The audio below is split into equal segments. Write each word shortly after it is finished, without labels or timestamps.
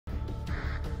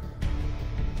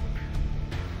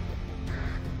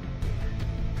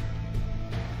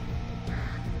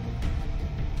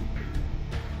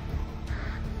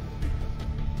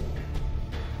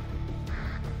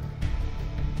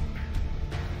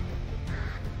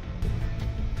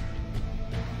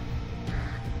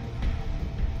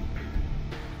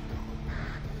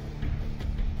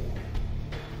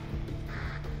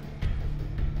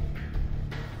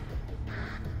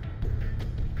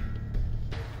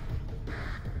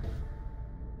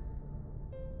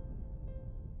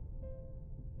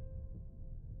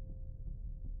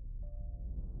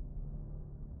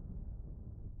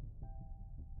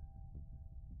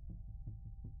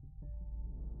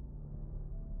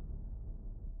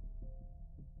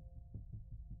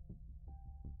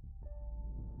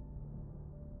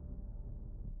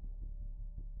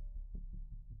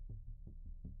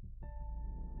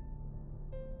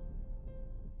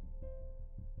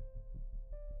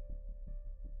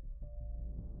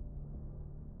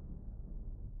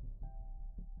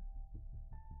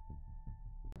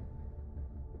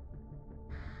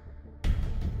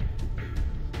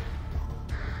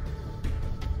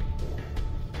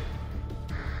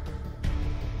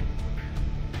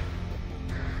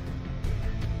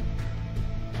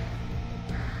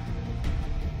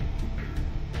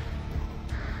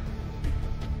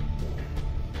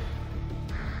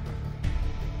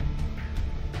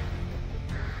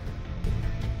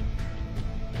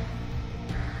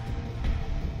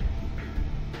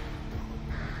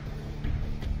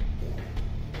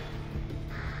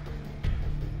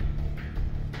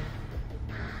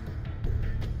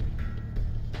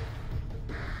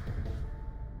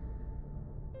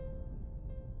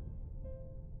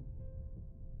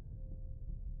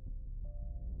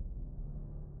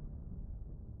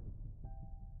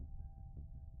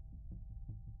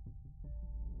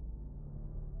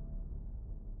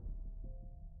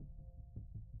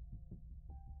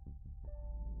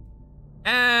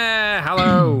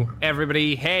Hello,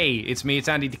 everybody. Hey, it's me, it's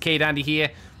Andy, DecayedAndy here.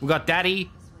 We got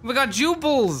Daddy, we got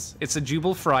Jubals. It's a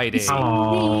Jubal Friday.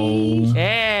 Oh.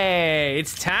 Hey,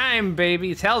 it's time,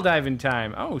 baby. It's Helldiving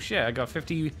time. Oh, shit, I got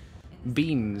 50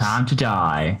 beans. Time to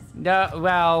die. No,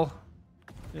 well,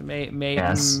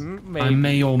 Yes. I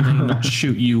may or may not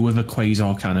shoot you with a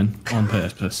quasar cannon on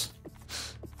purpose.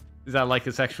 Is that like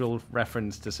a sexual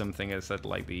reference to something? Is that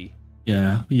like the...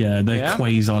 Yeah, the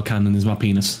quasar cannon is my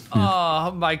penis. Yeah.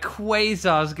 Oh, my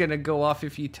quasar's gonna go off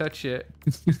if you touch it.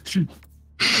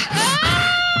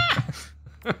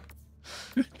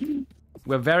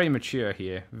 We're very mature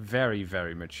here. Very,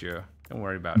 very mature. Don't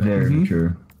worry about it. Very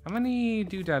mature. How many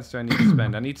doodads do I need to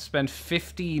spend? I need to spend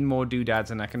 15 more doodads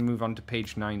and I can move on to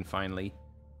page 9 finally.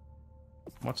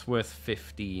 What's worth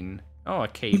 15? Oh, a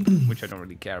cape, which I don't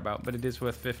really care about, but it is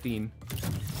worth 15.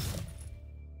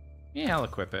 Yeah, I'll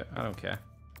equip it. I don't care.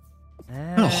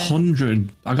 I got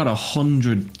 100. I got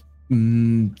 100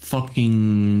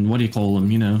 fucking, what do you call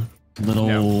them, you know? Little,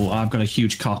 no. I've got a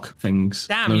huge cock things.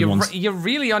 Damn, you're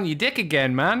really on your dick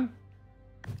again, man.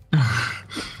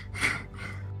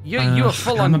 You're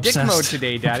full on dick mode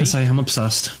today, Daddy. I can say I'm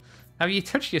obsessed. Have you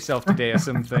touched yourself today or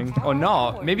something? Or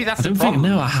not? Maybe that's the problem.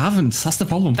 No, I haven't. That's the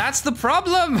problem. That's the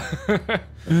problem!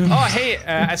 Oh, hey,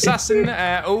 Assassin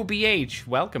OBH.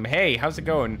 Welcome. Hey, how's it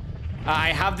going? I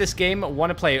have this game, want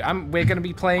to play. We're going to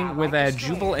be playing with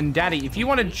Jubal and Daddy. If you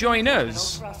want to join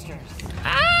us...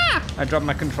 Ah! I dropped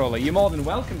my controller. You're more than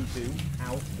welcome to.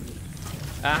 Ow.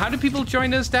 How do people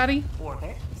join us, Daddy?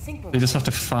 They just have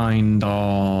to find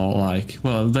our, like...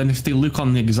 Well, then if they look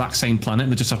on the exact same planet,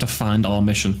 they just have to find our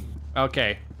mission.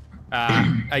 Okay.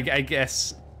 I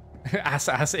guess...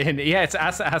 Ass in. Yeah, it's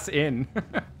ass in.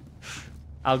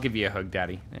 I'll give you a hug,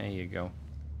 Daddy. There you go.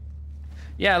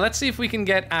 Yeah, let's see if we can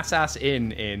get ass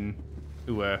in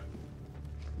Ua.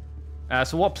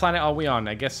 So what planet are we on?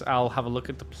 I guess I'll have a look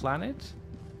at the planet.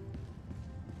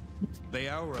 The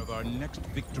hour of our next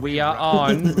victory. We are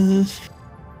on...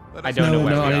 I don't know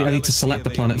where we are. I need to select the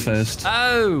planet first.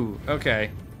 Oh,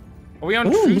 okay. Are we on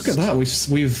Oh, Truce? look at that.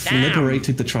 We've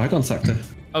liberated the Trigon sector.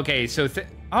 Okay, so...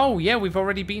 Oh, yeah, we've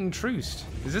already beaten Truce.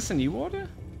 Is this a new order?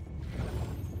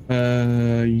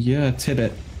 Yeah,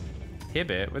 Tibet.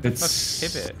 Tibet? What the fuck's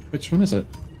Tibet? Which one is it?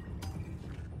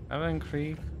 Alan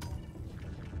Creek.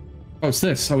 Oh, it's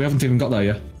this. Oh, we haven't even got there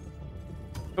yet.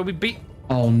 But we beat...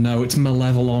 Oh no, it's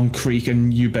Malevelon Creek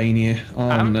and Eubania.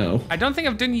 Oh no. I don't think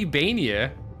I've done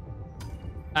Eubania.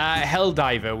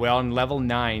 Helldiver, we're on level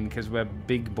 9 because we're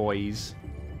big boys.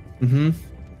 Mm-hmm.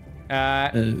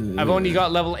 I've only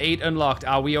got level 8 unlocked.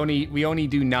 We only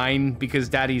do 9 because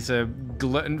Daddy's a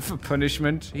glutton for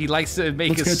punishment. He likes to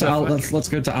make us suffer. Let's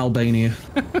go to Albania.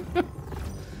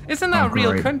 Isn't that a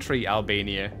real country,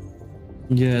 Albania?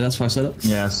 Yeah, that's why I said it.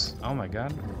 Yes. Oh my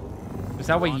god. Is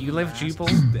that where you live, Jubal?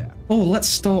 Oh, let's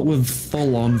start with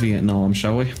full-on Vietnam,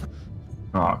 shall we?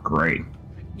 Oh, great.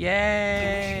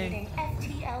 Yay!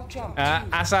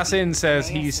 Assassin says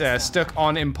he's stuck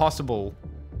on impossible.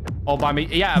 All by me.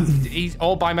 Yeah, he's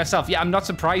all by myself. Yeah, I'm not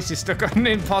surprised you're stuck on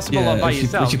impossible all by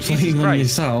yourself. If you're playing on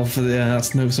yourself, yeah,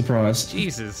 that's no surprise.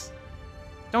 Jesus.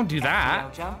 Don't do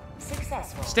that.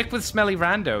 Stick with smelly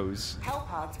randos.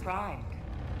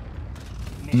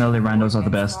 Smelly randos are the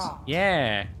best.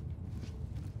 Yeah.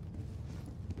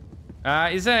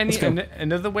 Is there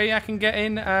another way I can get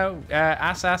in?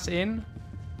 Ass in?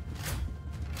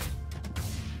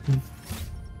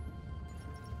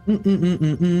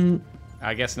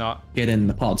 I guess not. Get in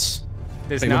the pods.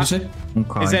 There's Wait, not. What did you say?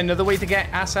 Okay. Is there another way to get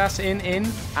ass in?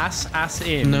 Ass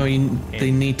in. No,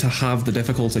 they need to have the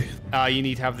difficulty. You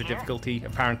need to have the difficulty,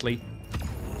 apparently.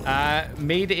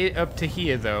 Made it up to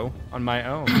here though, on my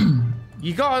own.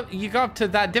 You got up to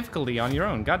that difficulty on your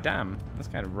own. God damn, that's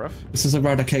kind of rough. This is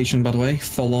eradication, by the way.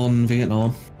 Full-on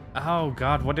Vietnam. Oh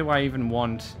god, what do I even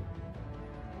want?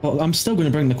 Well, I'm still going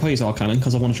to bring the quasar cannon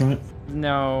because I want to try it.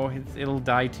 No, it'll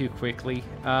die too quickly.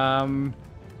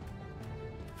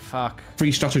 Fuck.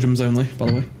 Free stratagems only, by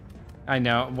the way. I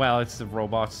know. Well, it's the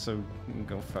robots, so you can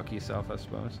go fuck yourself, I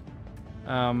suppose.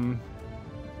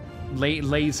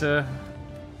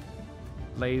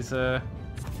 Laser.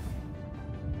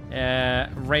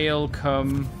 Rail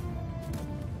come.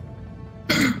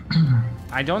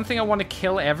 I don't think I want to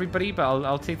kill everybody, but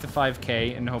I'll take the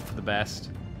 5k and hope for the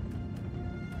best.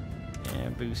 Yeah,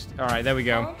 boost. Alright, there we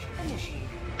go.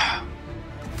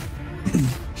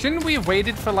 Shouldn't we have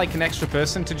waited for like an extra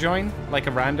person to join? Like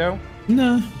a rando?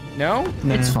 No. No?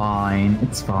 No. It's fine.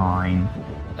 It's fine.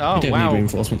 Oh, we don't wow. need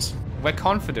reinforcements. We're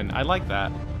confident. I like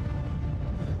that.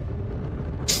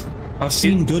 I've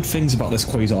seen good things about this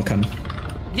quasar cannon.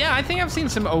 Yeah, I think I've seen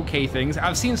some okay things.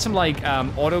 I've seen some like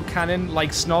autocannon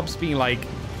like snobs being like,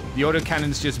 the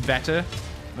autocannon's just better.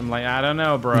 I'm like, I don't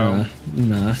know, bro.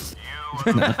 Nah.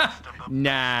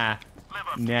 Nah.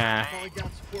 Nah.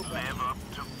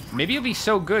 Maybe you'll be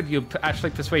so good you'll actually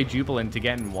persuade Jubal into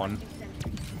getting one.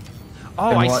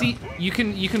 Oh, I see. You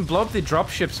can blow up the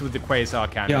dropships with the quasar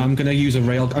cannon. Yeah, I'm gonna use a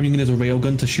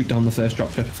railgun to shoot down the first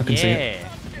dropship if I can see it.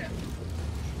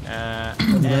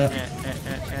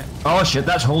 Oh shit,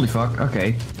 that's holy fuck.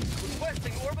 Okay.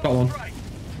 Got one.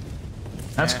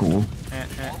 That's cool.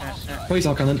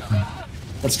 Quasar cannon.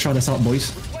 Let's try this out,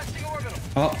 boys.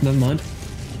 Oh, never mind.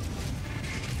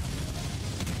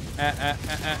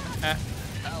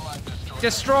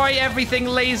 Destroy everything,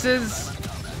 lasers.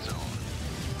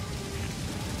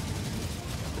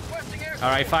 All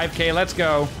right, 5K, let's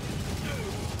go.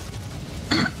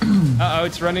 Uh-oh,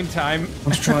 it's running time.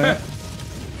 Let's try it.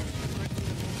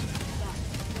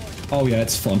 Oh yeah,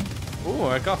 it's fun. Ooh,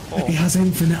 I got 4. He has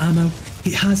infinite ammo.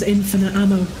 He has infinite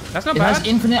ammo. That's not It bad. has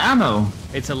infinite ammo.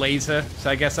 It's a laser, so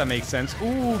I guess that makes sense.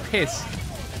 Ooh, piss.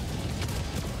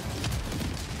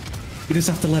 You just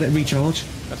have to let it recharge.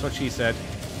 That's what she said.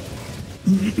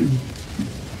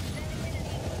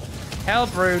 Hell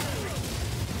brood.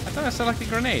 I thought I selected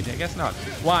grenade. I guess not.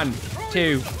 1,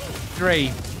 2, 3,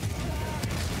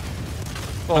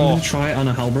 4. I'm gonna try it on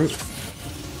a halberd.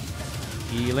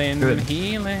 Healing, Good.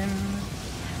 healing.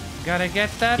 Gotta get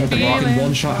that It feeling. can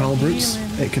one-shot from halberds.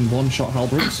 healing. It can one-shot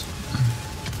halberds.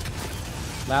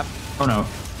 Lap. Oh no.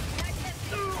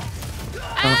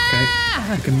 Okay.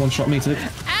 It can one-shot me too.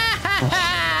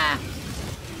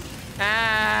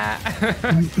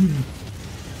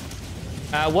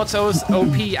 What's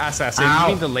OP assassin? Ow. You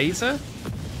mean the laser?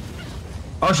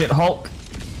 Oh shit, Hulk.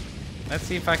 Let's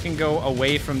see if I can go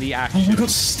away from the Oh, I action. got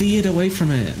steered away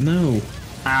from it. No.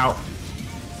 Ow.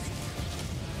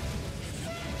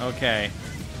 Okay.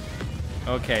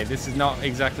 Okay, this is not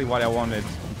exactly what I wanted.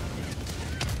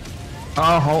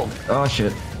 Oh, Hulk. Oh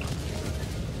shit.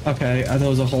 Okay, there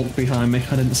was a Hulk behind me.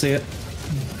 I didn't see it.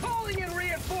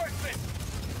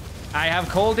 I have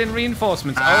called in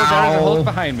reinforcements. Oh, Ow. there is a Hulk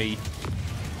behind me.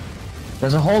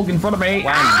 There's a Hulk in front of me.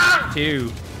 1, 2,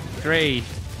 3,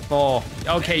 4.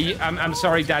 Okay, I'm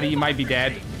sorry, Daddy. You might be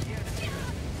dead.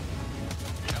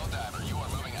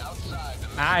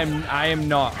 I am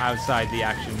not outside the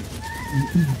action.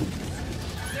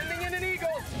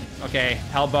 Okay,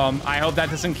 hell bomb. I hope that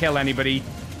doesn't kill anybody.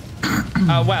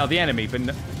 Well, the enemy, but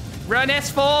no. Run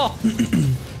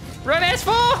S4. Run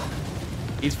S4.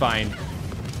 He's fine.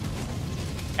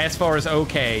 S4 is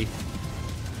okay.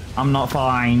 I'm not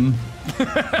fine.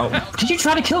 Oh, did you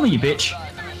try to kill me, you bitch?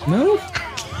 No.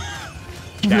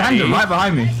 You Daddy. landed right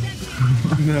behind me.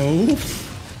 No.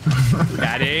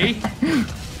 Daddy.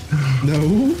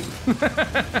 No.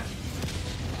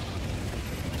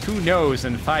 2 no's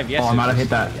and 5 yeses. Oh, I might have hit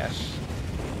that. Yes.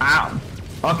 Ow.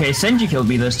 Okay, Senji killed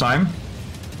me this time.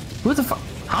 Who the fuck?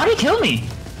 How did he kill me?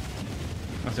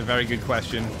 That's a very good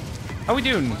question. How we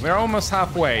doing? We're almost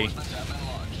halfway.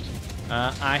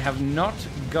 I have not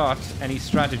got any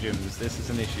stratagems. This is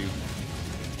an issue.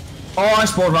 Oh, I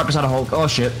spawned right beside a Hulk. Oh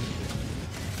shit.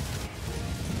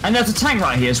 And there's a tank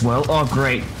right here as well. Oh,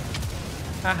 great.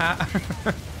 Haha.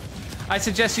 I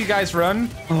suggest you guys run.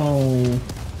 Oh.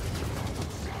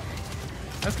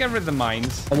 Let's get rid of the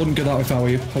mines. I wouldn't go that way if I were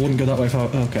you. I wouldn't go that way if I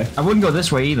were... Okay. I wouldn't go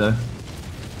this way either.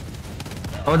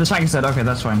 Oh, the tank said, okay,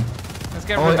 that's fine. Let's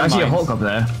get Oh, rid of the I see a mines. Hulk up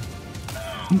there.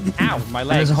 Ow, my And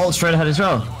legs. there's a Hulk straight ahead as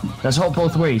well. There's a Hulk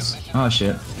both ways. Oh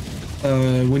shit.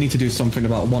 We need to do something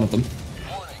about one of them.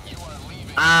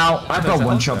 Ow! I've There's got a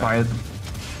one Hulk shot there. by it.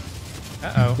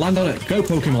 Uh-oh. Land on it. Go,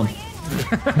 Pokemon.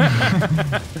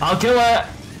 I'll kill it!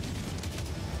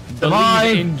 Believe Bye.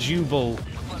 in Jubal.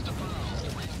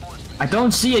 I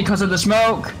don't see it because of the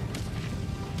smoke.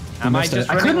 Am I missed just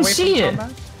it. I running couldn't away see from it.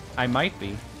 combat? I might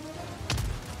be.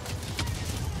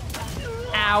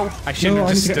 Ow! I shouldn't No, I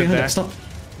have need just to get stood behind there. it. Stop.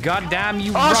 God damn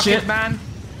you, Oh, rocket shit. man!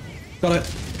 Got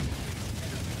it.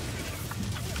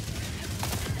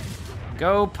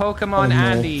 Go Pokemon Oh, more.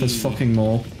 Andy! There's fucking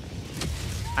more.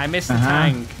 I missed the Uh-huh.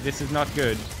 tank. This is not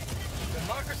good.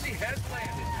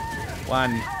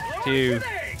 1, 2,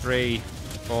 3,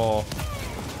 4.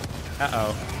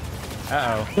 Uh-oh.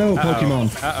 Uh-oh. Go, Uh-oh.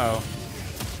 Pokemon. Uh-oh.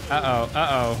 Uh-oh.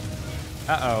 Uh-oh.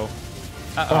 Uh-oh.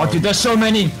 Uh-oh. Oh, dude, there's so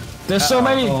many. There's so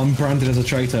many. Oh, I'm branded as a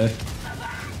traitor.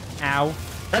 Ow.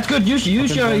 That's good. Use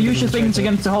your things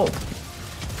against the Hulk.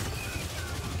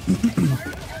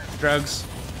 Drugs.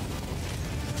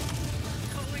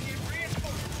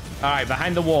 Alright,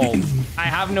 behind the wall. I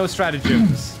have no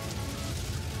stratagems.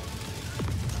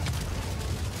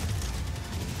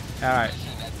 Alright.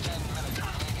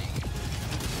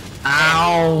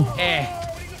 Ow!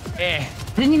 Eh.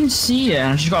 Didn't even see it,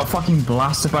 and she got fucking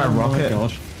blasted by a rocket. Oh my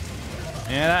god.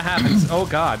 Yeah, that happens. Oh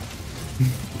god.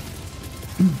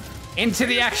 Into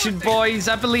the action, boys.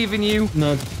 I believe in you.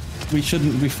 No, we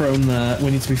shouldn't be thrown there.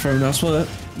 We need to be thrown elsewhere.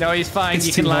 No, he's fine. It's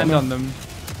You can too land hot, on them.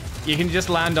 You can just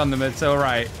land on them. It's all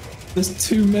right. There's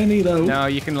too many though. No,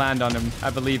 you can land on them. I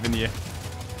believe in you.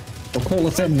 I'll call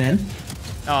it in then.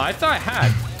 Oh, I thought I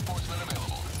had.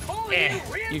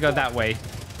 You go that way.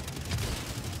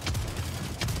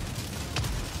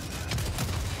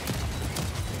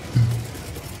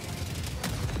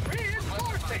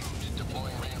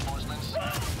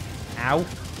 Ow.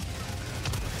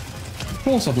 Of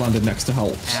course I've landed next to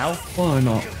Hulk. Ow. Why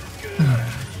not?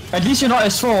 At least you're not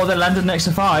S4 that landed next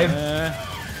to 5.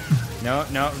 No,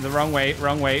 the wrong way.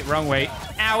 Owie.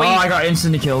 Oh, I got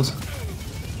instantly killed.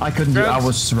 I couldn't do it. I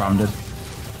was surrounded.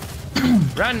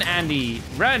 Run, Andy.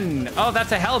 Run. Oh,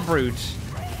 that's a hell brute.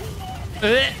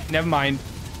 Never mind.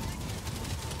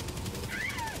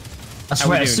 I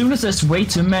swear, as soon as there's way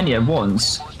too many at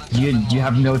once, you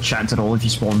have no chance at all if you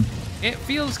spawn. It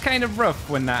feels kind of rough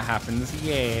when that happens.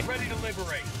 Yeah. Ready to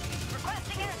liberate.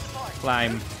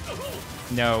 Climb.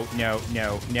 No,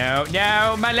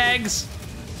 my legs.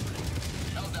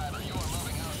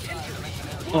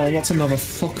 Oh, what's another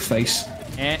fuck face?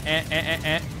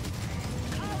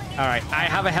 All right, I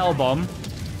have a hell bomb.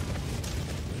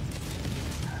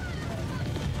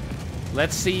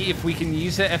 Let's see if we can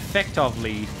use it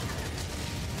effectively.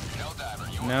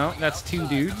 No, that's 2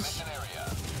 dudes.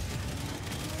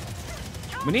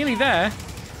 We're nearly there.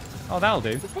 Oh, that'll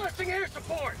do. Requesting air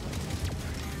support.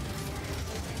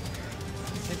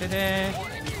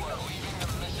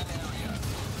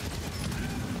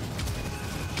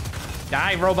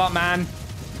 Die, robot man.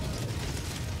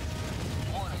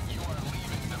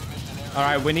 All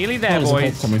right, we're nearly there, There's a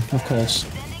boys. Hulk coming, of course.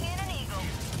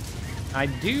 I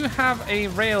do have a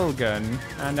railgun,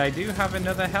 and I do have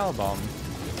another hell bomb.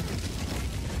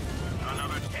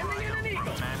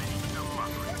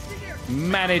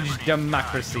 Managed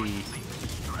democracy.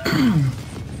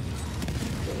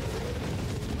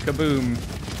 Kaboom.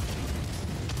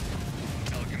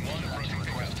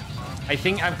 I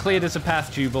think I've cleared as a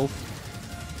path, Jubal.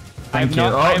 I Thank you.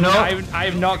 Oh, no. I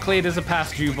have not cleared as a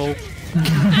path, Jubal.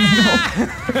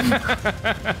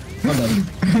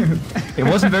 It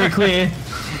wasn't very clear.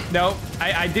 No,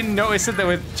 I didn't notice that there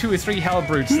were 2 or 3 hell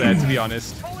brutes there, to be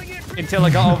honest, until I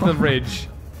got over the ridge.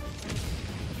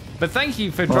 But thank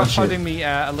you for drop podding me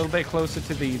a little bit closer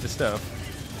to the stuff.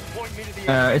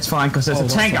 It's fine, because there's a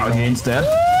tank out here instead.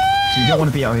 So you don't want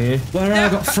to be out here. Where I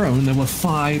got thrown, there were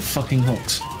 5 fucking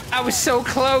hooks. I was so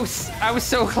close. I was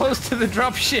so close to the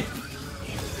dropship.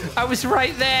 I was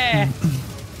right there.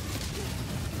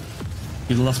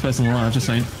 You're the last person alive, just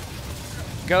saying.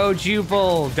 Go,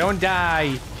 Jubal. Don't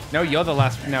die. No, you're the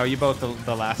last. No, you're both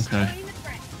the last. Okay.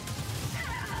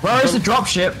 Where is the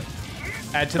dropship?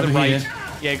 To the Over right. here.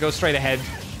 Yeah, go straight ahead.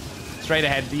 Straight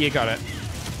ahead. You got it.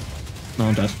 No,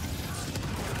 I'm dead.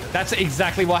 That's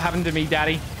exactly what happened to me,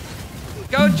 Daddy.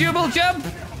 Go, Jubal, jump!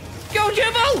 Go,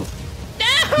 Jubal!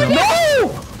 No!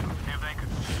 No!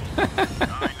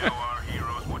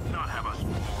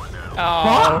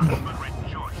 Oh.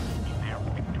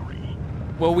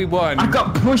 Well, we won. I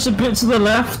got pushed a bit to the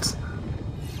left.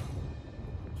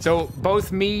 So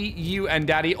both me, you, and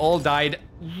Daddy all died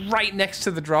right next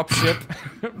to the dropship.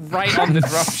 Right on the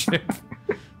dropship.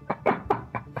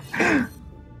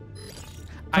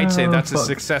 I'd say that's a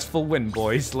successful win,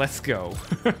 boys. Let's go.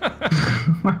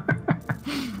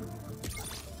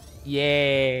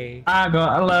 Yay. I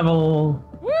got a level.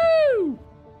 Woo!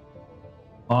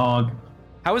 Og.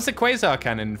 How was the quasar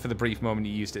cannon for the brief moment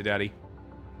you used it, Daddy?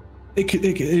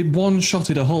 It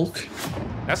one-shotted a Hulk.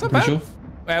 That's not Pretty bad.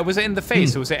 sure. Was it in the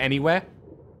face or was it anywhere?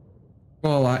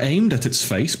 Well, I aimed at its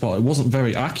face, but it wasn't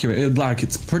very accurate.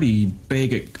 It's pretty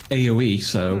big at AoE,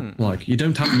 so like you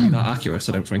don't have to be that accurate,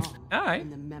 I don't think. All right.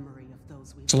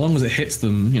 So long as it hits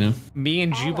them, you know. Me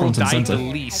and Jubal Front and died the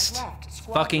center. least.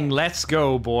 Fucking let's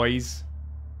go, boys.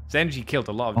 Zenji killed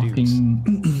a lot of dudes.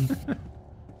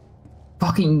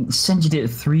 Fucking Senji did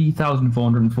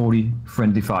 3,440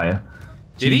 friendly fire.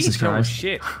 Did Jesus he? Oh Christ.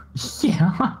 shit.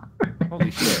 Yeah.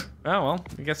 Holy shit. Oh well,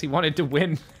 I guess he wanted to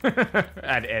win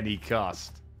at any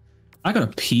cost. I gotta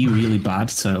pee really bad,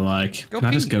 so like, Go can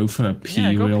I just pee. go for a pee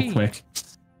Yeah, go real pee. quick?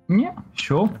 Yeah,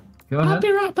 sure. Go I'll ahead.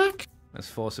 be right back. Let's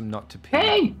force him not to pee.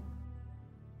 Hey!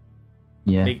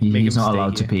 Yeah, Make he's him not stay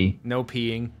allowed to here. pee. No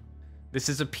peeing. This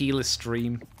is a peeless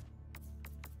stream.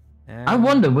 I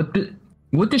wonder,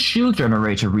 would the shield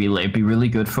generator relay be really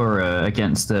good for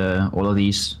against all of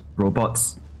these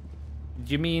robots?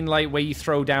 Do you mean like where you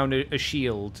throw down a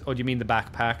shield, or do you mean the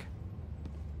backpack?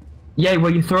 Yeah,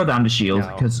 well, you throw down the shield,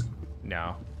 No. because...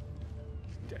 No.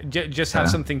 Just have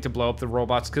something to blow up the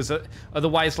robots, because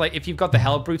otherwise, like, if you've got the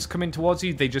hell brutes coming towards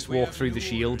you, they just walk through the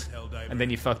shield, and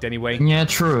then you're fucked anyway. Yeah,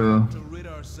 true.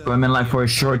 But I mean, like, for a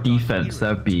short defense,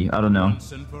 that'd be, I don't know.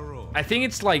 I think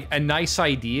it's, like, a nice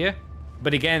idea,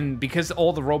 but again, because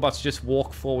all the robots just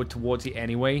walk forward towards you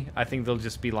anyway, I think they'll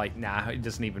just be like, nah, it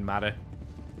doesn't even matter.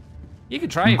 You could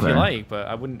try if you like, but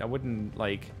I wouldn't,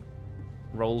 like,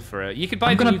 roll for it. You could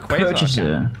buy the new Quasar purchase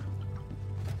cannon.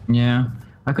 it. Yeah.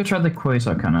 I could try the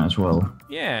Quasar cannon as well.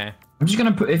 Yeah. I'm just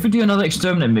gonna put, if we do another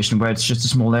exterminate mission where it's just a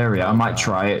small area, I might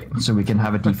try it so we can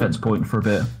have a defense point for a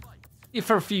bit. Yeah,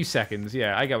 for a few seconds,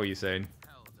 yeah, I get what you're saying.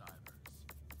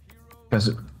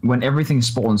 Because when everything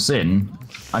spawns in,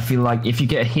 I feel like if you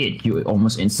get hit, you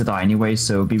almost insta-die anyway,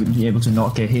 so being able to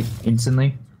not get hit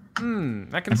instantly I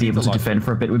can and see be able the to defend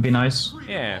for a bit would be nice.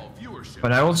 Yeah.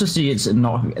 But I also see it's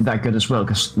not that good as well,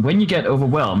 because when you get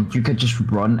overwhelmed, you could just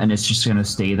run and it's just gonna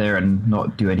stay there and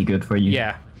not do any good for you.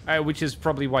 Yeah, which is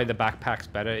probably why the backpack's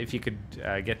better. If you could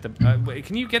get the...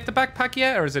 can you get the backpack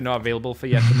yet, or is it not available for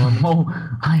you at the moment? Oh,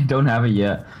 I don't have it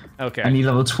yet. Okay. I need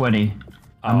level 20.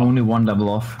 I'm only one level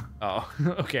off. Oh,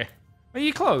 okay. Are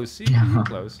you close? You're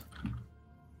close.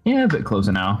 Yeah, a bit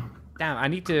closer now. Damn, I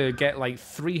need to get like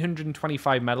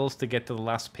 325 medals to get to the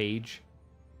last page.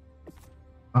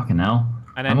 Fucking hell.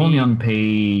 And I'm only on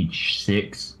page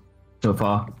 6 so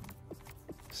far.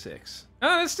 6.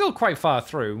 Oh, it's still quite far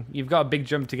through. You've got a big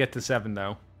jump to get to 7,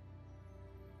 though.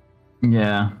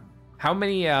 Yeah. How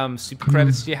many super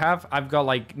credits do you have? I've got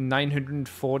like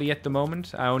 940 at the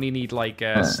moment. I only need like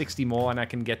 60 more, and I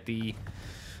can get the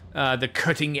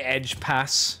cutting edge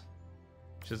pass,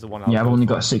 which is the one. Yeah, I've only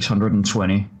got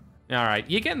 620. All right,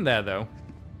 you're getting there though.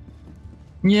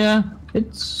 Yeah,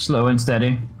 it's slow and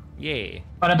steady. Yeah.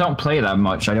 But I don't play that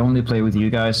much. I only play with you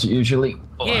guys usually.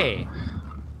 Yeah.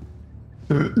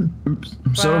 Oops.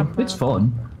 So it's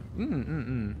fun.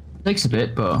 Takes a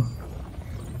bit, but.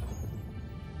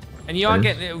 And you are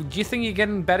getting. Do you think you're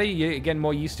getting better? You're getting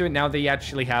more used to it now that you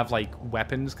actually have like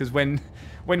weapons? Because when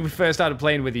we first started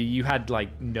playing with you, you had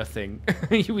like nothing.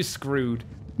 You were screwed.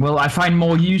 Well, I find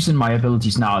more use in my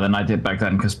abilities now than I did back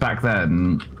then. Because back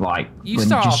then, like You when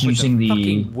start just off with using the the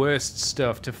fucking worst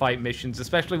stuff to fight missions,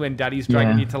 especially when Daddy's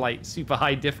dragging you to like super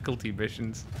high difficulty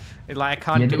missions. It's like I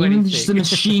can't do even anything. just the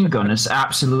machine gun is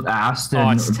absolute ass. Oh,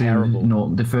 it's terrible.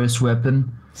 No, the first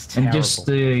weapon, It's and just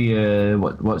the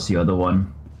what's the other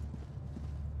one?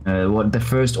 What the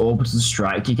first orbital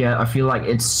strike you get? I feel like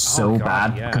it's so God,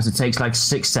 bad yeah. because it takes like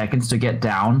 6 seconds to get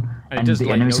down, And it does, the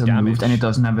like, enemies no have moved, and damage. it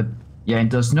doesn't have a it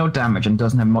does no damage and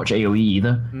doesn't have much AOE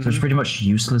either. So it's pretty much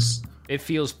useless. It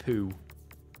feels poo.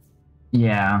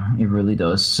 Yeah, it really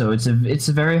does. So it's a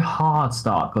very hard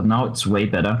start, but now it's way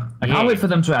better. I can't wait for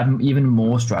them to add even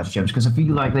more stratagems because I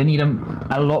feel like they need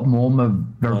a lot more What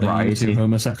are you variety. two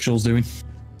homosexuals doing?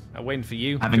 I'm waiting for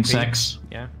you. Having Jubal. sex.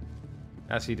 Yeah,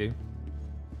 as you do.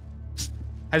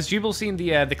 Has Jubal seen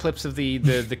the clips of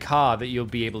the car that you'll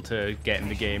be able to get in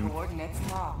the game?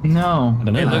 No, I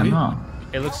don't know. I'm not.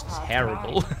 It looks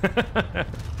terrible. I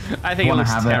I think it want to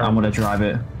looks have it. I terrible. want to drive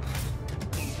it.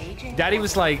 Daddy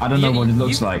was like, I don't know what it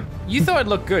looks like. You thought it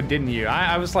looked good, didn't you?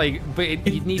 I was like, but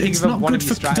you need to It's give up not one good of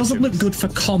your for. It doesn't look stratagems. good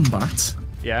for combat,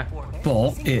 Yeah.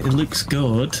 but it looks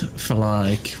good for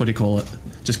like what do you call it?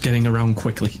 Just getting around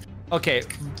quickly. Okay.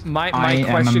 My I am a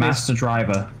question is. master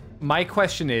driver. My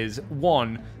question is,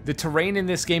 one, the terrain in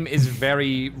this game is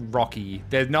very rocky.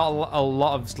 There's not a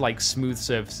lot of like smooth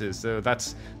surfaces, so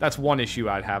that's one issue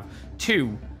I'd have.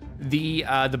 Two, the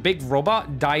big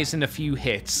robot dies in a few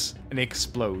hits and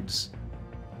explodes.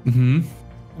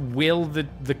 Will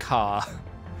the car?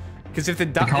 Because if the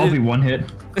car will be one hit.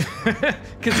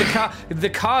 because the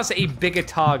car's a bigger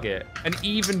target, an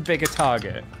even bigger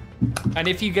target, and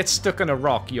if you get stuck on a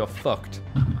rock, you're fucked.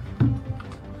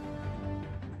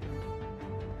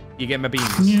 You get my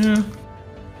beans. Yeah.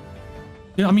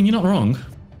 Yeah, I mean you're not wrong.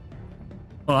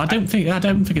 Well, I don't think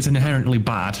it's inherently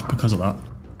bad because of that.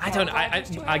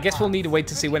 I guess we'll need to wait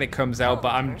to see when it comes out,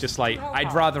 but I'm just like,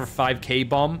 I'd rather a 5K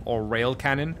bomb or rail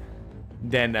cannon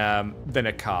than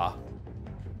a car.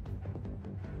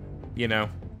 You know?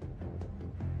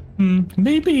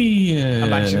 Maybe.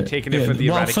 I'm actually taking it for the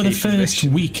well, for the eradication first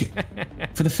mission. week.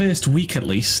 For the first week at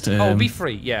least. Oh, it'll be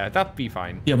free. Yeah, that'd be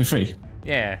fine. Yeah, it'll be free.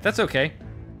 Yeah, that's okay.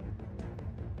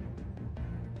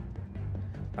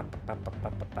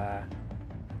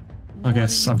 I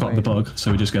guess I've got the bug,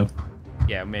 so we just go.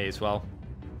 Yeah, may as well.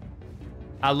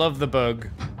 I love the bug.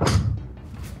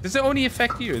 Does it only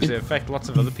affect you? Does it affect lots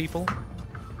of other people?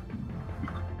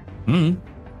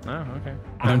 Oh, okay.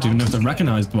 I don't even know if they're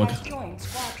recognized bug.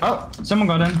 Oh, someone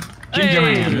got in. Ginger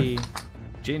Man. Hey!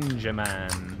 Ginger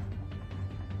Man.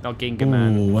 Not Ginger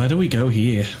Man. Oh, where do we go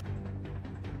here?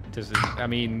 I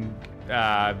mean,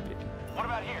 What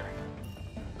about here?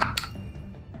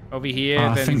 over here.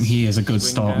 I then think here is a good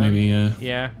swing start, down. maybe.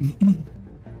 Yeah.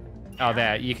 Oh,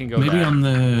 there. You can go Maybe there. on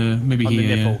the maybe On here.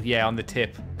 the nipple. Yeah, on the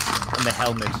tip. On the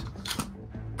helmet.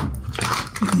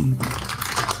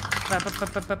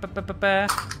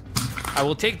 I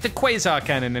will take the quasar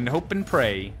cannon and hope and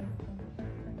pray.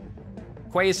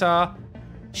 Quasar,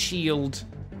 shield,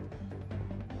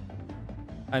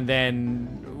 and then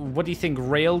what do you think?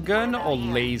 Railgun or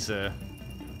laser?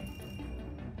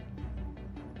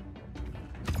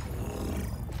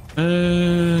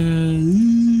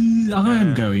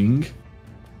 I'm going.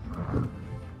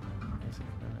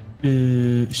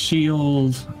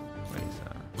 Shield,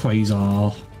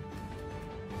 Quasar,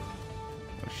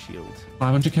 Or shield.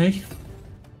 500k.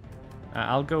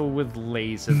 I'll go with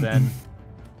laser then.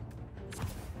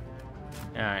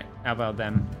 Alright, how about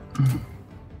them?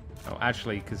 Oh,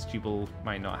 actually, because Jubal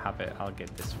might not have it, I'll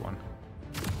get this one.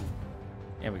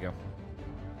 There we go.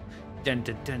 Dun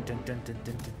dun dun dun dun dun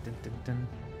dun dun dun dun.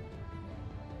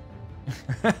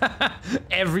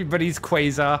 Everybody's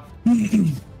Quasar.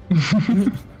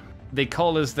 They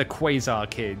call us the Quasar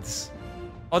kids.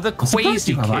 Or the I'm surprised Quasy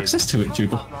you have kids. access to it,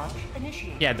 Jubal.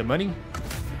 Yeah, the money.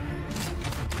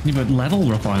 You have a level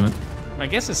requirement. I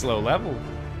guess it's low level.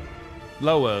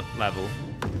 Lower level.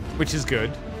 Which is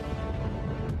good.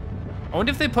 I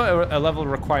wonder if they put a level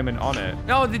requirement on it.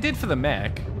 No, they did for the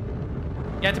mech.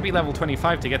 You had to be level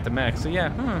 25 to get the mech, so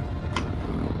yeah.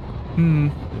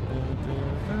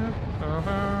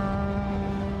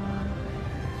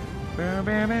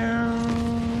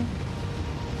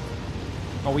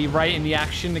 Are we right in the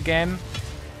action again?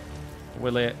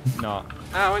 Will it not?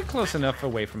 Oh, we're close enough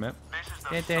away from it.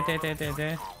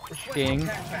 Ding.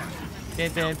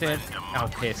 Oh,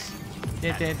 piss.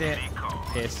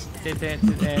 Piss.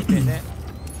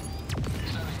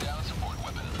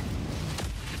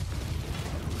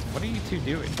 What are you two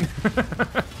doing?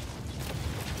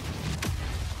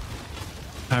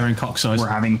 Pairing cock size. We're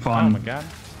having Oh fun. my god.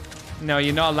 No,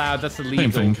 you're not allowed. That's illegal.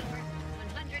 Same thing.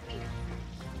 100 meters.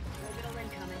 Orbital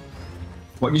incoming.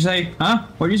 What'd you say? Huh?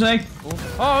 What'd you say?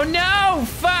 Oh no!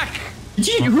 Fuck!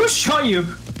 Who shot you?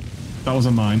 That was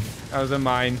a mine. That was a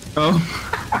mine. Oh.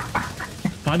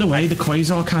 By the way, the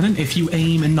Quasar cannon, if you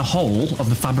aim in the hole of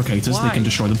the fabricators, Why? they can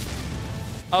destroy them.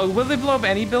 Oh, will they blow up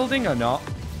any building or not?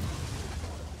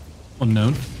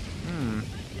 Unknown.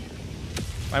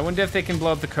 I wonder if they can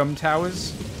blow up the cum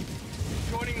towers.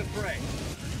 Joining the fray.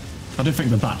 I don't think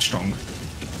they're that strong.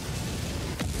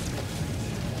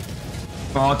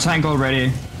 Oh, tank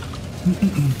already.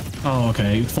 Oh,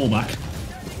 okay. Fall back.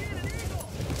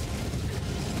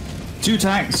 2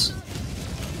 tanks.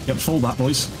 Yep, fall back,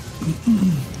 boys.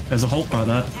 There's a Hulk right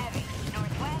there.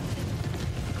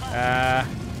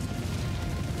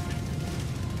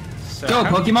 So Go,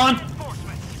 how- Pokemon!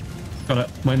 Got it.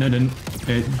 Wait, no, didn't.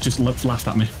 It just laughed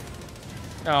at me.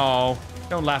 Oh,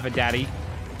 don't laugh at daddy.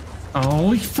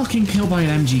 Oh, he fucking killed by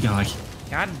an MG guy.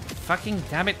 God fucking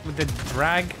damn it with the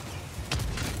drag.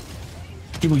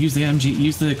 People use the MG,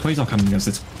 use the Quasar cannon against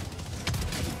it.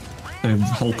 The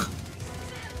Hulk.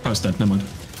 Oh, it's dead. Never mind.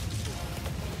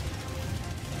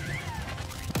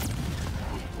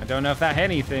 I don't know if that hit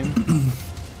anything.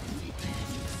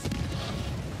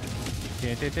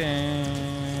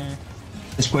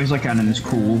 This Quasar cannon is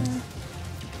cool.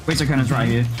 Quasar cannon's right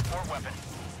here.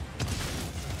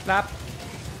 Lap.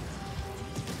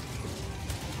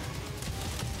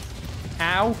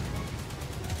 Ow.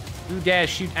 Who dares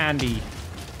shoot Andy?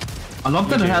 I love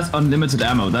that it has unlimited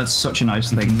ammo. That's such a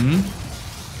nice thing.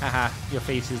 Haha, your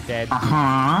face is dead.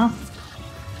 Uh-huh.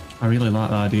 I really like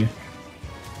that idea.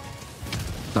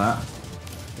 That.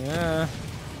 Yeah.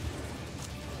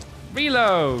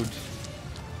 Reload.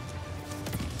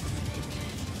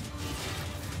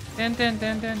 Dun dun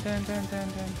dun dun dun dun dun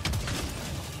dun.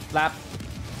 Lap.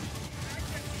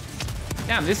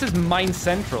 Damn, this is mine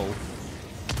central.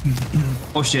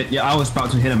 Oh shit, yeah, I was about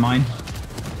to hit a mine.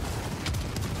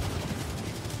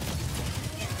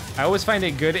 I always find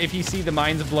it good if you see the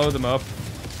mines blow them up.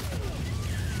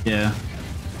 Yeah.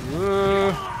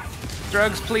 Ooh.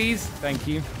 Drugs, please. Thank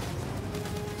you.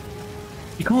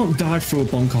 You can't dive through a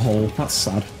bunker hole. That's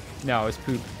sad. No, it's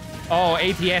poop. Oh,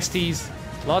 ATSTs.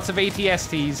 Lots of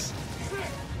ATSTs.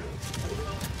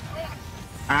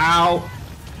 Ow!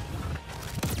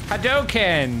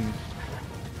 Hadouken!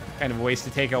 Kind of a waste to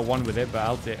take out one with it, but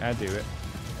I'll do it.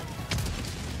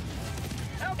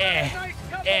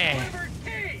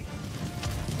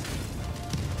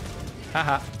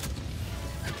 Haha.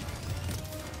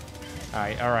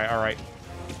 Alright, alright, alright.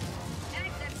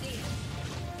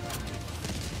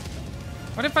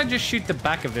 What if I just shoot the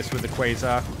back of this with a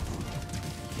quasar?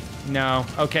 No.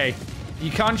 Okay.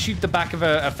 You can't shoot the back of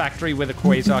a factory with a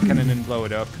quasar cannon and blow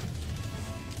it up.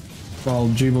 Well,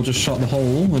 Jubal just shot the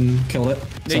hole and killed it.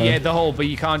 So. Yeah, the hole, but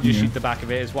you can't just shoot the back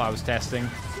of it, is what I was testing.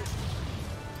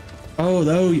 Oh,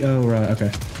 right,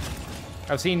 okay.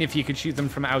 I've seen if you could shoot them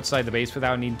from outside the base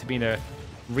without needing to be in a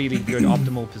really good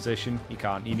optimal position. You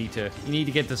can't. You need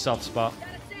to get the soft spot.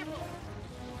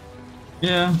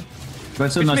 Yeah. But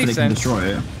it's so nice that they can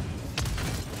destroy it.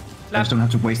 I just don't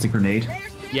have to waste a grenade.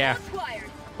 Yeah.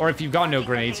 Or if you've got no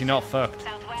grenades, you're not fucked.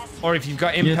 Or if you've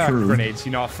got impact grenades,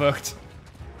 you're not fucked.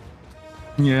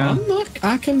 Yeah.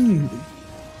 I can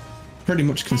pretty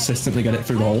much consistently get it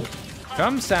through the hole.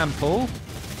 Come sample.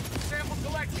 Sample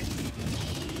collected.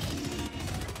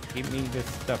 Give me this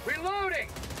stuff. Reloading.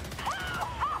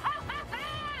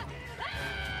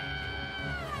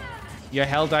 Your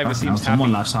Helldiver seems happy.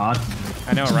 Someone laughs hard.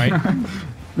 I know, right?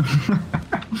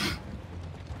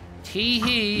 Hee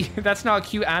hee. That's not a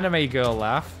cute anime girl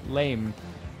laugh. Lame.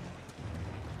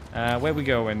 Where we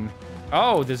going?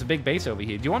 Oh, there's a big base over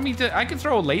here. Do you want me to? I can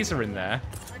throw a laser in there.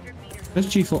 Where's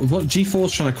G4? What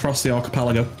G4's trying to cross the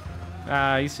archipelago?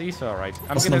 He's all right.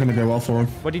 That's not going to go well for him.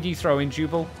 What did you throw in,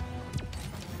 Jubal?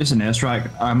 It's an airstrike.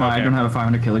 I don't have a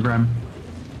 500 kilogram.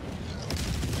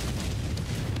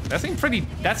 That seemed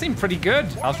pretty good.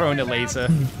 I'll throw in a laser.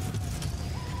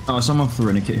 Oh, someone threw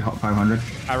in a 500.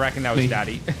 I reckon that was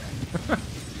Daddy.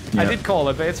 I did call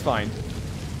it, but it's fine.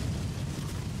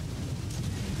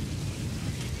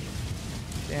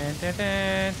 Dun, dun,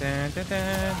 dun, dun, dun,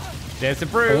 dun. There's the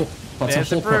brute. Oh, There's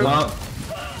the brute. Well,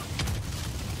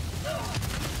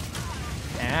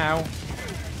 Ow.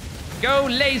 Go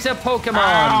laser Pokemon.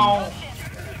 ow.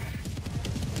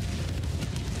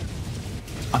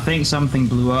 I think something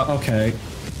blew up. Okay.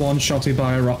 One shotty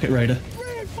by a rocket raider.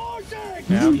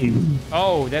 Yeah.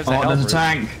 Oh, there's a there's a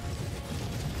tank.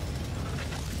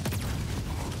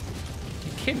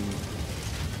 You kidding me?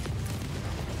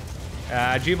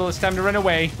 Jubal, it's time to run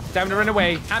away. It's time to run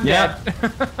away. I'm dead.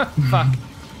 Fuck.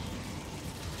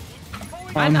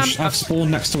 I've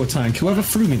spawned next to a tank. Whoever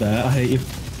threw me there, I hate you.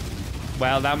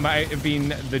 Well, that might have been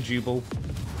the Jubal.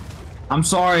 I'm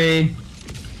sorry.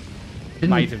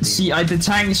 Might have been. See, the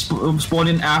tank spawned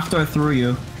in after I threw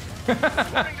you.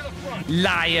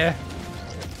 Liar.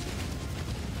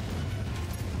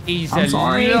 He's I'm a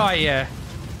sorry. liar.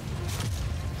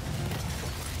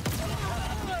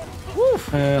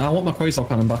 I want my quasar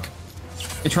cannon back.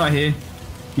 It's right here.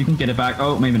 You can get it back.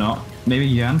 Oh, maybe not. Maybe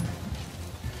you can.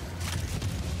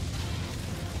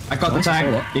 I got the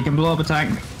tank. You can blow up a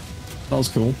tank. That was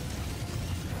cool.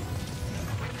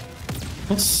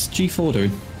 What's G4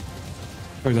 doing?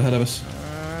 Oh, he's ahead of us.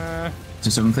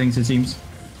 To some things, it seems.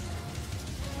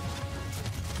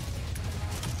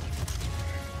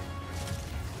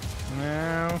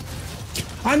 No.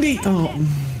 Andy! Oh.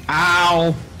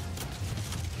 Ow!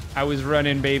 I was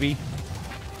running, baby.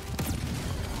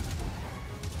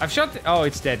 I've shot the... Oh,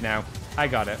 it's dead now. I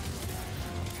got it.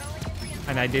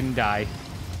 And I didn't die.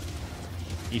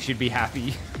 You should be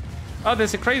happy. Oh,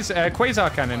 there's a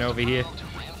quasar cannon over here.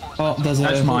 Oh, there's a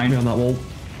Hulk mine. on that wall.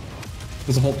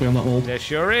 There's a Hulk on that wall. There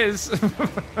sure is.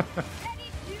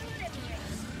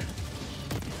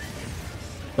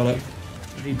 Got it.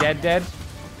 Is he dead?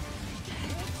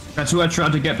 That's who I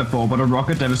tried to get before, but a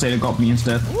rocket devastator got me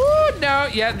instead. Woo, no,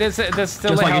 yeah, there's still Just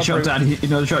a like hell it shot brute. Daddy, you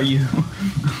know, it shot you.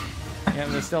 Yeah,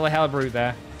 there's still a hell brute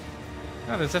there.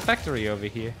 Oh, there's a factory over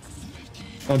here.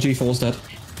 Oh, G4's dead.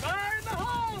 Fire in the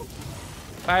hole.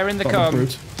 Fire in the Got cum.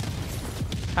 brute.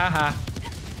 Haha.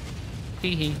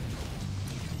 Hee hee.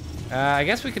 I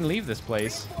guess we can leave this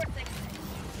place.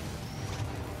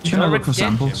 You can look for Redemption.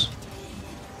 samples.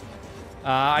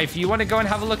 If you want to go and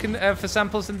have a look for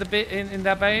samples in the in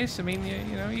that base, I mean,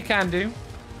 you know, you can do.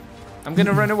 I'm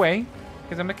gonna run away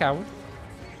because I'm a coward.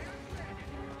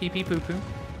 Pee pee poo poo.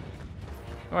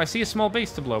 Oh, I see a small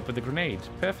base to blow up with a grenade.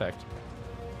 Perfect.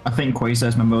 I think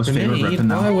Quasar's my most favorite Grenade? weapon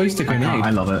now. Why waste a grenade?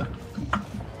 I love it.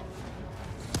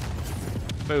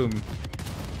 Boom.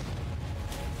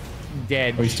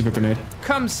 Dead. Waste of a grenade.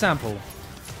 Come sample.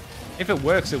 If it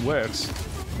works, it works.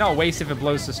 Not a waste if it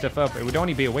blows the stuff up. It would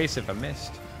only be a waste if I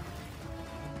missed.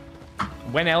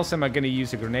 When else am I going to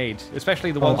use a grenade?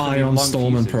 Especially the ones with the Ion long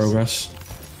Storm in fuses. progress.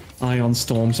 Ion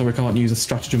Storm, so we can't use the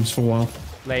stratagems for a while.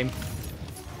 Lame.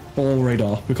 Or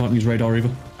radar. We can't use radar either.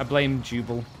 I blame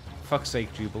Jubal. Fuck's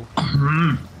sake, Jubal.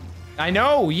 I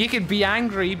know, you could be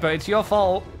angry, but it's your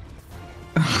fault.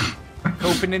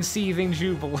 Hoping and seething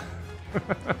Jubal.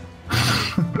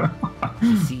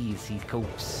 Easy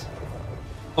copes.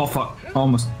 Oh fuck!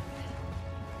 Almost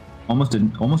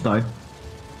didn't. Almost died.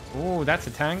 Oh, that's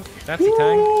a tank. That's a tank.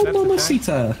 That's a tank.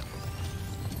 Mamacita.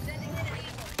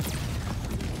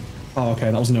 Oh,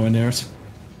 okay, that was nowhere near it.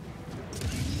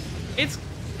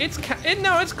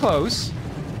 No, it's close.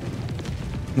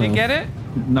 Did you get it?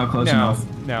 Not close enough.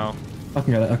 No. I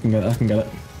can get it. I can get it. I can get it.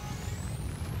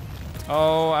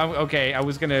 Oh, okay. I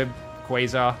was gonna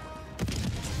quasar.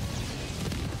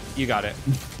 You got it.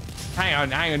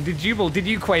 Hang on. Did you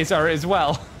quasar as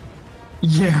well?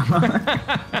 Yeah.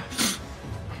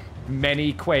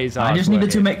 Many quasars. I just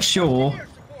needed to make sure.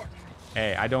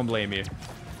 Hey, I don't blame you.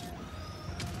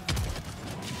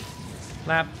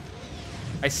 Lap.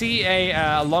 I see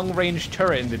a long-range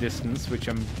turret in the distance, which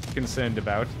I'm concerned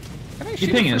about. Can I shoot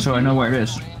You ping it so I know where it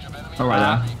is. Oh,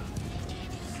 right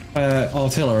there.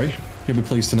 Artillery. You'll be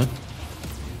pleased to know.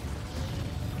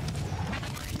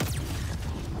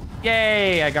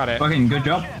 Yay! I got it. Fucking good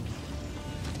job.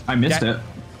 I missed it.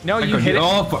 No, you hit it.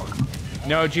 Oh fuck.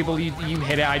 No, Jubal, you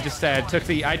hit it. I just took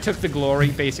the glory,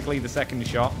 basically, the second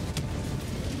shot.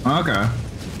 Okay.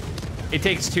 It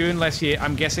takes two unless you.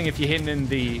 I'm guessing if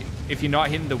you're not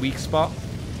hitting the weak spot.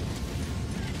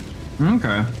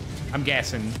 Okay. I'm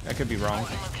guessing. I could be wrong.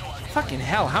 Fucking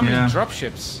hell! How many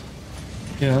dropships?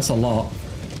 Yeah, that's a lot.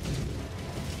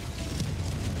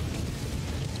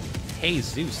 Hey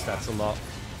Zeus, that's a lot.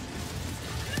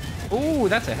 Ooh,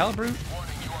 that's a hell brute.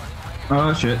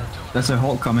 Oh shit. That's a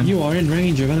Hulk coming. You are in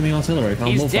range of enemy artillery. I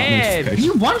He's love dead. That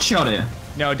You one-shot it.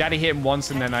 No, Daddy hit him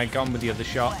once and then I got him with the other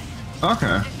shot.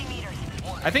 Okay.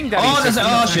 I think Daddy. Oh, there's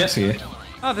shit. Here.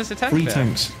 Oh, there's a tank 3 there.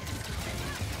 tanks.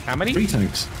 How many? 3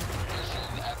 tanks.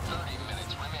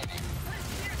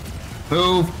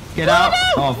 Boo! Get out!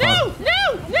 Oh fuck!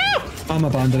 No! I'm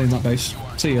abandoning that base.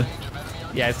 See ya.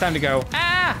 Yeah, it's time to go.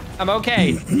 Ah! I'm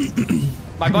okay.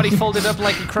 My body folded up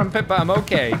like a crumpet, but I'm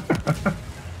okay.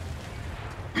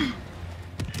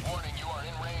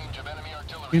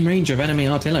 In range of enemy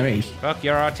artillery. Fuck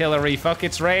your artillery. Fuck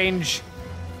its range.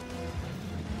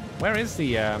 Where is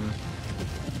the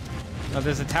Oh,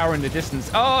 there's a tower in the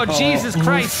distance. Oh, Jesus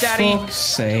Christ, Daddy! For fuck's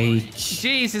sake.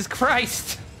 Jesus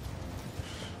Christ!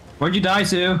 Where'd you die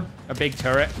to? A big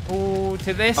turret. Ooh,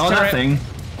 to this Oh, turret. that thing.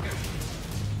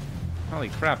 Holy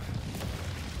crap.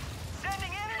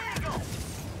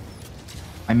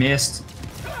 I missed.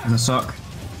 The suck.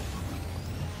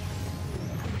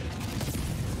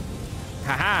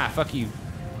 Haha, fuck you.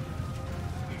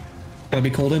 Can I be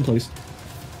called in, please?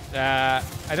 I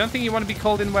don't think you want to be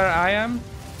called in where I am.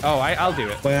 Oh, I'll do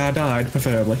it. Where I died,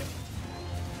 preferably.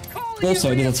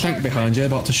 Also, there's a tank behind you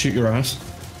about to shoot your ass.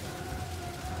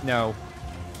 No.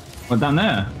 What, down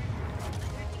there?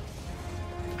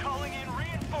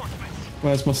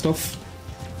 Where's my stuff?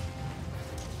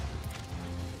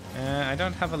 I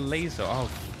don't have a laser. Oh.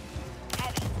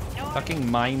 Fucking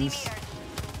mines.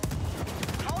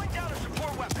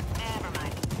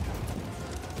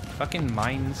 Fucking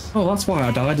mines. Oh, that's why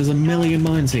I died. There's a million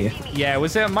mines here. Yeah,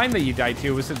 was it a mine that you died to,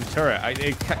 or was it the turret?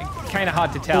 It's kind of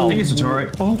hard to tell. I think it's a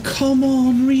turret. Oh, come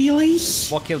on, really?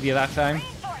 What killed you that time?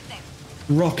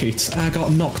 Rocket. I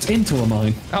got knocked into a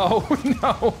mine. Oh,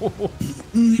 no.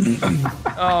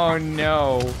 Oh,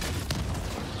 no.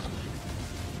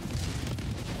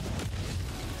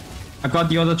 I got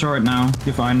the other turret now.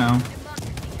 You're fine now.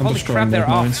 I'm Holy destroying crap, there those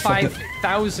are mines. Fuck it.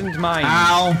 5,000 mines.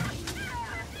 Ow!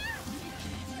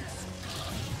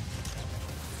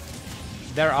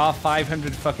 There are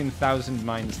 500 fucking thousand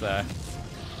mines there.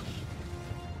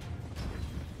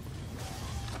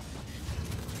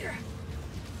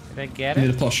 Did I get I need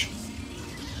it? a push.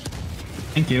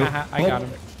 Thank you. Haha, I got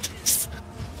him.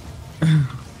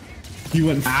 You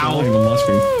went flying on last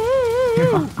screen.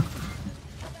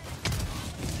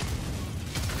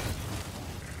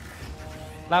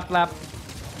 Lap, lap.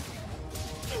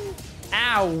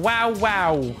 Ow, wow,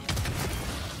 wow.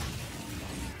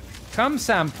 Come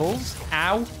samples.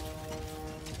 Ow.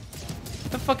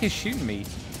 What the fuck is shooting me?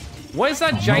 What is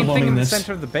that giant thing in the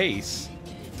center of the base?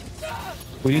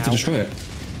 We need to Ow. destroy it.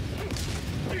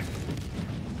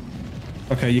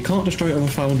 Okay, you can't destroy it over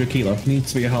 500 kilo. It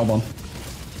needs to be a hell bomb.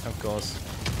 Of course.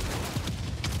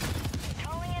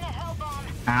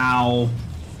 Ow.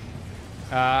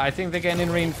 I think they're getting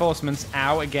in reinforcements.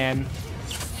 Ow, again.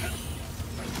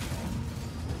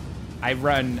 I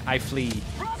run. I flee.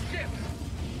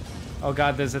 Oh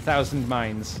god, there's 1,000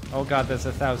 mines. Oh god, there's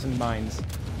 1,000 mines.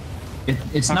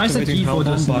 It's nice that Activating T4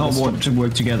 does Hellbomb by not the want to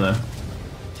work together.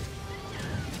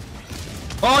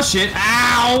 Oh shit!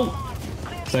 Ow!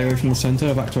 Stay away from the center.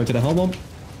 I've activated a hell bomb.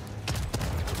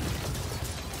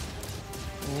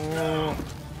 Oh.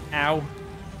 Ow.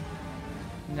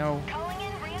 No.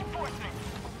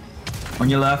 On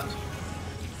your left.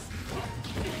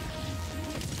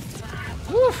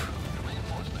 Woof.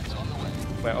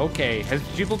 Well, okay. Has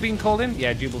Jubal been called in?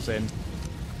 Yeah, Jubal's in.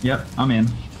 Yep, I'm in.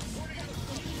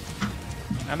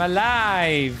 I'm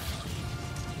alive.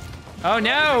 Oh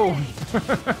no!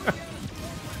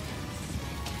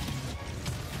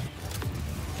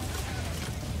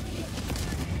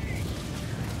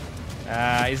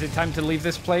 Is it time to leave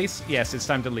this place? Yes, it's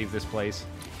time to leave this place.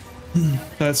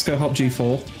 Let's go hop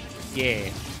G4. Yeah.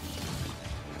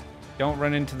 Don't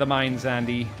run into the mines,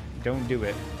 Andy. Don't do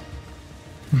it.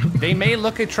 They may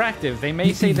look attractive. They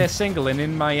may say they're single and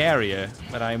in my area,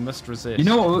 but I must resist. You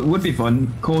know what would be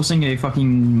fun? Causing a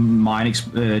fucking mine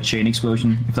chain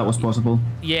explosion, if that was possible.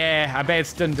 Yeah, I bet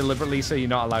it's done deliberately, so you're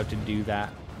not allowed to do that.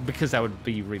 Because that would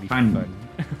be really fun.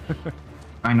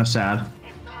 Kinda sad.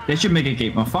 They should make a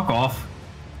game. Oh, fuck off.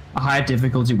 A higher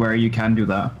difficulty where you can do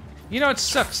that. You know, it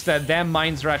sucks that their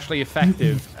mines are actually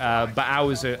effective, but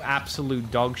ours are absolute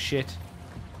dog shit.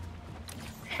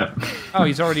 Oh,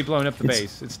 he's already blown up the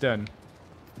base. It's done.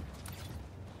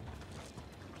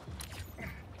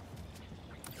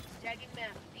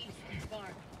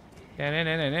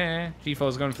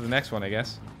 G4's going for the next one, I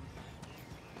guess.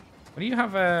 What do you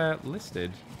have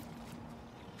listed?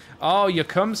 Oh, your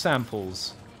cum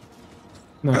samples.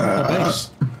 No, our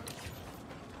base.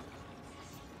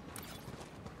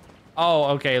 Oh,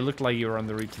 okay. It looked like you were on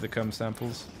the route to the cum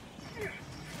samples.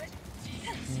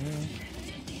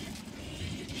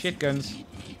 Shit guns.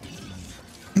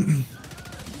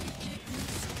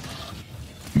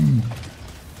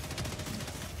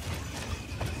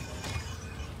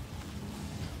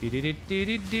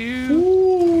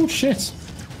 Ooh, shit.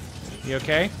 You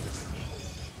okay?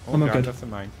 Oh I'm god, okay. that's a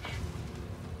mine.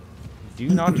 Do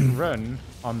not run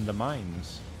on the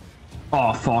mines.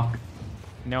 Oh, fuck.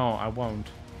 No, I won't.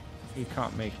 You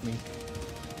can't make me.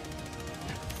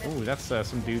 Oh, that's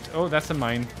some dudes. Oh, that's a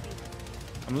mine.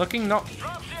 I'm looking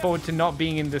forward to not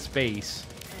being in this base.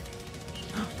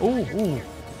 Oh,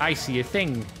 I see a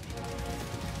thing.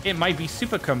 It might be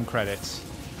super cum credits.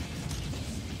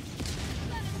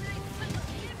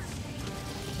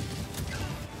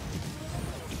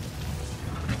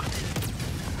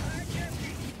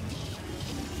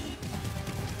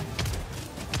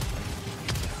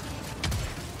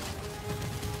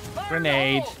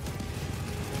 Grenade.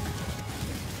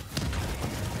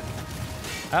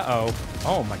 Uh-oh.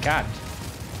 Oh my god.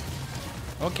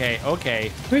 Okay,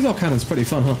 okay. Laser cannon's pretty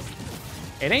fun, huh?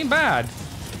 It ain't bad.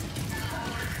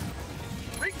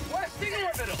 Requesting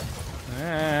orbital.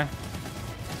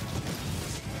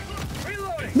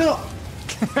 Reloading. No!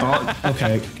 Oh,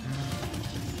 Okay.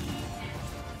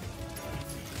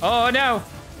 Oh no.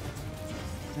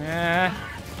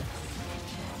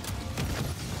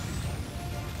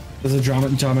 There's a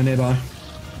jammer nearby.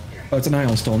 Oh, it's an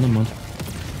ion storm, never mind.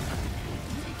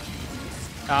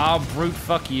 Oh, brute,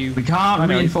 fuck you. we can't I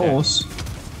know he's dead. reinforce.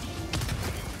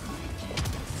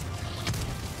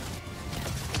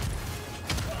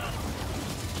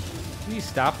 Can you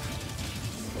stop?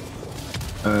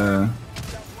 Oh.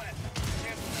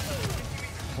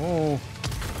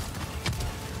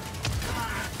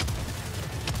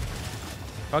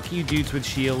 Fuck you dudes with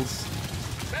shields.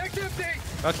 Back empty.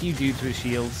 Fuck you dudes with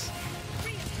shields.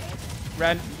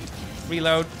 Run.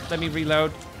 Reload. Let me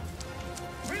reload.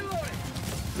 Reloading.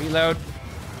 Reload.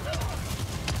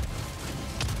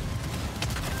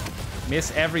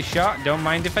 Miss every shot. Don't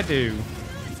mind if I do.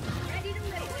 Ready to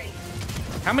liberate.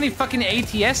 How many fucking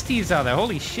ATSTs are there?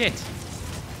 Holy shit.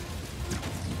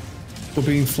 We're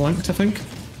being flanked, I think.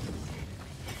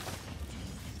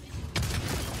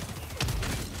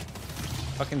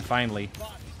 Fucking finally.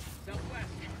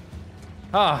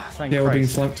 Ah, thank Yeah, we're being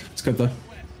Christ. flanked. It's good though.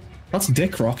 That's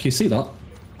Dick Rock, you see that?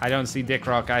 I don't see Dick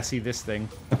Rock. I see this thing.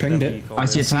 I pinged Whatever it. you call I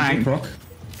see a this. tank. Dick Rock.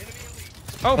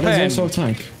 Open. That is also a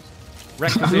tank.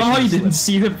 Requisition No, you didn't slip.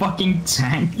 see the fucking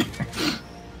tank.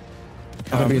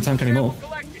 I don't be a tank anymore.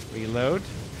 Collecting. Reload.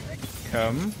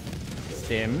 Come.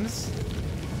 Stims.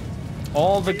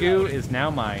 All the goo is now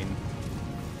mine.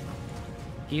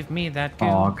 Give me that goo.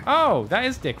 Dog. Oh, that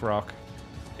is Dick Rock.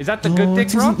 Is that the good Dick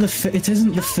it Rock? it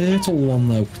isn't the fertile one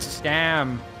though.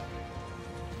 Damn.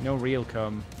 No real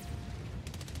cum.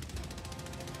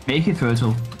 Make it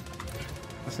fertile.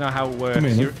 That's not how it works. Come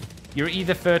here, You're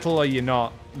either fertile or you're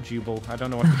not, Jubal. I don't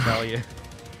know what to tell you.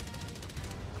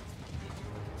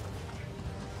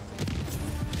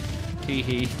 Hee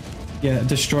hee. Yeah,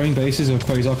 destroying bases with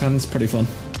quasar cannons, pretty fun.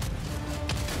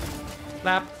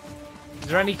 Lap. Is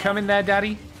there any cum in there,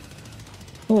 Daddy?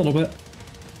 A little bit.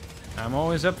 I'm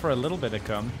always up for a little bit of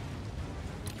cum.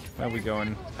 Where are we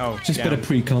going? Oh, Just a down. bit of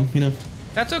pre-com, you know.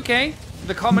 That's okay.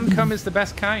 The common cum is the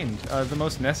best kind, the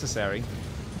most necessary.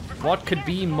 What could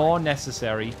be more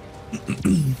necessary?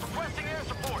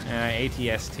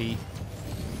 ATST.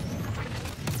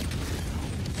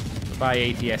 Bye,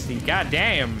 ATST. God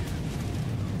damn.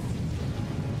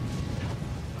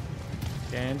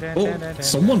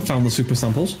 Someone found the super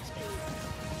samples.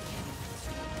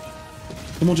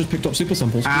 Someone just picked up super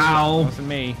samples. Ow! Wasn't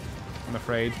me, I'm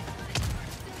afraid.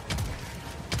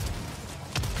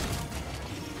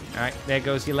 Alright, there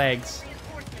goes your legs.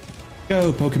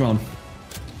 Go, Pokemon.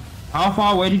 How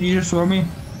far away did you just throw me?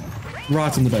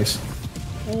 Right on the base.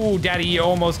 Ooh, Daddy, you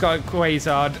almost got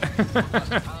Quasar.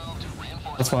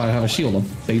 That's why I have a shield on,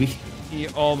 baby. You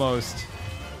almost.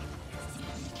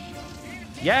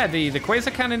 Yeah, the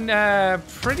Quasar Cannon,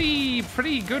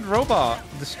 pretty good robot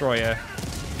destroyer.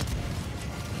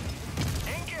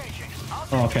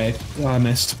 Oh, okay, I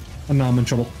missed. And now I'm in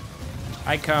trouble.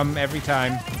 I come every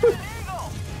time.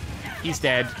 He's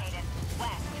dead.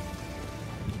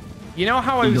 You know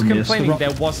how I was complaining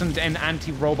there wasn't an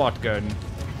anti-robot gun?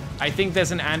 I think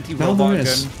there's an anti-robot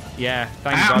gun. Yeah,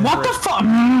 thank God What for the it.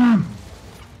 fuck?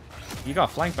 You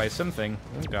got flanked by something.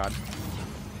 Oh God.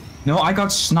 No, I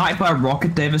got sniped by a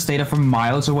rocket devastator from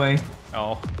miles away.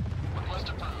 Oh.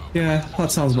 Yeah,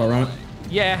 that sounds about right.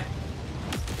 Yeah.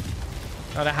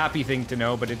 Not a happy thing to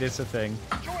know, but it is a thing.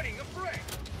 Joining the fray.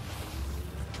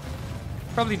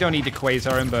 Probably don't need to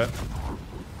Quasar him, but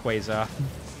Quasar.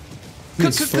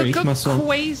 It's free, my son.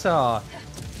 Quasar.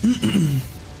 Is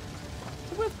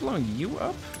it worth blowing you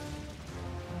up?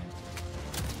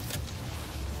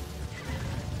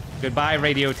 Goodbye,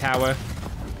 radio tower.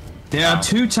 There are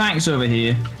 2 tanks over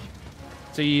here.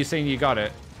 So you're saying you got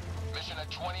it? Mission at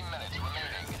 20 minutes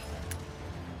remaining.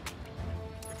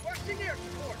 Requesting air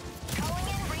support. Calling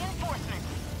in reinforcements.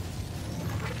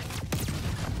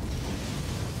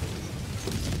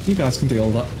 You guys can deal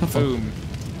with that. Have fun. Boom.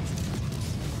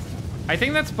 I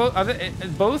think that's both.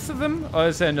 Both of them, or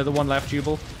is there another one left,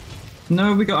 Jubal?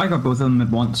 No, I got both of them at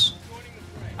once.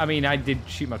 I mean, I did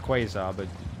shoot my Quasar, but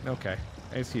okay,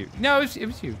 it's you. No, it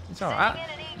was you. It's alright.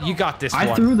 You got this one.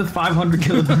 I threw the 500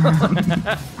 kilogram.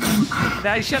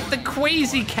 I shot the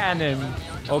Quasi Cannon.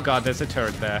 Oh God, there's a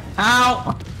turret there.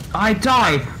 Ow! I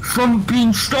died from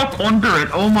being stuck under it.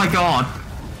 Oh my God.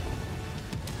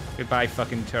 Goodbye,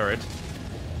 fucking turret.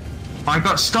 I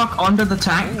got stuck under the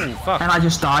tank, Ooh, fuck. and I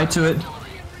just died to it.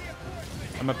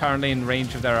 I'm apparently in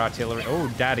range of their artillery. Oh,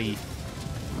 Daddy.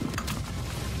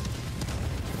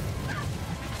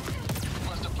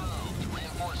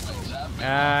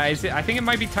 Is it? I think it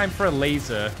might be time for a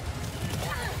laser.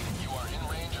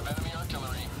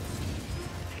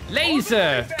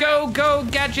 Laser! Go, go,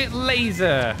 gadget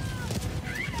laser!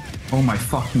 Oh my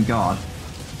fucking God.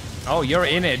 Oh, you're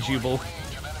in it, Jubal.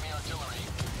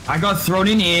 I got thrown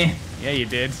in here. Yeah, you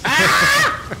did.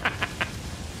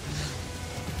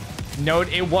 No,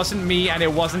 it wasn't me, and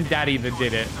it wasn't Daddy that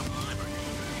did it.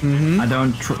 I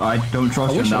don't trust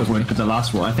you wish in it that was one, me. but the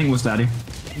last one, I think it was Daddy.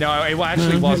 No, it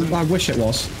actually wasn't. I wish it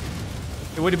was.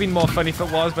 It would have been more fun if it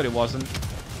was, but it wasn't.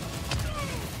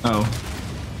 Oh.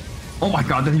 Oh my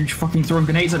God, they're fucking throwing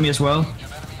grenades at me as well.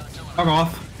 Fuck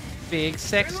off. Big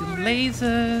sexy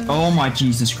laser. Oh my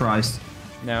Jesus Christ.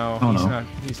 No, Oh, he's no. not.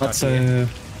 He's That's not here.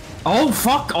 Oh,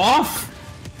 fuck off!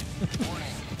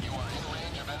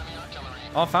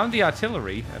 Oh, I found the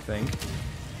artillery, I think.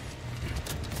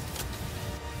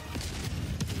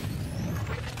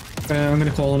 I'm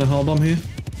gonna call in a hell bomb here.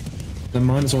 Never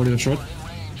mind, it's already destroyed.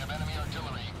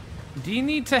 Do you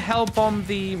need to help bomb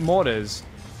the mortars?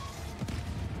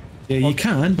 Yeah, you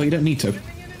can, but you don't need to.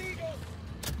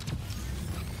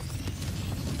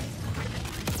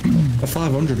 A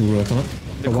 500 will work on it.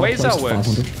 The A well-placed Quasar works.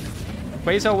 500.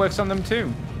 Quasar works on them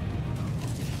too.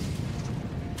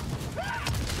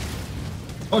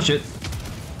 Oh shit.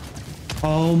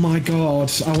 Oh my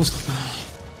God, I was...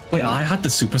 Wait, I had the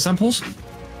super samples?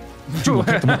 Ooh,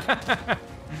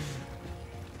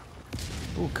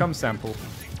 cum sample.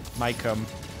 My cum.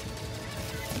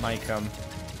 My cum.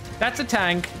 That's a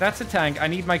tank. That's a tank. I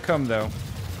need my cum though.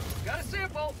 Got a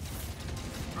sample.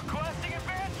 Requesting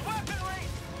advanced weaponry.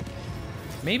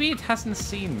 Maybe it hasn't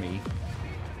seen me.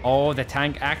 Oh, the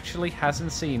tank actually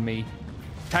hasn't seen me.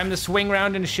 Time to swing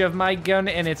round and shove my gun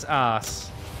in its ass.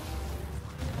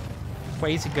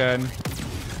 Quasi gun.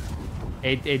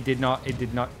 It did not. It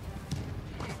did not.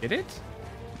 Did it?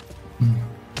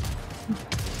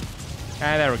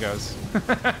 Ah, there it goes.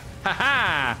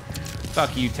 Haha!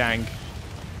 Fuck you, tank.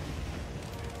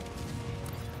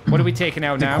 What are we taking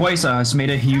out The now? Quasar has made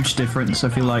a huge difference, I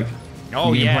feel like.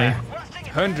 Oh in yeah,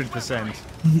 gameplay.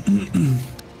 100%.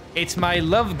 It's my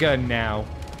love gun now.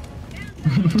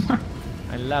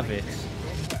 I love it.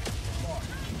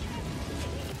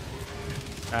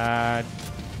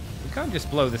 We can't just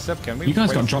blow this up, can we? You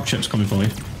guys got Wait. dropships coming for you.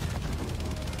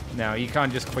 No, you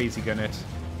can't just quasi gun it.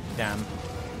 Damn.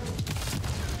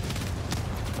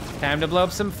 Time to blow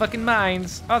up some fucking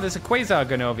mines. Oh, there's a quasar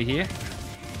gun over here.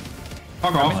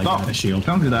 Fuck off, I stop. got a shield.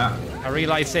 Don't do that. I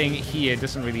realize saying here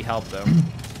doesn't really help though.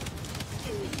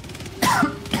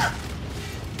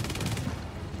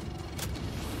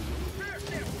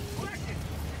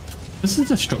 This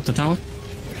is a destructor tower.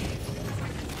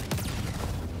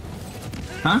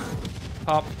 Huh?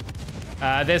 Pop.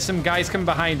 There's some guys coming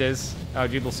behind us. Oh,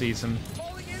 Jubal sees them.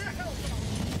 Falling in a hellfire.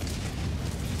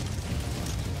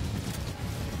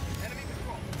 Enemy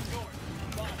control.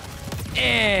 Yours.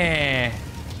 Eh.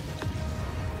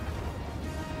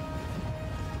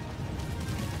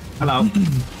 Hello.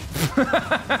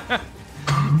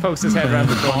 Pokes his head around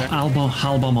the corner.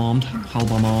 Halbom armed.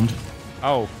 Halbom armed.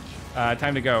 Oh,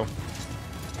 time to go.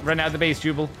 Run out of the base,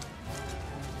 Jubal.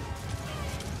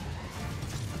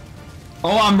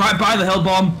 Oh, I'm right by the hill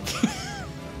bomb.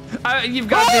 You've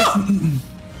got this.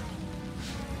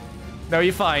 No,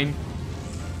 you're fine.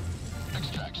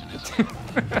 Extraction is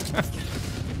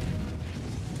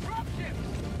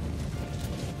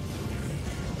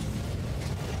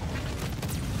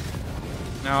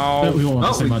No. We all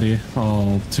have the same we- idea.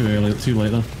 Oh, too early, too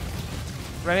late though.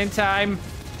 Run in time.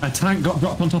 A tank got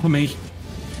dropped on top of me.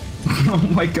 Oh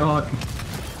my god.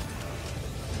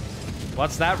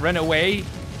 What's that? Run away.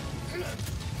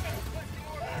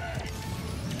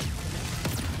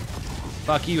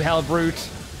 Fuck you, hell brute.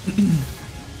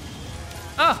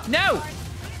 Oh, no!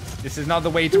 This is not the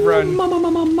way to run.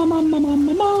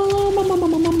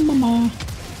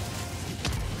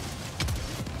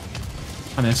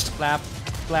 I missed. Flap,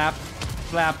 flap,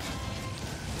 flap.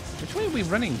 Which way are we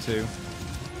running to?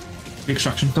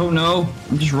 Extraction. Don't know.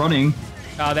 I'm just running.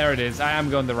 Oh, there it is. I am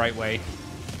going the right way.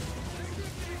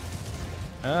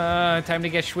 Time to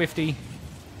get swifty.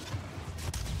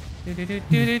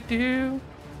 Do-do-do-do-do-do.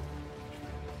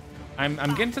 I'm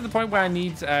getting to the point where I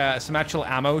need some actual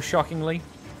ammo, shockingly,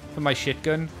 for my shit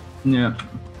gun. Yeah.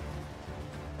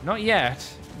 Not yet,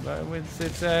 but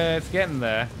it's getting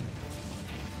there.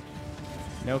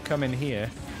 No coming here.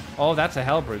 Oh, that's a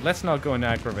hellbrute. Let's not go and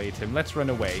aggravate him. Let's run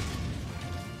away.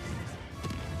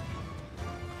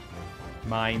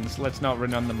 Mines. Let's not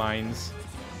run on the mines.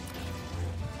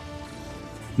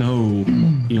 No.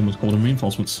 He almost called him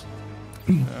reinforcements.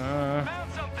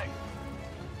 found something.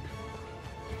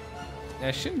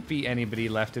 There shouldn't be anybody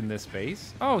left in this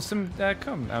base. Oh, some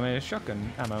shotgun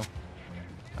ammo.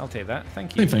 I'll take that.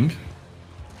 Thank you. Same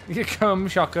thing.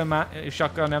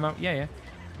 Shotgun ammo. Yeah.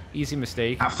 Easy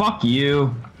mistake. Ah, fuck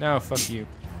you. No, fuck you.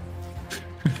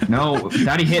 No,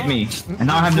 daddy hit me. And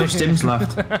now I have no stims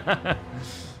left.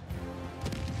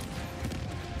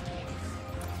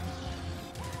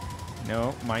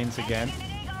 No, mines again.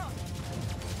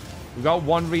 We got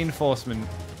one reinforcement,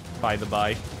 by the by.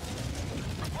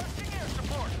 Requesting air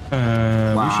support.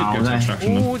 We should go to that-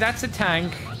 extraction then. Ooh, that's a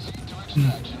tank.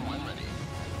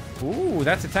 Ooh,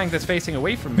 that's a tank that's facing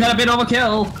away from me. Got a bit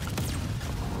overkill.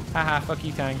 Haha, fuck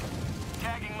you, tank.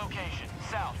 Tagging location.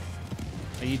 South.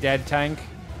 Are you dead, tank?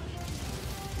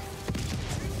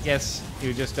 Yes, you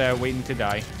were just waiting to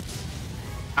die.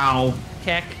 Ow.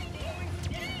 Keck.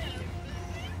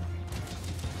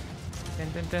 Dun,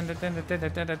 dun, dun, dun, dun, dun,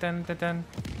 dun, dun, dun, dun.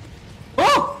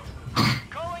 Oh!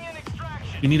 Calling in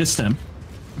extraction. You need a stem.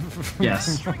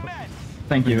 Yes. Bring men.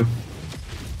 Thank you.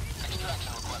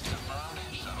 Extraction request confirmed.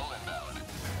 Shuttle inbound.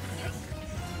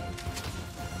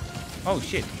 Oh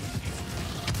shit.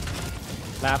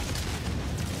 Lap.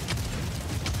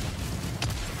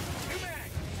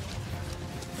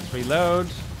 Let's reload.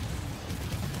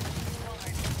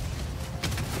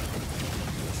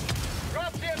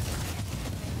 Dropship.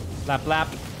 Lap, lap.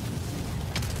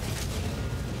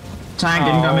 Tank Oh.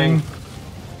 incoming.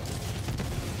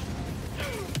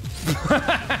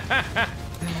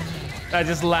 I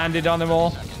just landed on them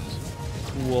all.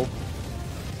 Cool.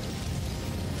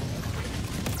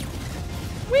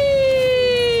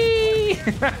 Whee!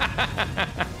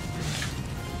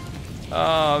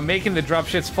 Oh, making the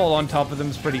dropships fall on top of them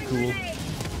is pretty cool.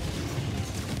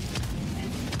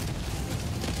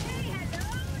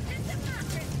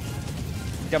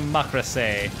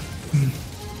 Democracy.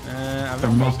 I've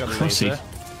almost got a Democracy. laser.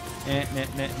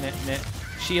 Nah.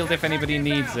 Shield if anybody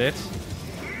needs it.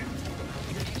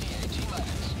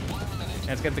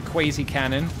 Let's get the quasi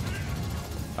cannon.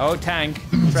 Oh, tank.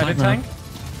 Shredder Tank now. tank.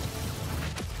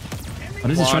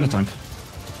 What is a One. shredder tank?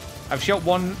 I've shot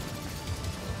one.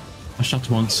 I shot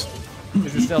once.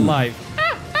 Is it still alive?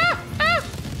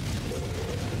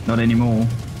 Not anymore.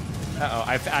 Uh-oh,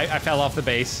 I fell off the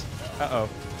base. Uh-oh.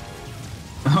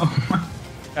 Oh,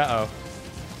 Uh-oh.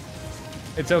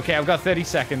 It's okay, I've got 30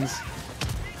 seconds.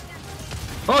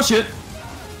 oh shit!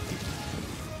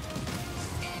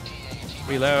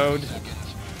 Reload.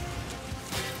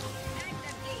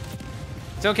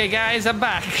 It's okay, guys, I'm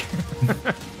back.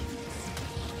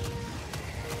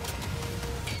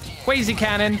 Quasi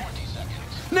cannon.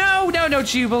 No, no, no,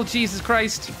 Jubal, Jesus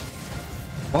Christ.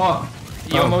 What?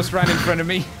 You almost ran in front of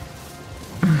me.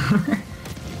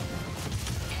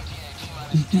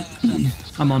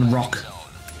 I'm on rock.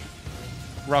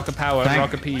 Rock of power,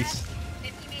 rock of peace.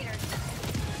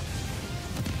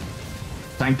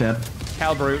 Tank dead.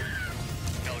 Calbrute.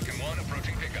 Pelican 1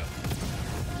 approaching pickup.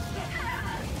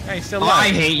 Hey, still Oh, alive. I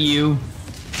hate you.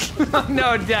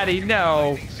 No, Daddy,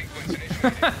 no. Sequence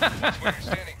initiated. That's where you're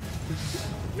standing.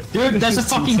 Dude, there's a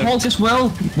fucking Hulk as well.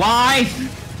 Why?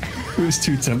 It was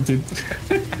too tempting.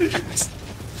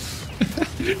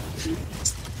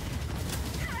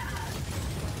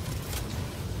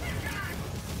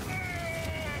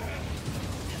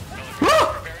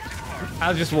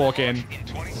 I'll just walk in. In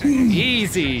 20 seconds.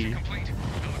 Easy. Complete.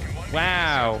 Pelican 1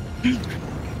 Wow.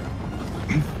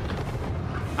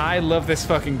 I love this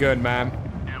fucking gun, man.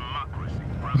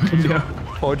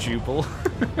 Poor Jubal.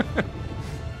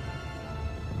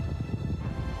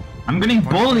 I'm getting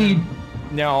bullied.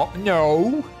 No,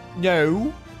 no,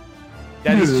 no.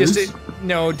 Daddy's just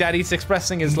no. Daddy's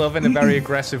expressing his love in a very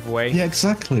aggressive way. Yeah,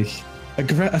 exactly. A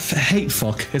hate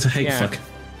fuck. It's a hate Yeah. fuck.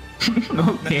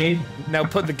 Okay. Now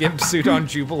put the gimp suit on,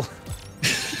 Jubal.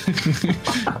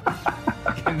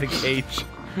 In the cage.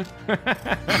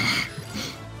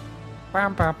 Bow,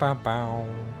 bow, bow, bow.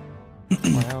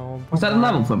 Was that a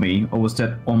level for me, or was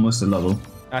that almost a level?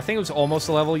 I think it was almost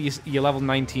a level. You're level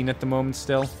 19 at the moment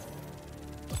still.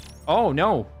 Oh,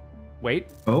 no. Wait.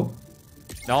 Oh.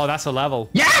 No, that's a level.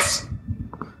 Yes!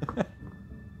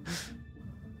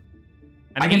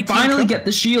 And I can 18 finally get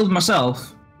the shield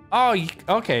myself. Oh,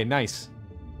 okay, nice.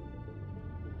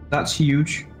 That's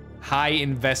huge. High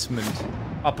investment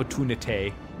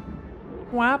opportunity.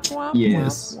 Wap, wap,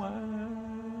 Yes. wap, wap.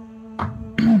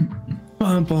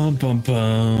 Bum, bum, bum,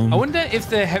 bum. I wonder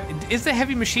if is the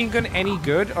heavy machine gun any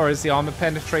good, or is the armor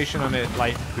penetration on it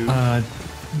like poop?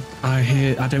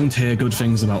 I don't hear good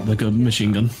things about the good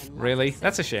machine gun. Really?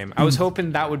 That's a shame. I was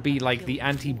hoping that would be like the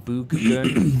anti-boog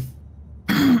gun.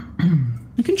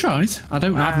 You can try it. I've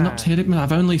not heard it.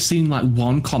 I've only seen like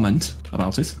one comment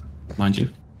about it, mind you.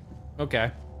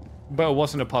 Okay. But it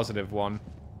wasn't a positive one.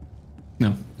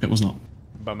 No, it was not.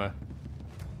 Bummer.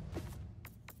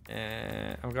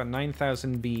 I've got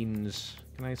 9,000 beans.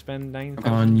 Can I spend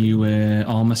 9,000? On you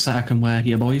armor set I can wear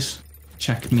here, boys.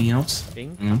 Check me out.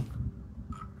 Bing. Yeah.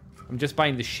 I'm just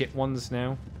buying the shit ones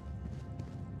now.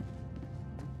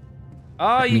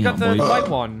 Oh, Check you me got out, the boys. white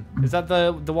one. Is that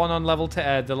the one on level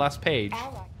the last page?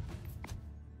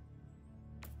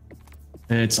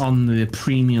 It's on the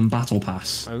premium battle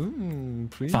pass. Oh,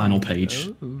 Final page.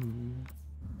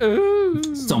 Oh.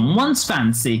 Someone's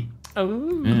fancy.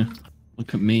 Oh. Yeah.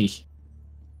 Look at me.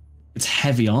 It's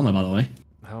heavy armor, by the way.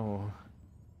 Oh.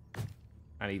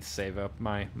 I need to save up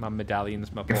my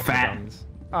medallions, my You're fat. medallions.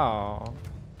 Oh.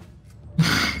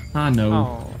 I know.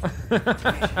 Oh.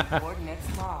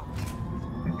 Coordinates locked.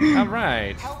 All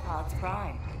right. Hellpods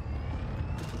prime.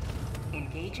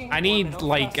 Engaging I need orbital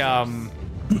like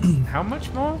thrusters. how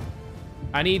much more?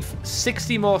 I need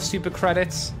 60 more super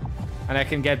credits, and I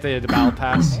can get the battle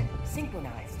pass.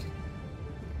 Synchronized.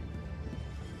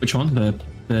 Which one?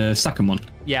 The second one.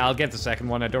 Yeah, I'll get the second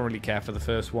one. I don't really care for the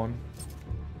first one.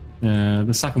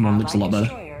 The second one looks a lot better.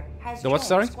 Destroyer has The what, joined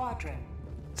sorry? squadron.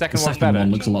 Second The one's second better.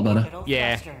 one looks a lot better. Orbital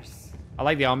Yeah. thrusters. I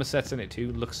like the armor sets in it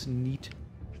too. Looks neat.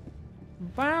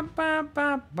 Bow, bow,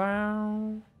 bow,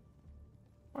 bow.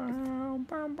 Bow,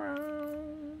 bow, bow.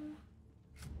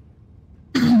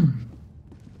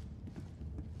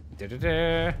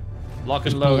 Da-da-da. Lock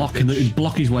and load. bitch.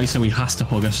 Block his way so he has to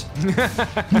hug us.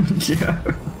 Yeah.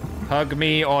 Hug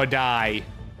me or die.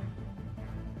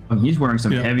 Oh, he's wearing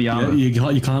some heavy armor.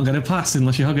 You can't get it past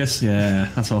unless you hug us. Yeah,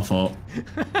 that's what I thought.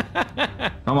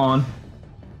 Come on.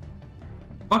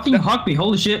 Fucking hug me,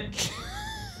 holy shit.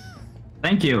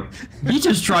 Thank you. You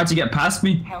just tried to get past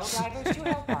me. Helldivers to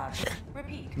Hellpods.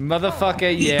 Repeat.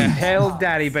 Motherfucker, yeah, hell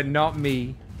daddy, but not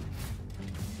me.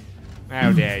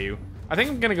 How dare you. I think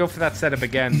I'm gonna go for that setup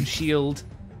again. Shield,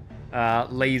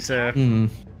 laser,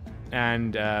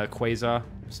 and quasar.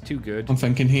 It's too good. I'm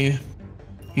thinking here.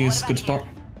 Here's a good spot.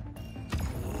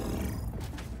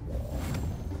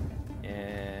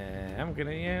 I'm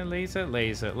gonna,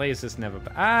 laser's never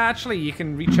bad. Actually, you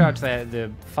can recharge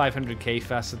the 500k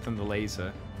faster than the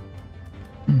laser.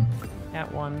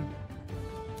 That one.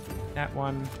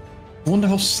 I wonder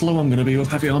how slow I'm going to be with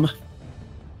heavy armor.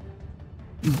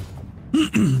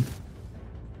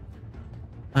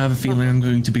 I have a feeling I'm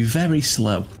going to be very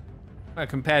slow.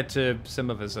 Compared to some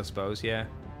of us, I suppose, yeah.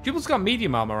 Jubal's got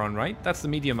medium armor on, right? That's the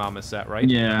medium armor set, right?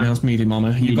 Yeah. There's medium armor.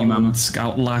 You've got Medium armor.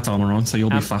 scout light armor on, so you'll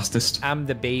be fastest. I'm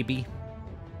the baby.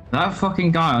 That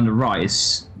fucking guy on the right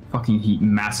is fucking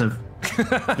massive.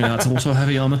 Yeah, that's also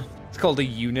heavy armor. It's called a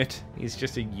unit. He's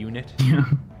just a unit.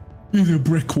 A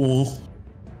brick wall.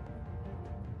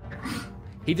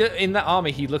 In that armor,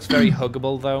 he looks very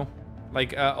huggable, though.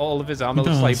 Like, all of his armor He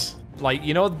looks does. like,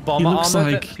 you know, bomber looks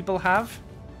armor like- that people have?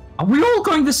 Are we all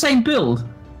going the same build?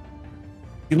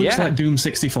 He looks Yeah. like Doom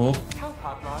 64.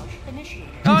 Helipod launch initiated.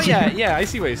 Oh, yeah, I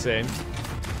see what you're saying.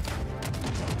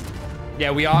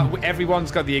 Yeah, we are. Everyone's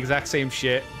got the exact same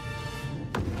shit.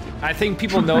 I think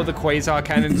people know the Quasar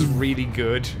Cannon's really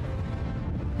good.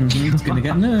 It's gonna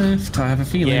get nerfed, I have a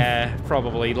feeling. Yeah,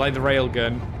 probably. Like the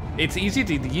railgun. It's easy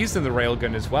to use than the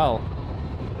railgun as well.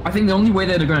 I think the only way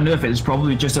that they're going to nerf it is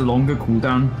probably just a longer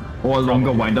cooldown or a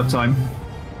longer wind-up time.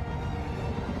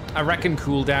 I reckon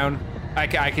cooldown. I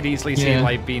could easily see Yeah.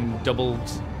 like being doubled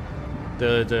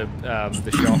the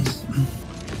shots,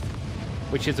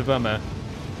 which is a bummer.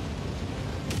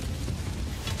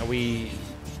 Are we?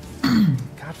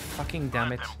 God fucking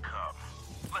damn it!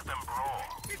 Let them brawl.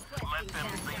 Let them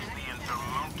face the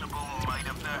insurmountable might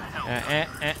of their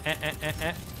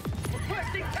hell.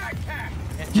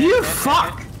 You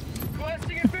fuck!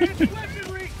 Requesting advanced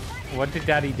weaponry. What did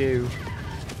Daddy do?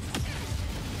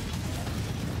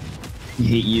 He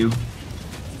hate you.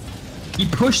 He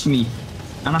pushed me,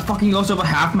 and I fucking lost over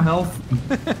half my health.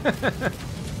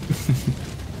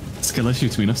 Skill issue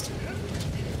between us.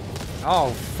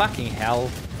 Oh fucking hell!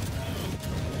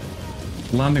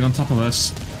 Landing on top of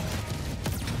us.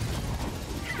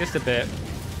 Just a bit.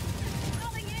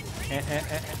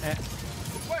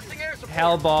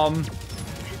 Hell bomb.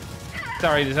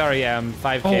 Sorry.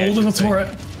 5K. Oh, I there's should a say.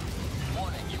 turret.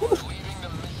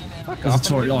 There's a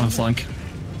turret on flank.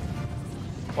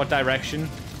 What direction?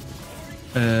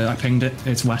 I pinged it.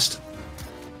 It's west.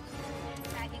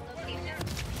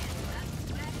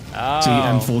 Oh. See,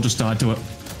 M4 just died to it.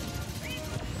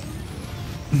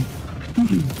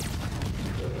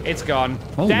 It's gone.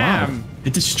 Oh, Damn. wow.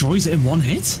 It destroys it in one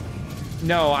hit?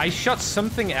 No, I shot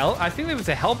something else. I think there was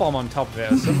a hell bomb on top of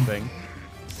it or something.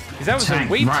 Because that was a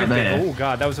Tank way right too there. big. Oh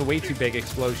god, that was a way too big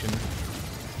explosion.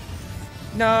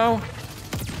 No.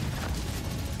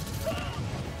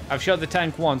 I've shot the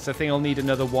tank once. I think I'll need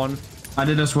another one. I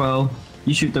did as well.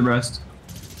 You shoot the rest.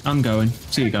 I'm going.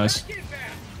 See you guys.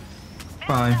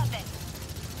 Bye.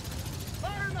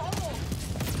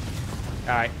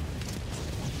 Alright.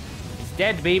 He's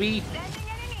dead, baby.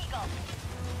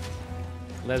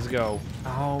 Let's go.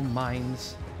 Oh,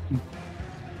 mines.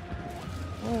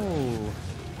 Oh.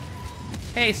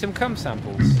 Hey, some cum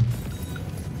samples.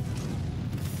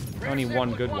 Only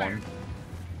one good one.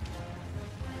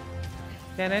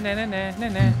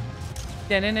 Da-na-na-na-na-na.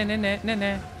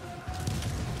 Da-na-na-na-na-na.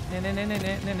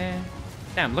 Na-na-na-na-na-na.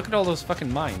 Damn, look at all those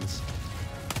fucking mines.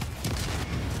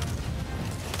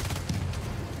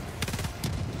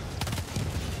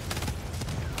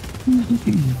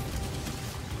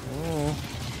 Oh.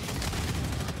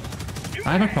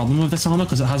 I have a problem with this armor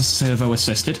because it has servo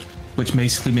assisted, which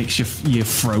basically makes your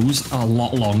froze a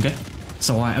lot longer.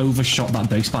 So I overshot that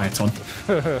base by a ton.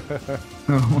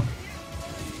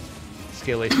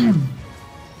 Skill issue.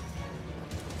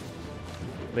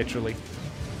 Literally.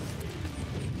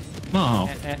 Oh,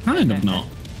 kind of not.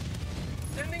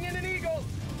 Sending in an eagle.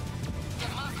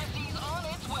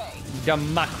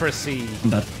 Democracy. I'm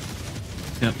dead.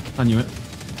 Yep, I knew it.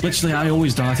 Literally, I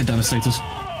always die to Devastators.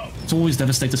 It's always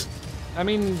Devastators. I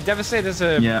mean, Devastator's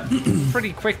are Yeah.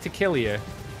 pretty quick to kill you.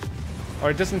 Or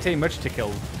it doesn't take much to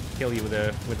kill you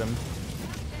with them.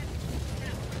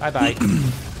 Bye-bye.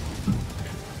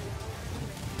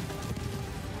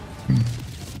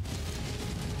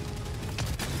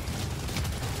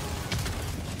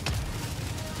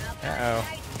 Uh-oh.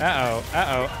 Uh-oh.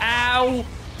 Uh-oh. Ow!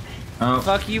 Oh.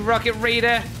 Fuck you, Rocket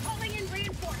Raider!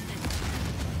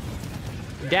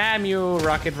 Damn you,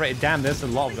 Rocket Raider. Damn, there's a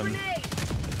lot of them.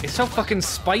 It's so fucking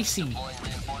spicy.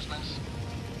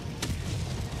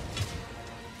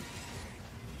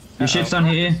 Your ship's down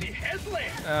here.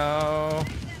 Oh.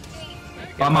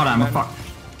 I'm out of ammo. Fuck.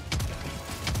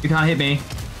 You can't hit me.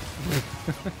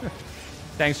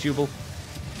 Thanks, Jubal.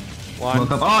 One,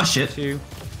 Woke up. Oh shit. 2,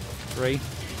 3.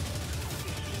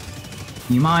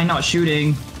 You mind not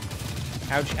shooting?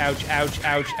 Ouch, ouch, ouch,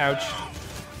 ouch, ouch.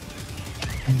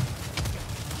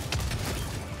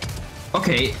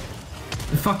 Okay.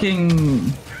 The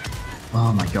fucking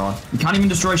Oh my god. You can't even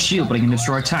destroy shield, but you can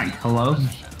destroy tank. Hello?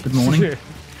 Good morning.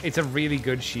 It's a really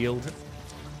good shield.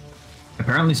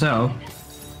 Apparently so.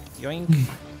 Yoink.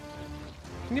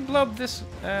 Can you blow up this,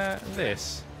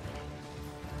 this?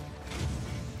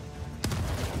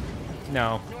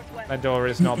 No. That door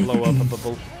is not blow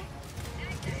upable.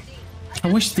 I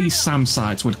wish these SAM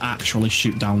sites would actually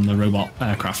shoot down the robot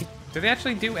aircraft. Do they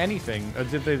actually do anything? Or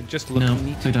did they just look No,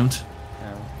 neat? they don't.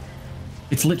 No.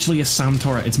 It's literally a SAM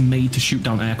turret. It's made to shoot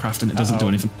down aircraft and it doesn't do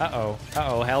anything. Uh-oh.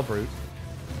 Uh-oh, Hellbrute.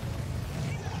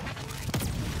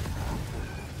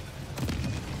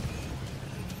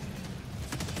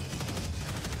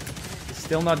 He's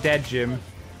still not dead, Jim.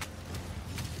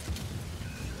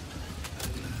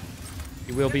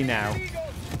 He will be now.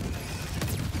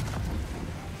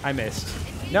 I missed.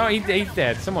 No, he's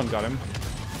dead. Someone got him.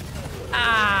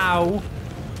 Ow!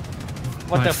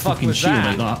 What the fuck was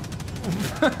that?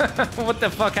 What the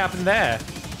fuck happened there?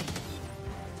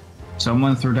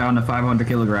 Someone threw down a 500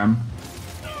 kilogram.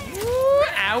 Ooh,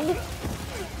 ow!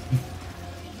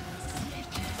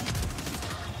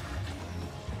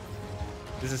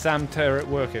 Is the SAM turret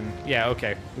working? Yeah,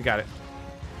 okay. We got it.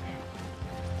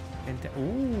 And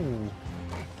ooh.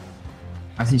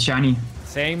 I see shiny.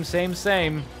 Same, same,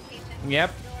 same.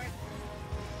 Yep.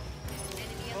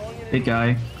 Big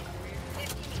guy.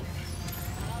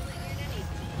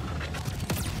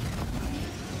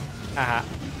 Aha.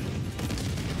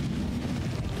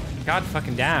 God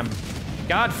fucking damn.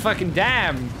 God fucking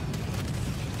damn.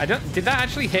 Did that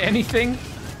actually hit anything?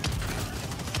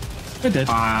 It did.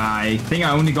 I think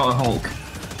I only got a Hulk.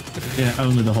 Yeah,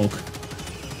 only the Hulk.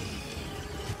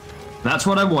 That's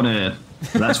what I wanted.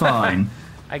 That's fine.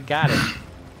 I got it.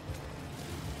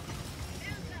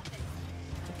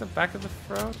 At the back of the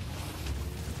throat?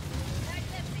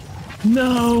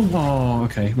 No! Oh,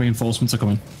 okay. Reinforcements are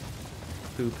coming.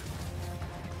 Poop.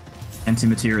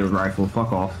 Anti-material rifle.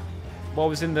 Fuck off. What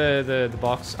was in the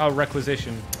box? Oh,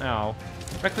 requisition. Oh.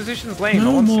 Requisition's lame. I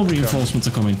No want more some to come. reinforcements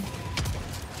are coming.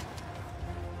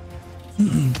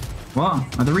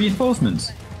 What? Are the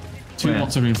reinforcements? Two Where?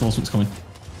 lots of reinforcements coming.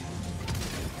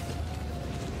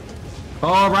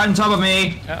 Oh, right on top of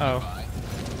me! Uh-oh.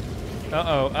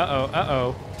 Uh-oh, uh-oh,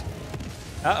 uh-oh.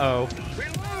 Uh-oh.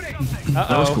 Uh-oh.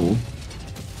 That was cool.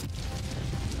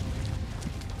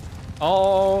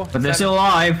 Oh. But they're still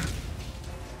alive.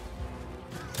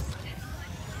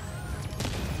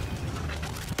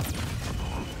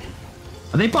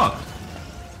 Are they bugged?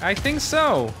 I think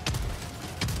so.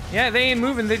 Yeah, they ain't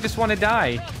moving. They just want to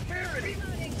die.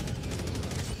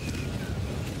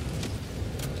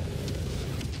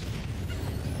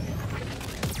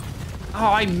 Oh,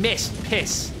 I missed.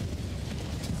 Piss.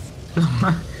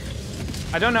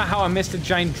 I don't know how I missed a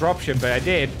giant dropship, but I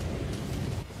did.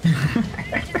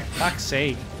 Fuck's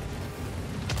sake.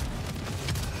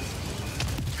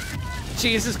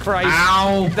 Jesus Christ.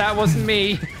 Ow! That wasn't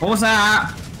me. What was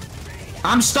that?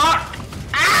 I'm stuck!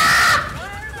 Ah!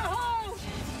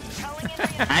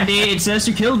 Andy, it says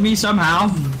you killed me somehow.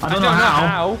 I don't know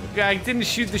how. I didn't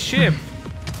shoot the ship.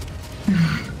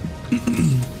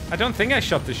 I don't think I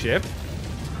shot the ship.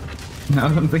 No, I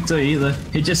don't think so either.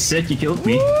 It just said you killed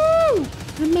me. Woo!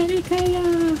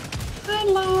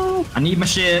 Hello! I need my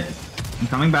shit. I'm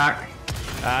coming back.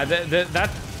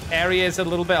 That area is a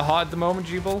little bit hot at the moment,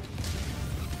 Jubal.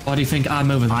 Why do you think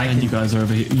I'm over there and you guys are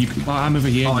over here? I'm over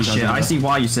here. Oh and you guys shit, are over I there. see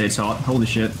why you say it's hot. Holy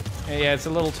shit. Yeah, it's a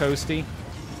little toasty.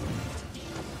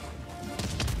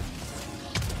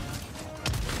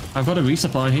 I've got a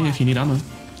resupply here if you need ammo.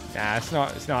 Nah, it's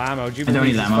not ammo. Jubal don't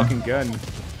needs need his ammo. fucking gun.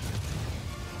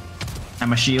 And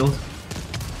my shield.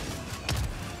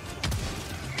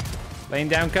 Laying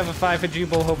down cover fire for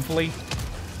Jubal, hopefully.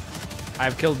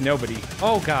 I've killed nobody.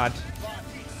 Oh god.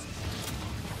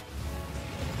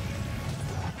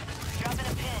 Dropping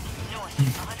a pin north,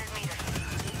 100 meters.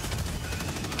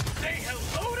 Say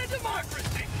hello to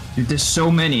democracy. Dude, there's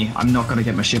so many. I'm not gonna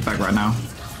get my shit back right now.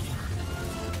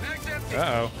 Bag's empty.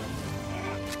 Uh-oh.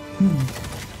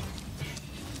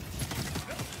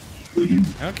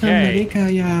 Okay.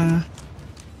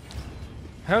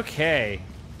 Okay.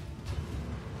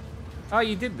 Oh,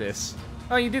 you did this.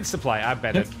 Oh, you did supply. I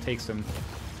better take some.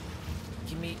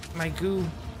 Give me my goo.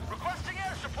 Requesting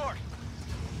air support.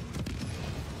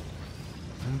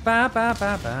 Ba ba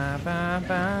ba ba ba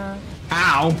ba.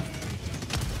 Ow!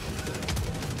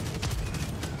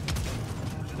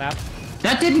 That.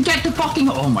 That didn't get the fucking.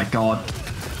 Oh my god.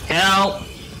 Help!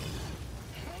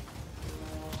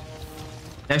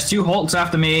 There's two Hulks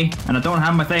after me, and I don't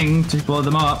have my thing to blow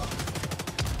them up.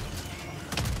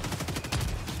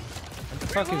 What the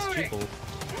fuck is Jubal?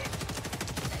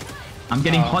 I'm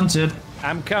getting hunted.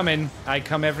 I'm coming. I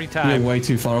come every time. You're way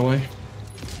too far away.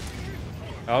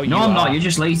 Oh, you No, I'm are. not. You're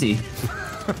just lazy.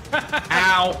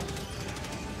 Ow.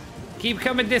 Keep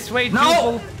coming this way,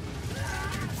 No! people.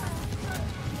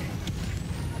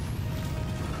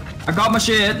 I got my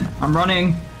shit. I'm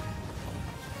running.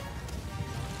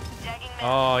 Tagging map.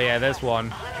 Oh, yeah, there's one.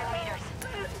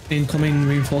 100 meters. Incoming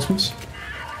reinforcements.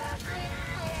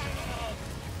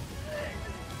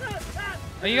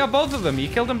 Oh, you got both of them. You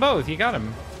killed them both. You got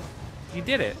them. You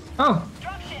did it. Oh,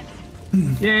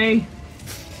 Dropships. yay.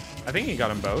 I think you got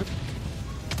them both.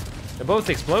 They both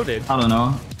exploded. I don't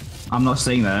know. I'm not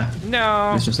staying there.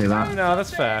 No. Let's just say that. No,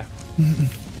 that's fair.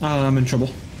 I'm in trouble.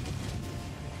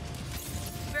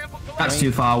 That's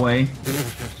too far away.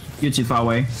 You're too far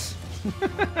away.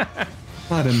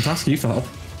 I didn't ask you for help.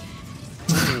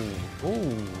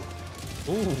 Ooh.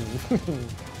 Ooh.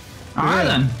 Alright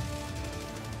then.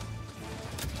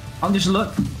 I'll just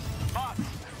look.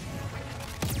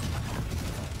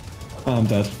 Oh, I'm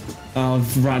dead.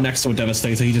 Right next to a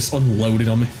Devastator, he just unloaded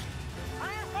on me.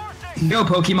 Go,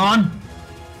 Pokemon.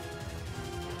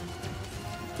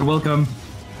 You're welcome.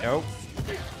 Nope.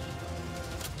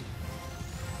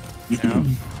 No.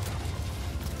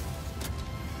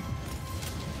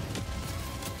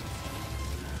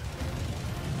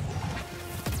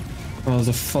 Oh, there's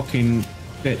a fucking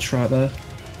bitch right there.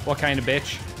 What kind of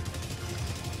bitch?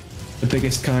 The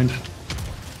biggest kind.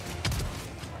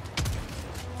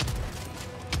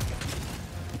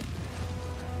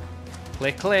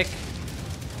 Click, click.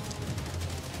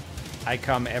 I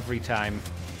come every time.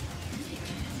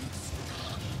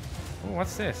 Ooh,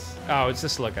 what's this? Oh, it's a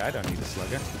slugger. I don't need a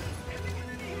slugger.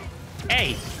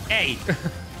 Hey! Hey!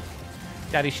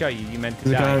 Daddy shot you. You meant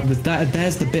to die.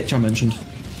 There's the bitch I mentioned.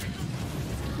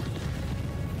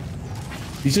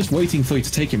 He's just waiting for you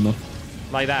to take him, though.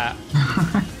 Like that.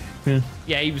 Yeah.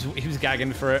 Yeah, he was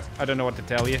gagging for it. I don't know what to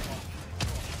tell you.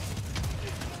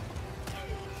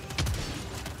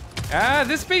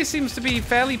 This base seems to be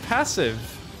fairly passive.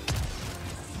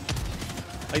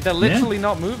 Like, they're literally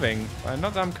not moving.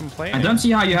 Not that I'm complaining. I don't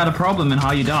see how you had a problem and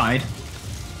how you died,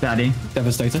 Daddy.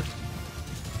 Devastator.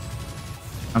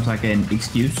 Sounds like an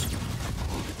excuse.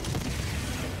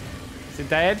 Is it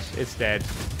dead? It's dead.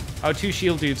 Oh, 2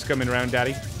 shield dudes coming around,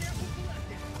 Daddy.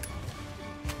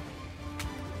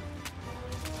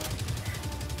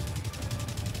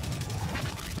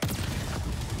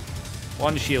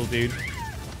 One shield dude.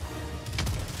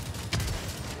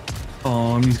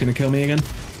 Oh, he's gonna kill me again.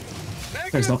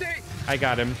 No, he's not. I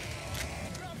got him.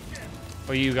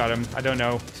 Or you got him. I don't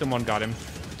know. Someone got him.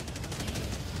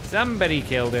 Somebody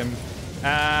killed him.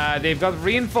 They've got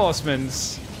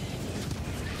reinforcements.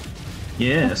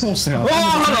 Yes. Of course they are.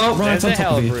 Oh, hello. Right There's on a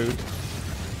top of you. Hellbrute.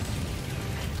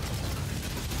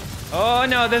 Oh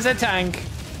no, there's a tank.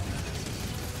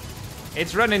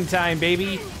 It's running time,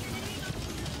 baby.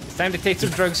 It's time to take some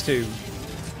drugs too.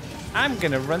 I'm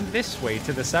gonna run this way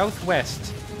to the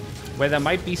southwest, where there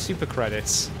might be super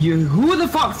credits. Who the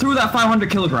fuck threw that 500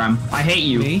 kilogram? I hate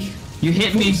you. Me? You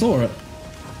hit You me. saw it.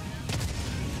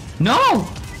 No!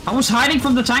 I was hiding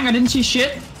from the tank. I didn't see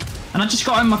shit. And I just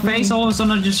got in my face. All of a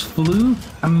sudden, I just flew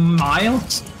a mile.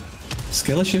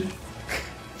 Skill issue.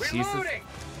 Jesus.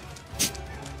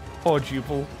 Poor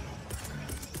Jubal.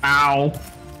 Ow.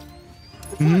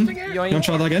 You Yoink. wanna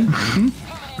try that again?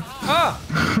 Ah!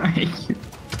 I hate you.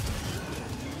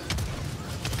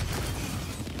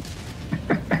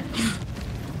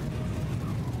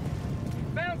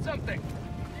 Found something.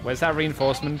 Where's that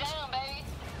reinforcement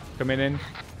coming in?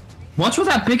 What's with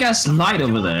that big ass light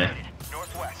over there?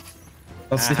 Northwest.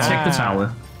 That's the Protect the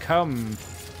tower. Cum.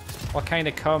 What kind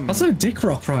of cum? That's a dick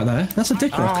rock right there. That's a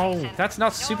dick rock. Oh, that's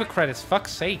not super credits.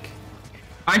 Fuck's sake.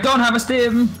 I don't have a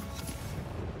stim.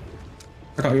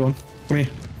 I got you one. Come here.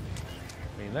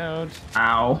 Reload.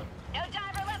 Ow. No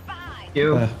diver left behind.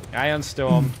 You. Ion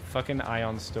Storm. Fucking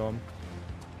Ion Storm.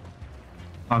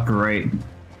 Oh, great.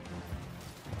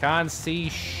 Can't see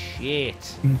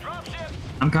shit.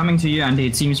 I'm coming to you, Andy.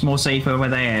 It seems more safer where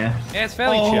they are. Yeah, it's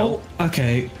fairly chill.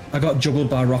 Okay. I got juggled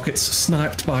by rockets,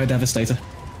 sniped by a Devastator.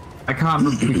 We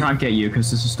can't get you because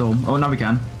there's a storm. Oh, no, we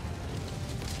can.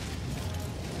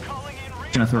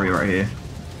 I'm gonna throw you right here.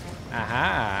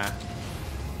 Aha.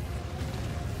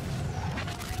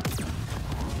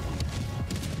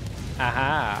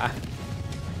 Aha.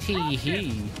 Tee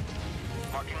hee.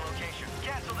 Marking location.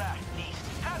 Cancel that. East.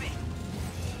 Heavy.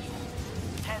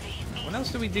 Heavy. What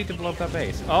else do we do to blow up that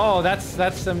base? Oh, that's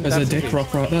some. There's that's a dick base.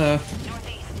 rock right there.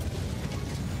 Northeast.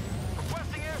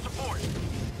 Requesting air support.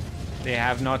 They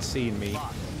have not seen me.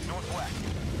 Northwest.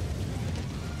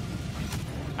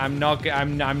 I'm not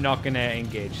gonna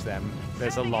engage them.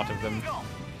 There's a lot of them.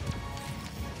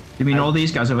 You mean all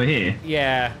these guys over here?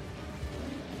 Yeah.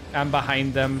 I'm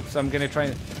behind them, so I'm gonna try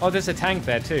and... Oh, there's a tank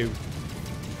there too.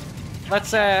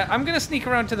 Let's, I'm gonna sneak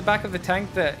around to the back of the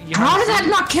tank that you How did haven't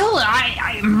that not kill it?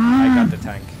 I got the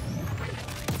tank.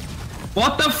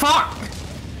 What the fuck?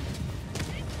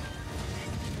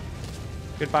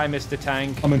 Goodbye, Mr.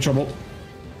 Tank. I'm in trouble.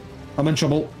 I'm in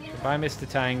trouble. Goodbye, Mr.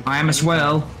 Tank. I am as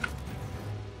well.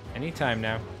 Anytime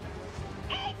now.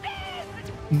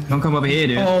 Don't come over here,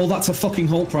 dude. Oh, that's a fucking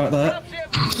Hulk right there.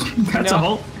 That's a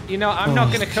hole. You know, I'm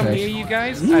not gonna come Okay. near you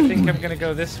guys. I think I'm gonna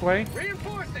go this way.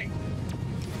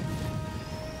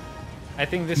 I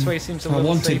think this way seems a I little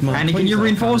wanted safer. my Andy, can you pointer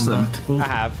reinforce them? back. Ooh. I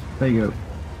have. There you go.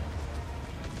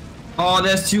 Oh,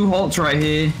 there's 2 Hulks right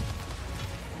here.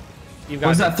 You've Or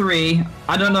got is it. that 3?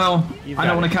 I don't know. You've I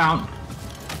don't got want it. to count.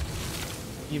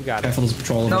 You've got it. Careful, there's a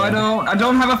patrol. No, over I there. don't. I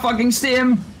don't have a fucking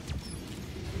stim.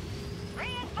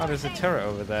 Oh, there's a turret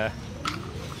over there.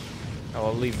 Oh,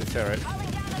 I'll leave the turret.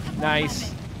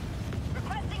 Nice.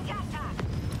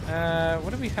 What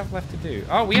do we have left to do?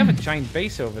 Oh, we have a giant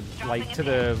base over, like, to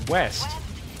the west.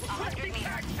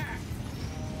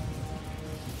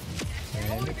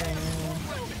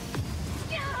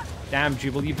 Damn,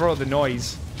 Jubal, you brought the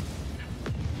noise.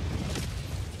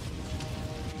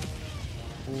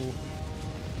 Ooh.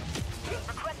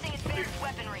 Requesting advanced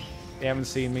weaponry. They haven't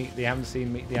seen me. They haven't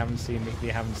seen me. They haven't seen me. They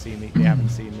haven't seen me. They haven't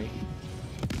seen me.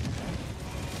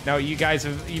 No, you guys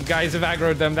have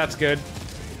aggroed them. That's good.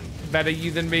 Better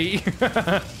you than me.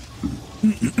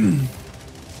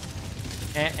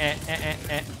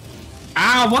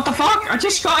 Ow! What the fuck? I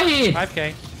just got here.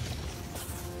 5K.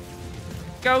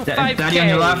 Go 5K. Daddy on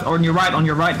your left or on your right? On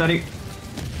your right, Daddy.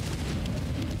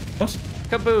 What?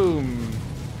 Kaboom.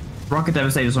 Rocket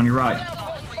Devastator's on your right.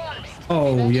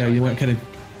 Oh, yeah, you weren't kidding.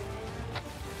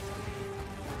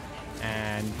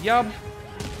 And yub.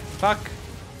 Fuck.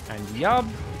 And yub.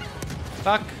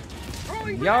 Fuck.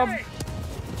 And yub.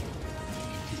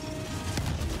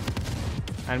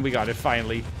 And we got it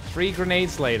finally. 3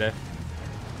 grenades later.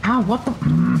 Ow! What the?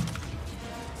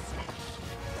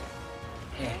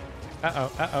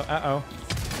 Uh-oh, uh-oh, uh-oh.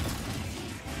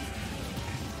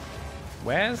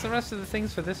 Where's the rest of the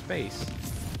things for this base?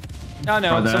 Oh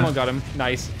no, Right there. someone got him.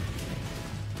 Nice.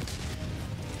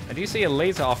 I do see a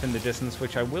laser off in the distance,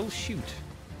 which I will shoot.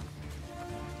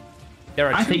 There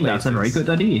are 2 I think that's a lasers. very good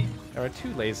idea. There are 2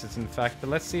 lasers, in fact, but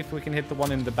let's see if we can hit the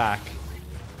one in the back.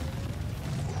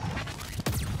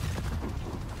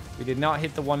 We did not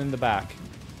hit the one in the back.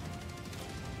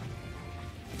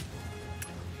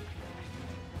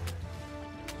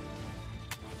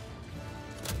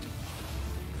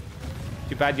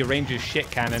 Too bad your range is shit,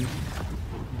 cannon.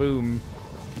 Boom.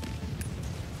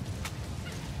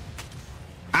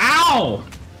 Ow!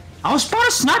 I was about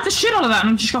to snipe the shit out of that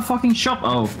and I just got fucking shot.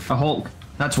 Oh, a Hulk.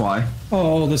 That's why.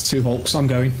 Oh, there's 2 Hulks. I'm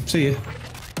going. See you.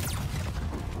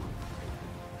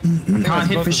 I can't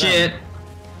hit both for of them. shit.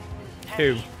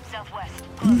 2. Southwest.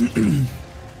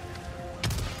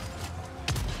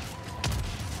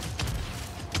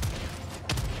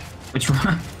 Which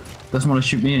one? Doesn't want to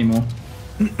shoot me anymore.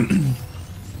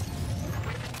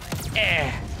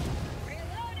 Eh.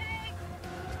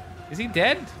 Is he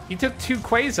dead? He took 2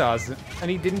 quasars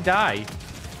and he didn't die.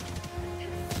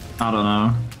 I don't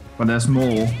know. But there's more.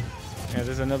 Yeah,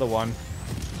 there's another one.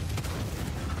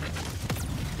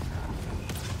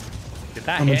 Did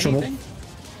that I'm in hit trouble. anything?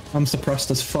 I'm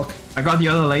suppressed as fuck. I got the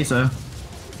other laser.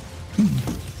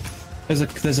 There's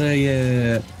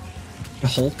a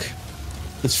Hulk.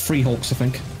 There's 3 Hulks, I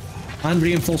think. And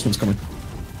reinforcements coming.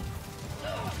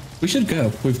 We should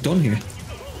go. We've done here.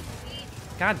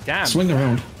 God damn. Swing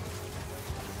around.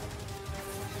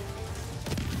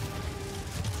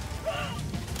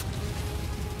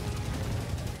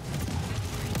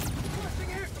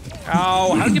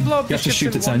 Oh, how did you blow up You the have to ships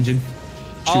shoot in its one- engine.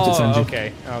 Shoot its engine.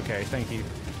 Okay, okay, thank you.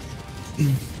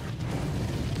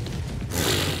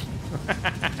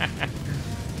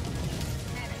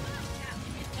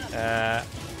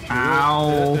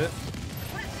 Ow.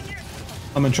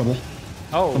 I'm in trouble.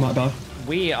 I might Oh, die.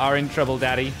 we are in trouble,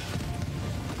 Daddy.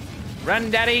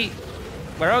 Run, Daddy.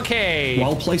 We're okay.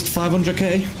 Well placed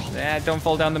 500k. Don't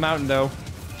fall down the mountain, though.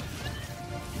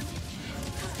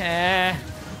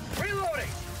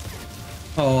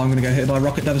 Oh, I'm gonna get hit by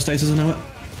rocket devastators, I know it.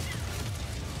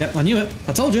 Yep, I knew it.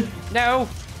 I told you. No.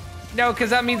 No, because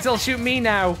that means they'll shoot me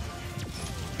now.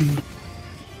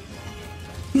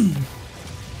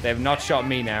 They have not shot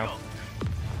me now.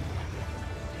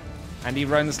 And he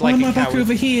runs Why like am a I back coward.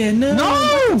 over here? No!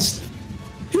 No!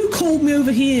 Who called me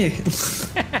over here?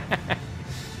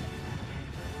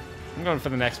 I'm going for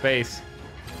the next base.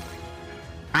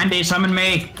 Andy, summon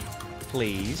me.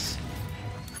 Please.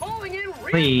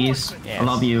 Please. Yes. I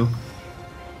love you.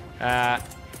 Uh,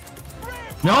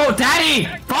 No, Daddy!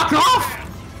 Fuck off!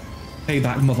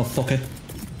 Payback, motherfucker.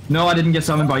 No, I didn't get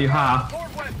summoned by you, ha.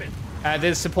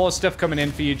 there's support stuff coming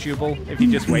in for you, Jubal, if you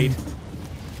just wait.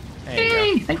 There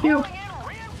you go. Thank you.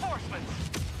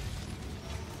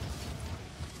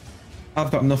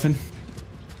 I've got nothing.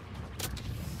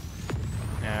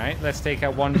 Alright, let's take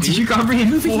out one Did dude. you got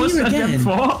reinforced Over here again?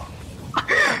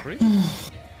 again.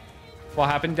 What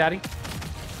happened, Daddy?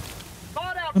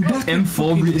 I'm back at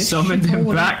fucking M4 this summoned shit him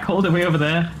already. back all the way over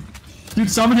there. Dude,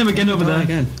 summon him again over there.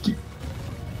 Again.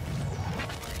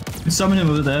 Summon him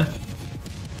over there.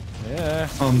 Yeah.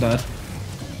 Oh, I'm dead.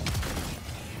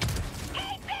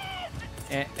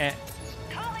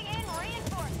 Calling in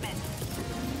reinforcements.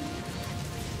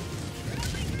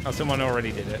 Oh, someone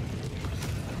already did it.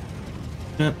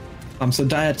 Yep. I'm so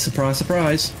dead. Surprise,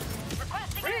 surprise.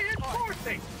 Requesting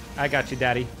reinforcements. I got you,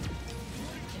 Daddy.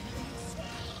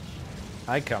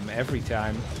 I come every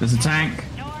time. There's a tank.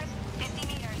 North, 50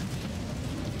 meters.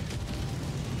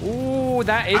 Ooh,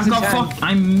 that is I've a got tank. fuck.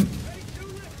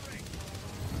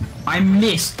 I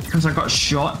missed because I got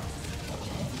shot.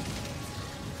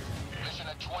 Mission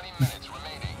at 20 minutes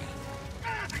remaining.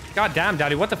 God damn,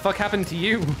 Daddy, what the fuck happened to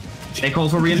you? They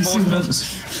called for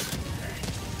reinforcements.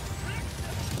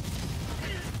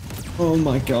 Oh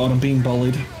my god, I'm being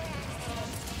bullied.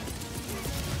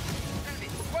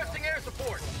 Requesting air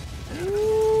support.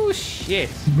 Ooh, shit.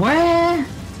 Where?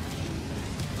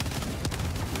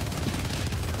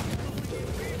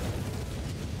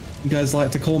 You guys like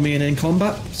to call me in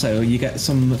combat, so you get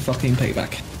some fucking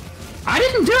payback. I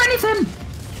didn't do anything.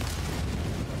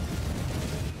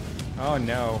 Oh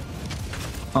no.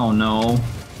 Oh no.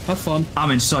 Have fun.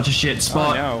 I'm in such a shit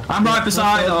spot. no. I'm right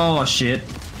beside. Oh shit.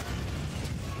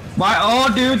 Why?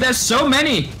 Oh dude, there's so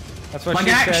many. That's what Like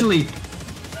she said. actually.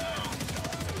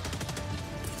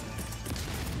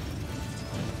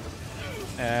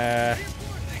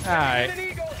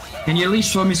 Alright. Can you at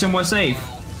least show me somewhere safe?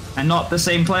 And not the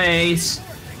same place.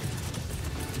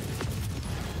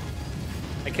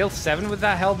 I killed 7 with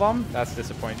that hell bomb? That's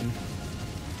disappointing.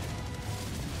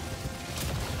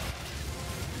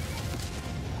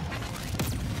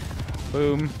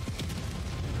 Boom.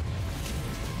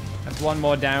 That's one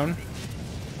more down.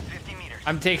 50 meters.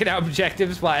 I'm taking out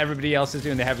objectives while everybody else is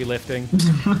doing the heavy lifting.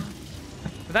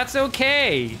 But that's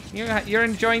okay. You're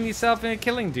enjoying yourself and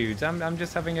killing dudes. I'm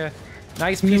just having a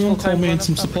nice, peaceful Anyone call time. me in playing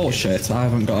some on top of support it. shit? I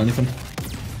haven't got anything.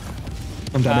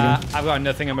 I'm dead again. I've got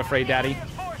nothing, I'm afraid, Daddy.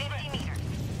 50 meters.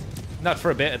 Not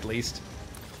for a bit, at least.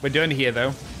 We're done here,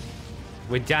 though.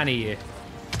 We're done here.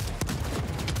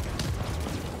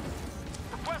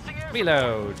 Requesting air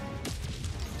Reload.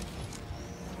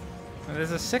 Well,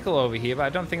 there's a sickle over here, but I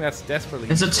don't think that's desperately.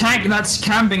 There's a tank that's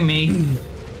camping me.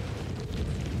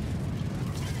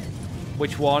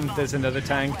 Which one? There's another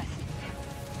tank.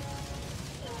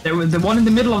 There was the one in the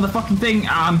middle of the fucking thing.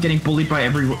 Ah, I'm getting bullied by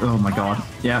every. Oh my god.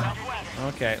 Yeah.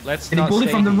 Okay, let's Getting not bullied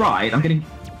stay from the here. right. I'm getting.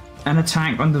 And a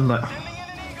tank on the left.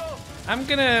 I'm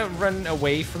gonna run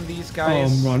away from these Oh,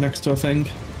 guys. I'm right next to a thing.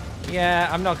 Yeah,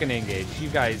 I'm not gonna engage. You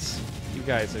guys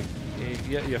are.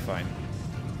 You're fine.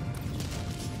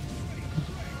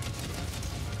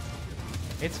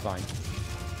 It's fine.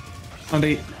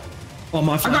 Andy, on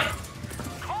my flag.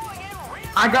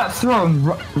 I got thrown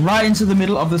right into the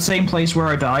middle of the same place where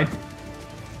I died.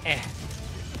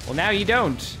 Well, now you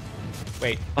don't.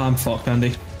 Wait. I'm fucked,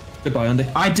 Andy. Goodbye, Andy.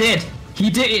 I did. He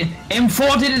did it.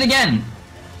 M4 did it again.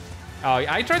 Oh,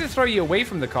 I tried to throw you away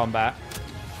from the combat.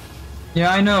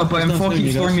 Yeah, I know, but There's M4 nothing,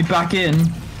 keeps you throwing me guys. back in.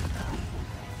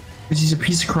 Because he's a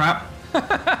piece of crap.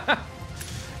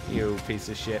 You piece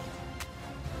of shit.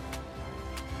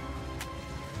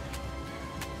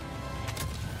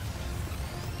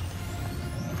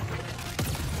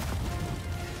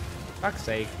 Fuck's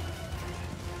sake.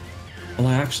 Will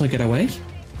I actually get away?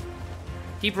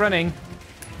 Keep running.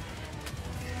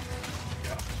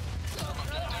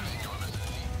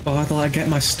 Oh, how do I get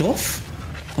my stuff?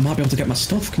 I might be able to get my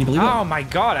stuff. Can you believe Oh it? my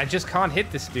god, I just can't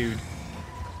hit this dude.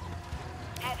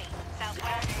 Heavy.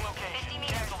 Southwest. 50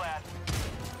 meters.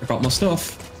 I got my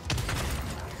stuff.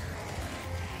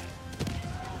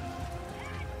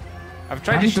 I've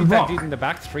tried I to hit the shoot that rock. dude in the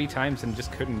back 3 times and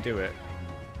just couldn't do it.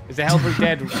 Is the Hellbreak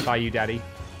dead by you, Daddy?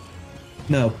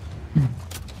 No.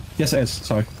 Yes, it is.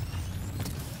 Sorry.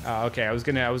 Oh, okay. I was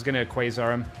gonna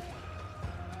quasar him.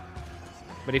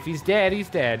 But if he's dead, he's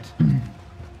dead.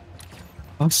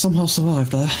 I've somehow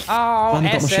survived there. Oh,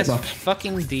 Finally got my shit SS back.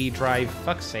 fucking D drive.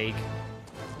 Fuck's sake.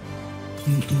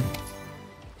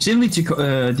 Still need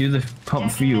to do the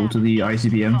pump fuel to the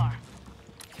ICBM.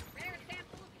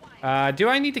 Do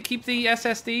I need to keep the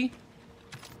SSD?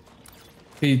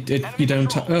 You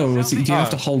don't. Oh, do you have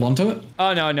to hold on to it?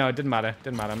 Oh, no, no, it didn't matter.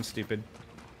 Didn't matter, I'm stupid.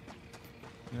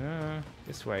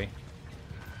 This way.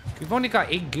 We've only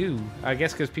got 8 goo. I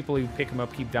guess because people who pick them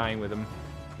up keep dying with them.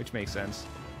 Which makes sense.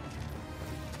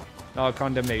 Oh,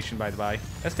 condemnation, by the by.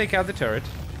 Let's take out the turret.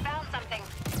 Found something.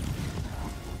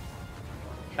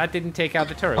 That didn't take out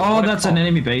the turret. Oh, that's an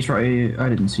enemy base right here. I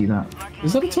didn't see that.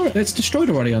 Is that a turret? It's destroyed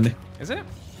already, Andy. Is it?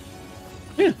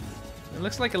 Yeah. It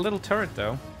looks like a little turret,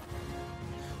 though.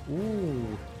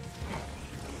 Ooh.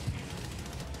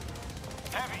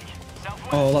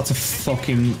 Oh, that's a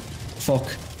fucking fuck.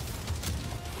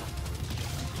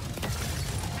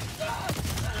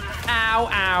 Ow,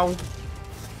 ow.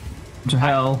 To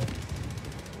hell.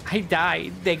 I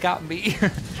died. They got me.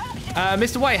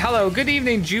 Mr. White, hello. Good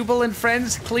evening, Jubal and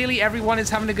friends. Clearly everyone is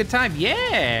having a good time.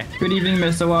 Yeah. Good evening,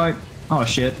 Mr. White. Oh,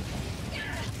 shit.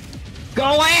 Go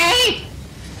away!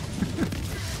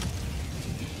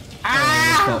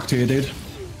 Oh, we're fucked here, dude.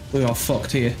 We are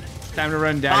fucked here. Time to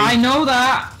run, Daddy. I know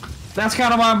that. That's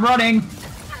kind of why I'm running.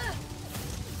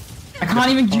 I can't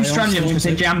even do stratagem because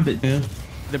they jammed it. Yeah.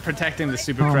 They're protecting the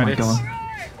super Oh credits. my god.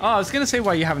 Oh, I was gonna say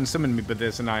why you haven't summoned me, but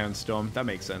there's an Ion Storm. That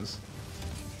makes sense.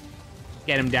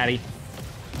 Get him, Daddy.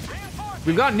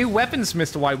 We've got new weapons,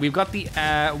 Mr. White. We've got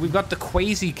the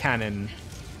Quasi Cannon,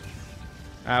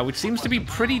 which seems to be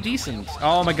pretty decent.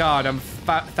 Oh my god, I'm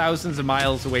thousands of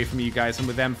miles away from you guys. I'm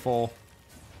with M4.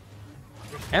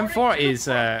 M4 is.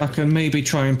 I can maybe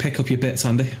try and pick up your bits,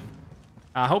 Andy.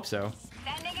 I hope so.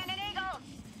 Sending in an eagle.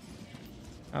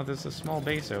 Oh, there's a small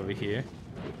base over here.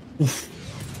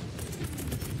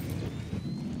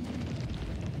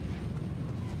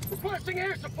 Requesting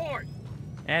air support.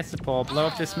 Air support, blow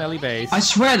up this smelly base. I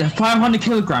swear that 500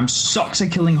 kilograms sucks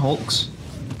at killing Hulks.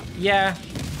 Yeah.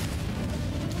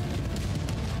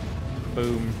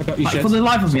 Boom. I got you, Like, shit. for the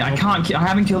life of me, I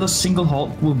haven't killed a single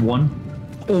Hulk with one.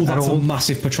 Oh, that's all. a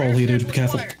massive patrol here, dude. Be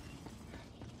careful.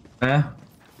 There.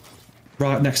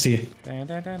 Right next to you. Da,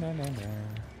 da, da, da, da, da.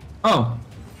 Oh.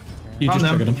 You Found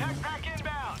just them. triggered him. Jetpack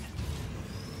inbound.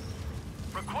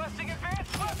 Requesting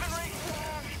advanced weaponry.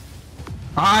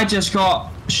 I just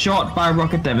got shot by a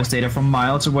rocket devastator from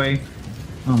miles away.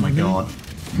 Oh my god.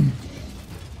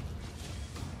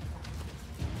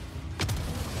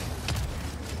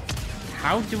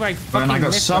 How do I fucking And I got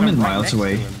miss summoned when I'm right miles next to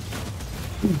away. him?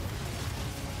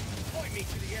 Point me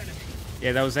to the enemy.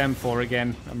 Yeah, that was M4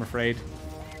 again, I'm afraid.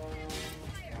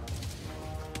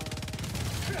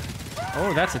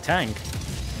 Oh, that's a tank.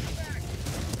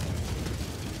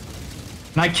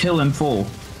 And I kill him full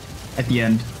at the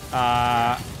end.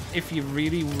 If you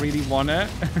really, really wanna.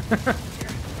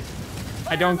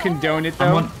 I don't condone it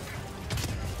though.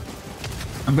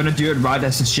 I'm gonna do it right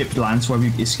as the ship lands where we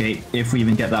escape, if we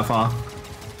even get that far.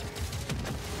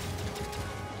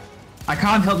 I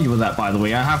can't help you with that, by the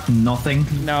way. I have nothing.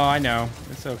 No, I know.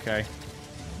 It's okay.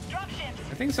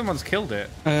 Dropships. I think someone's killed it.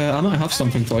 I might have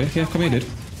something for you. Yeah, come here, dude.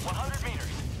 100 meters.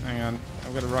 Hang on.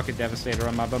 I've got a rocket devastator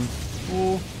on my bum.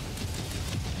 Ooh.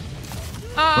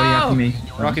 What do you have for me?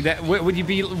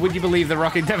 Would you believe the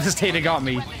rocket devastator got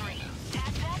me?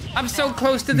 I'm so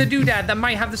close to the doodad that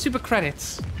might have the super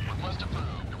credits.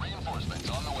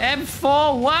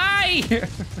 M4, why?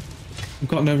 I've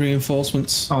got no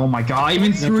reinforcements. Oh my god, I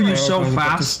even threw you so prioritize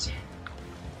fast.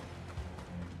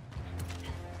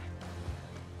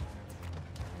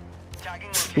 Tagging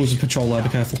There's a patrol there, be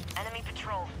careful. enemy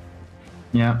patrol.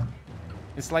 Yeah.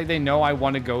 It's like they know I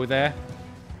want to go there.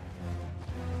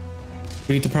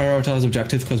 We need to prioritize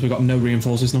objective because we've got no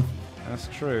reinforcers now. That's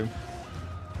true.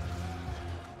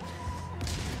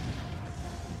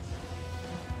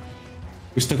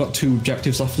 We've still got 2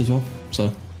 objectives left as well,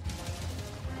 so.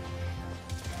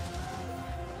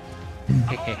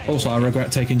 Also, I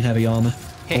regret taking heavy armor.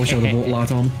 I wish I would have bought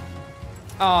light armor.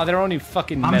 Oh, they're only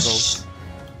fucking medals.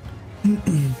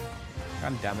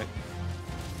 God damn it.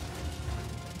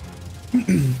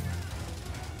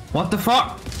 What the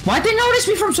fuck? Why'd they notice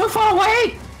me from so far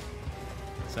away?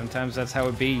 Sometimes that's how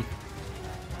it be.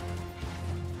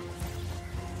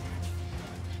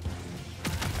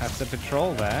 That's a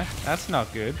patrol there. That's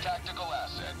not good.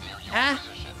 Ah.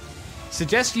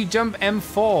 Suggest you jump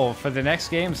M4 for the next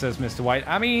game, says Mr. White.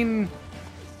 I mean...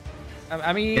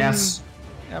 Yes.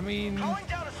 I mean... Calling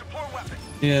down a support weapon.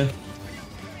 Yeah.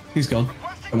 He's gone.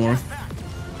 Don't worry.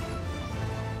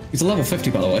 He's a level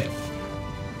 50, by the way.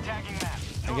 Tagging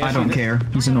map. I don't care.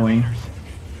 He's annoying.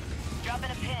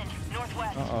 Dropping a pin.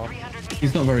 Northwest. Uh-oh. 300 meters.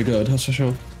 He's not very good, that's for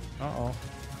sure. Uh-oh.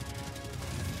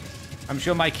 I'm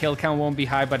sure my kill count won't be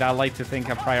high, but I like to think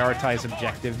I prioritize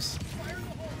objectives.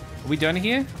 Are we done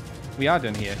here? We are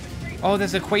done here. Oh,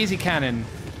 there's a Quasi Cannon.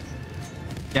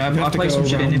 Yeah, We I'll have to play go some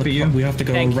shit in around for you. we have to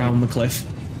go Thank you. around the cliff.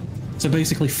 So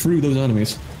basically through those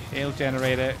enemies. Shield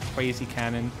generator, crazy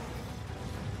cannon.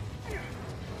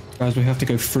 Guys, we have to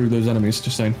go through those enemies,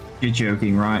 just saying. You're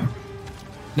joking, right?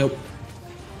 Nope.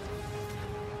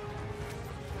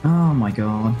 Oh my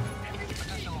god.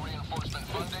 Additional reinforcement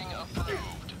funding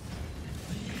approved.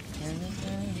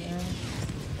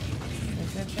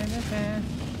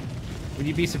 Would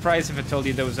you be surprised if I told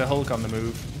you there was a Hulk on the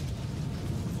move?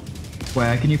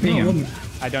 Where can you ping No, I him? wouldn't.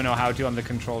 I don't know how to on the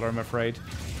controller, I'm afraid.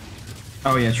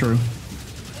 Oh yeah, true.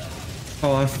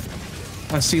 Oh,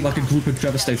 I see like a group of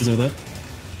Devastators over there.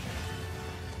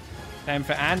 Time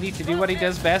for Andy to do what he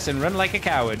does best and run like a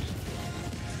coward.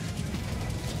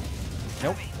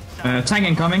 Nope. Tank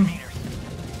incoming.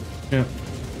 Yeah.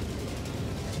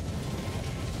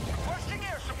 Requesting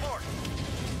air support.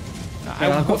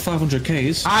 I've got 500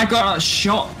 Ks. I got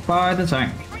shot by the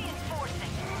tank. Reinforcing.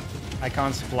 I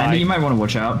can't Andy, supply. you might want to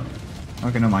watch out.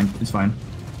 Okay, no mind. It's fine.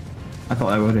 I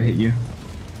thought I would have hit you.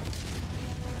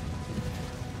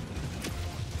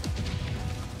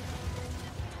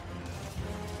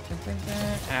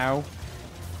 Ow.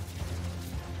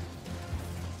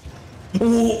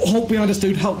 Oh, help behind us,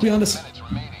 dude. Help behind us. Minutes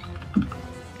remaining.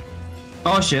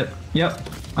 Oh shit. Yep.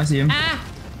 I see him. Ah!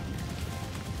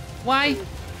 Why?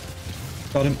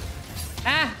 Got him.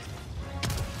 Ah!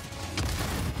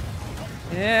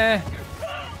 Yeah.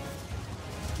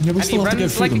 Yeah, we And he still have to go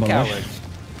runs through like a them, by the way. coward.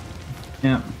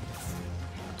 Yeah.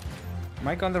 Am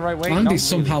I going the right way? Not Andy really.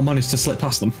 somehow managed to slip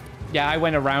past them. Yeah, I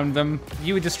went around them.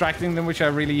 You were distracting them, which I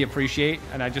really appreciate,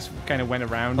 and I just kind of went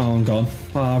around. Oh, I'm gone.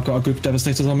 I've got a group of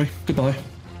Devastators on me. Goodbye.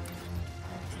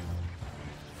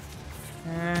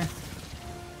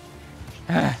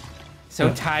 So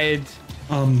Yeah. tired.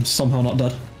 I'm somehow not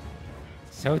dead.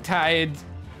 So tired.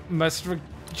 Must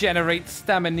regenerate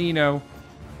staminino.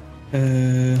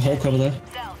 Hulk over there.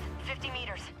 South, 50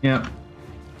 meters. Yep.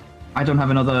 I don't have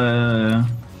another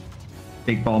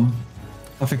big bomb.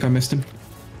 I think I missed him.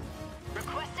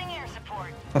 Requesting air support.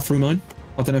 I threw mine.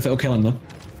 I don't know if it'll kill him though.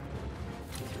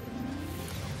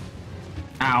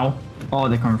 Ow. Oh,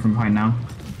 they're coming from behind now.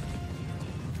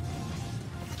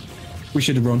 We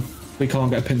should have run. We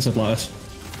can't get a pincer like us.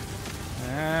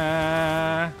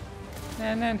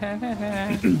 Na, na, na, na,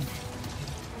 na.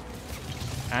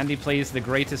 Andy plays The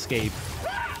Great Escape.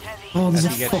 Oh, there's a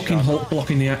As he gets fucking shot. Hulk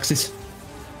blocking the axis.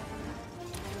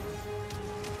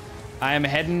 I am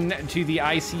heading to the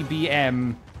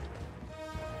ICBM.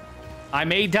 I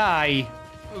may die,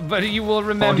 but you will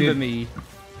remember dude. me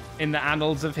in the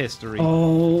annals of history.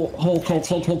 Oh,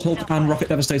 Hulk, and Rocket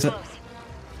Devastator. Close.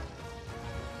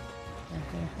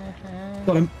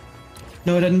 Got him.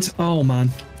 No, I didn't. Oh, man.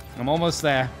 I'm almost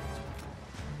there.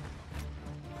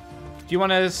 Do you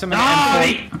want to summon Ah,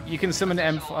 M4? You can summon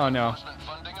M4. Oh no.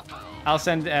 Funding approved. I'll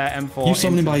send M4. You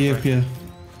summoning into by the you, fridge. yeah.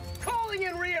 Calling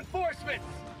in reinforcements!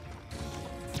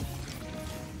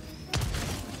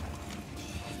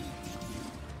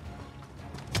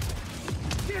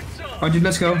 Get some! Oh, dude,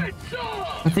 let's go. Get some!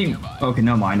 I think. Okay,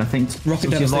 no mind. I think. Rocket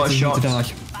we'll see a lot of Devastators need to shots. die.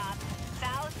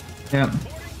 South. Yep.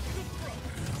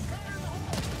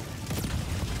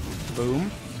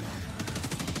 Boom.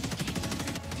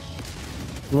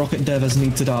 Rocket Devas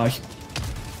need to die.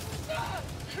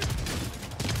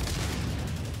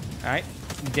 All right.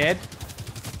 Dead.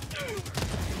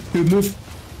 Dude, move.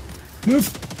 Move.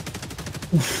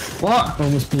 What?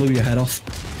 Almost blew your head off.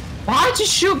 Why'd you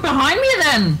shoot behind me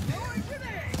then?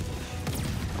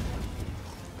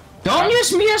 Don't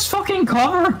use me as fucking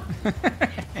cover.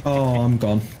 Oh, I'm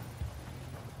gone.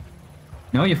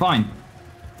 No, you're fine.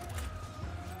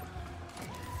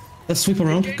 Let's sweep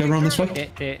around. Go around this way.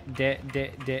 De.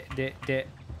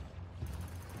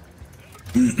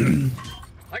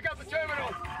 I got the terminal!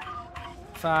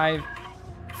 5,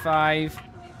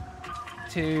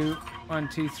 2, 1,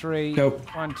 2, 3. Go.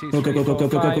 1, 2, 3, Go, go, go, go, 4, go,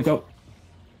 go, go, 5. go.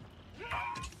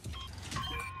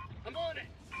 I'm on it!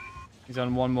 He's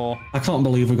on one more. I can't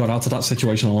believe we got out of that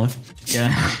situation alive.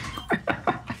 Yeah.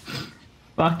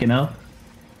 Fucking hell.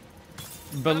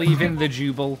 Believe in the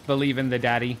Jubal. Believe in the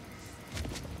daddy.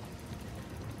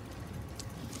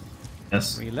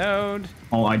 Yes. Reload.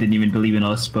 Oh, I didn't even believe in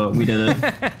us, but we did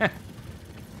it.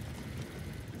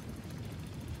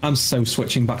 I'm so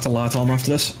switching back to light armor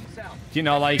after this. Do you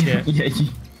not like it? Yeah.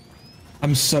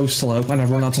 I'm so slow and I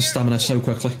run out of stamina so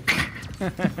quickly.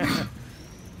 Heavy.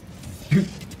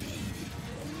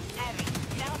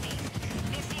 Southeast,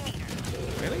 50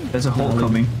 meters. Really? There's a hole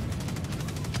coming.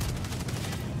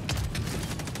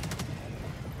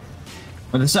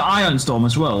 But there's an ion storm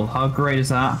as well. How great is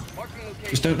that? Marking location.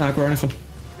 Just don't aggro anything.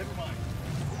 Never mind.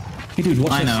 Hey dude,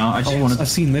 watch I this. know, I just wanted- I've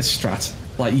seen this strat.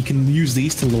 Like, you can use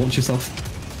these to launch yourself.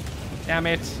 Damn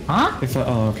it. Huh? If I,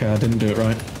 oh, okay, I didn't do it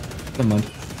right. Never mind.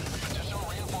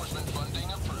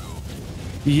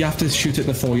 You have to shoot it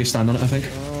before you stand on it, I think.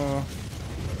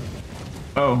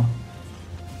 Oh.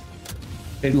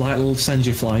 It like will send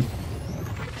you flying.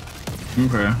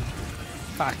 Okay.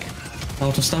 Fuck.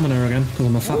 Out of stamina again, because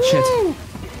I'm a fat shit.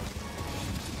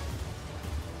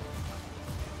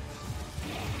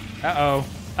 Uh-oh.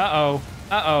 Uh-oh.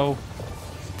 Uh-oh.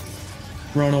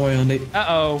 Run away, Andy.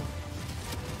 Uh-oh.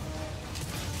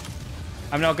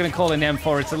 I'm not gonna call an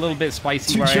M4, it's a little bit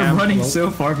spicy Dude, where I you're am. running so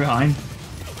far behind.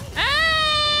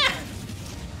 Ah!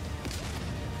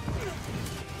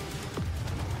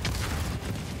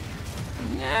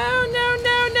 No, no,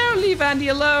 no, no, leave Andy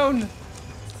alone.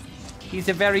 He's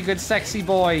a very good sexy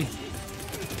boy.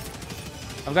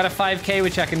 I've got a 5k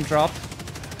which I can drop.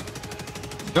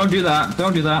 Don't do that.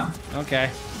 Don't do that. Okay.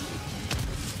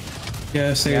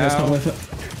 Yeah, see, that's not worth it.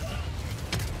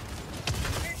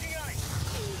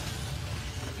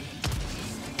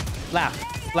 Flap,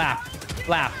 flap,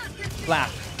 flap, flap,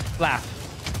 flap,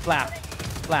 flap,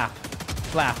 flap,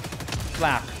 flap,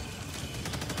 flap.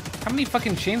 How many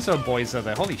fucking chainsaw boys are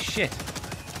there? Holy shit.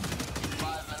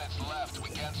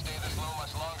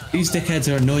 These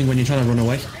dickheads are annoying when you're trying to run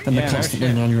away, and Yeah, they're no constantly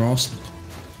shit. on your arse.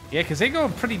 Yeah, because they go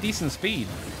at pretty decent speed.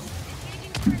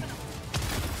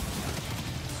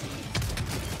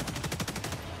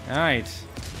 Alright.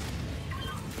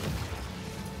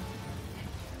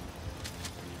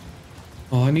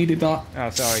 Oh, I needed that. Oh,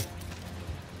 sorry.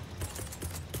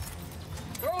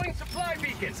 Throwing supply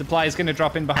beacon. Supply is going to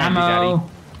drop in behind you, Ammo. Daddy.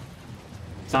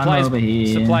 Supplies, over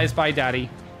here. supplies by Daddy.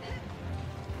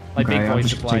 Like Okay, big I'll boy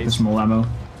just take the supplies. small ammo.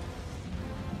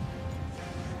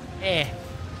 Eh.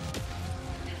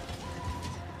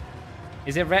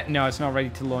 Is it ready? No, it's not ready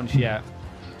to launch yet.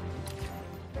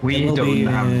 We It will be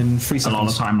don't have in 3 a lot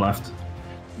of seconds. time left.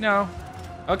 No.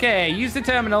 Okay, use the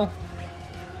terminal.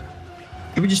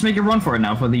 Can we just make a run for it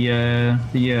now for the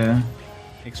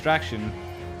Extraction.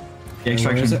 Where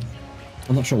extraction? is it?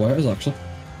 I'm not sure where it is, actually.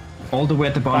 All the way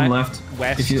at the bottom Right. left.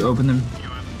 West. If you open them.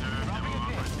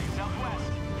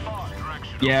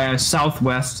 Yeah,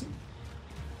 southwest.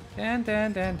 Dun,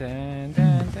 dun, dun, dun,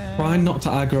 dun, dun. Try not to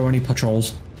aggro any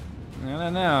patrols. I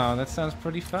don't know. That sounds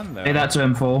pretty fun, though. Hey, that's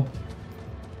M4.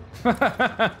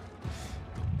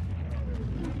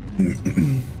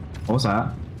 What was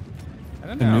that? I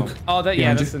don't know. nuke. Oh, that,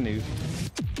 yeah, Behind that's you. the nuke.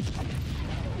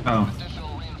 Oh.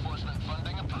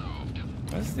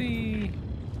 Where's the...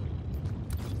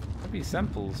 There'll be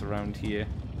samples around here.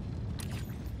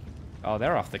 Oh,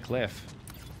 they're off the cliff.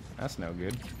 That's no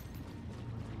good.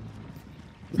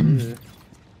 Ugh.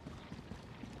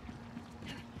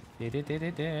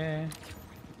 Da-da-da-da-da.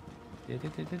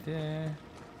 Da-da-da-da-da.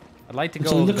 I'd like to go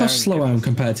So over look there how and slow get I am this-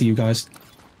 compared to you guys.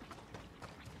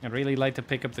 I'd really like to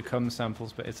pick up the cum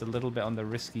samples, but it's a little bit on the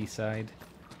risky side.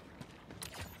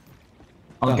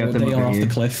 I'll get them They are over off here.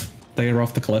 the cliff. They are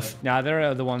off the cliff. Nah, there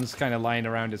are the ones kind of lying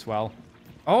around as well.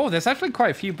 Oh, there's actually quite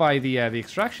a few by the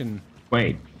extraction.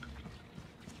 Wait.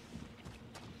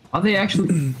 Are they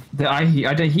actually... I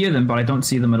did hear them, but I don't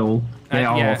see them at all. They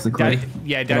are yeah, off the cliff. Daddy,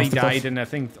 yeah, They're Daddy off the died, cliff. and I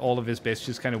think all of his bits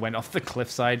just kind of went off the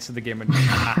cliffside, so the game went,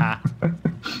 haha.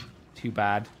 Too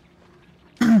bad.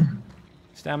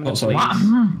 Stamina, Oh, sorry.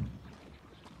 please.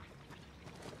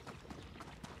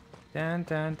 Dun,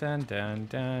 dun, dun, dun,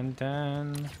 dun,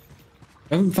 dun.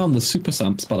 I haven't found the super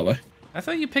stamps, by the way. I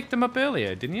thought you picked them up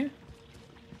earlier, didn't you?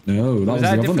 No, that was that the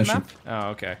a other different mission. map? Oh,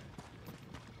 okay.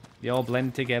 They all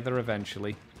blend together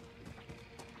eventually.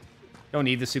 Don't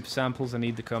need the super samples, I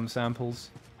need the cum samples.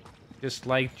 Just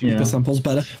like Yeah. The samples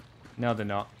better. No, they're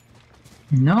not.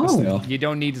 Yes, they No. are. You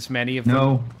don't need as many of them.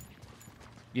 No.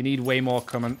 You need way more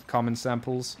common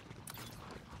samples.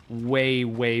 Way,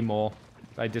 way more.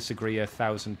 I disagree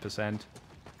 1000%.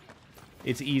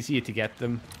 It's easier to get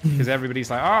them because everybody's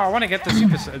like, "Oh, I want to get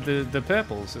the the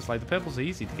purples." It's like the purples are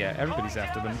easy to get. Everybody's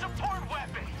after them. Support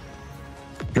weapon.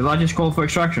 Did I just call for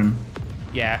extraction?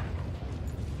 Yeah,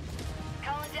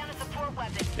 Calling down a support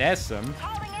weapon. there's some.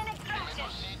 Calling in extraction.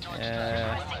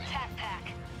 Uh, Requesting tac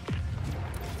pack.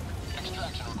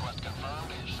 Extraction request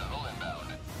confirmed. Shuttle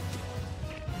inbound.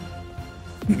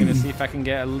 I'm gonna see if I can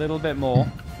get a little bit more.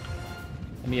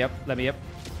 Let me up. Let me up.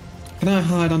 Can I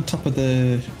hide on top of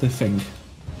the thing?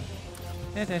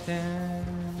 Da, da, da.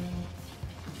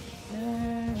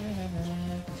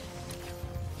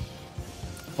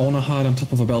 I want to hide on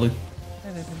top of a building.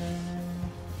 The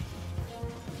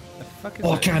fuck is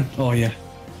Oh, I it? can. Oh, yeah.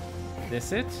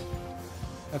 This it?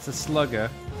 That's a slugger.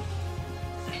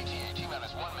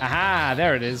 Aha,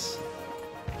 there it is.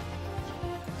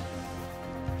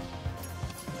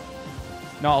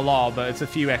 Not a lot, but it's a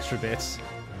few extra bits.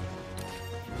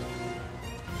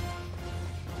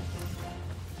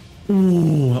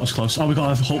 Ooh, that was close. Oh, we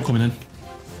got a Hulk coming in.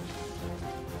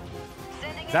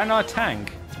 Is that not a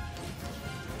tank?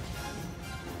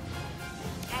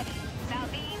 Heavy.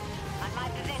 Southeast. On my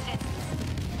position.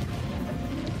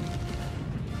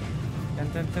 Dun,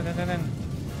 dun, dun, dun, dun, dun.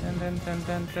 Dun, dun, dun,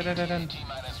 dun, dun, dun, dun.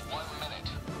 T-minus 1 minute.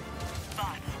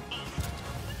 Spots. East.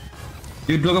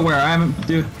 Dude, look at where I am.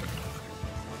 Dude.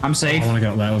 I'm I safe. want to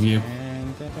get up there with you.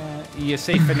 And, you're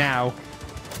safe for now.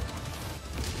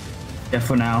 Yeah,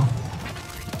 for now.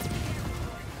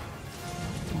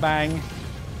 Bang.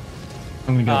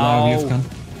 I'm gonna get up there with you if I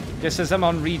can. Just as I'm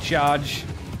on recharge.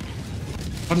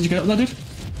 How did you get up there, dude?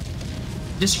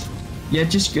 Just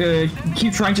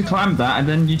keep trying to climb that, and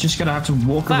then you're just gonna have to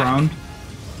walk Fuck. around.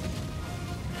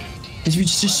 If you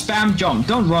just spam jump,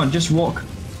 don't run, just walk.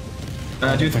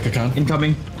 I Dude, think I can.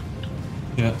 incoming.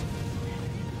 Yeah.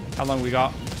 How long we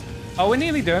got? Oh, we're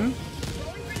nearly done.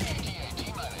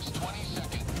 T-minus 20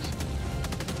 seconds.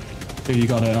 Yeah, you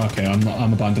got it. Okay,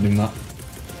 I'm abandoning that.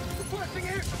 Requesting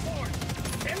air support.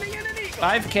 Sending in an eagle.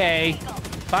 5k.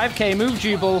 5k, move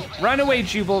Jubal. Run away,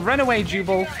 Jubal. Run away,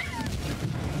 Jubal.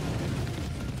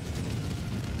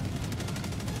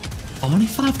 How many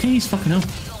 5Ks? Fucking hell.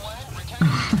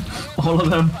 All of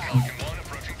them.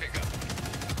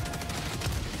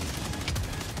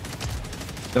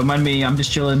 Don't mind me, I'm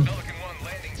just chilling.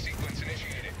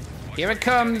 Here it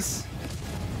comes.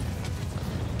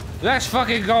 Let's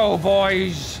fucking go,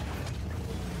 boys.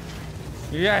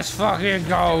 Let's fucking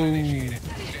go.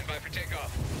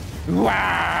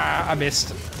 Wow, I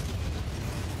missed.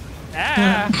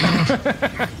 Ah.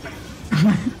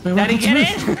 Wait, Daddy, what's get the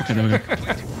it? move? Okay, there we go.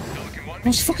 I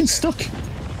was fucking stuck.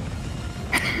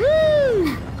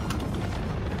 Woo!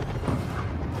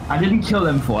 I didn't kill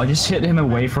him I just hit him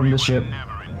away from the ship.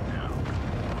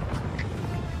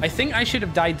 I think I should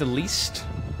have died the least.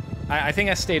 I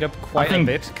think I stayed up quite a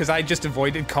bit because I just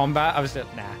avoided combat. I was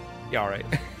like, nah, you're alright.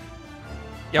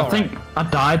 I think I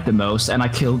died the most and I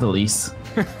killed the least.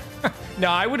 No,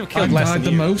 I would have I killed less died than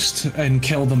the you. most and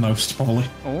killed the most, probably.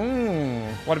 Oh,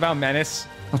 what about Menace?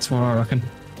 That's what I reckon.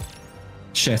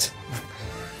 Shit.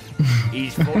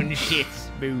 He's fun shit.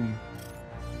 Boom.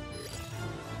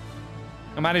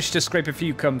 I managed to scrape a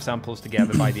few cum samples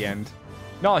together by the end.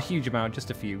 Not a huge amount,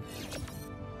 just a few.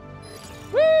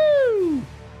 Woo!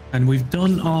 And we've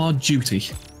done our duty.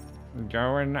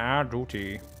 Going our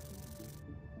duty.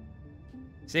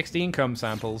 16 cum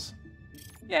samples.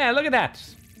 Yeah, look at that.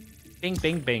 Bing,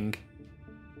 bing, bing.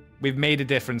 We've made a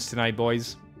difference tonight,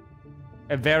 boys.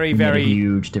 A very, Made a very,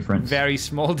 huge difference. very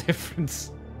small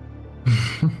difference.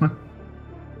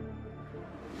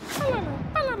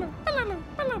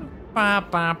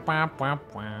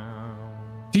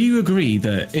 Do you agree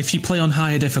that if you play on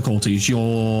higher difficulties,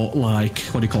 your, like,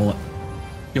 what do you call it?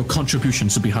 Your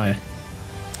contributions should be higher?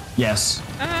 Yes.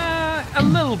 A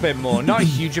little bit more, not a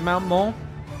huge amount more.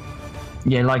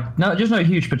 Yeah, like, no, just not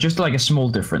huge, but just like a small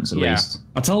difference at least.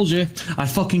 I told you. I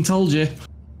fucking told you.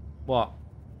 What?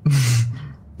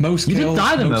 Most You kills, didn't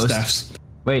die the no most. deaths.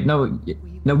 Wait, no,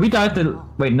 we died the.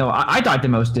 Wait, no, I died the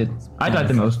most. I died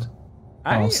the most.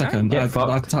 Oh, second. Yeah,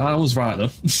 fuck. I was right, though.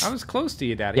 I was close to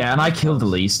you, Daddy. Yeah, and I killed the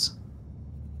least.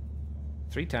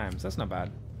 3 times, that's not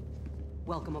bad.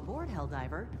 Welcome aboard,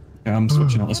 Helldiver. Yeah, I'm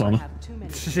switching out this You armor. have 2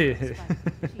 minutes to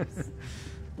respect peace.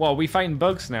 Well, we fighting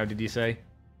bugs now, did you say?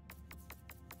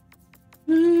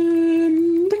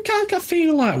 I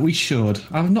feel like we should.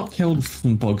 I've not killed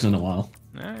some bugs in a while.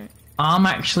 Alright. I'm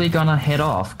actually gonna head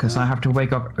off because I have to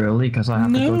wake up early because I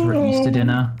have to go for Easter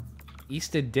dinner.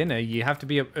 Easter dinner? You have to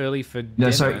be up early for dinner?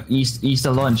 No, sorry,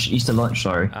 Easter lunch.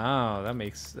 Sorry. Oh, that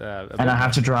makes... And I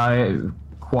have to drive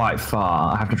quite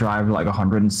far. I have to drive like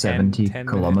 170 10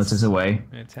 kilometers minutes. away.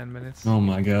 Yeah, 10 minutes. Oh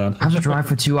my god. I have to drive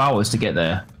for 2 hours to get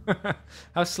there.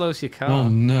 How slow's your car? Oh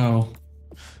no.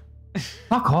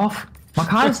 Fuck off. My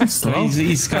car isn't slow.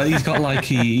 He's got like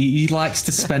he likes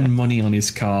to spend money on his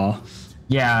car.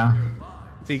 Yeah.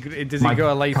 Does he My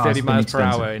go like car's 30 miles per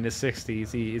inexpensive. hour in his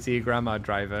 60s? Is he a grandma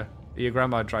driver? Are you a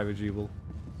grandma driver, Jubal?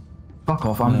 Fuck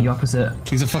off. I'm the opposite.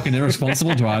 He's a fucking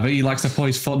irresponsible driver. He likes to put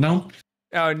his foot down.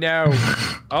 Oh no.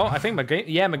 Oh, I think my game...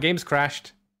 Yeah, my game's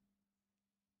crashed.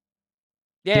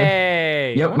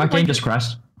 Yay! Yep, my game just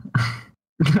crashed.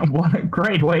 What a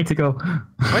great way to go.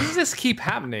 Why does this keep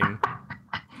happening?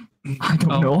 I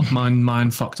don't know.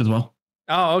 Mine fucked as well.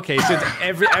 Oh, okay. So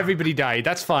everybody died.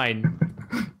 That's fine.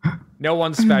 No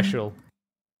one's special.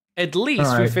 At least we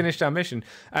Alright. finished our mission.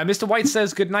 Mr. White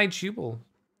says good night, Jubal.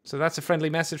 So that's a friendly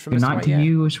message from Good Mr. night White. to yeah.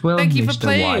 you as well, Thank you for Mr.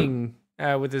 White. playing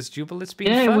with us, Jubal. It's been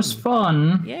Yeah, fun. it was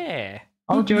fun. Yeah.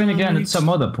 I'll join again at some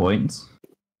other point.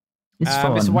 It's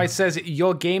fun. Mr. White says,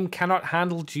 your game cannot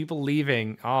handle Jubal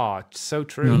leaving. Oh, so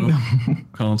true. No,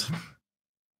 can't.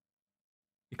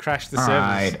 You crashed the All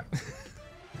servers. right.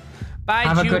 Bye,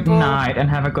 Have Jubal. a good night and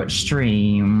have a good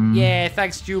stream. Yeah,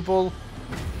 thanks, Jubal.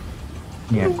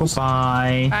 Yeah,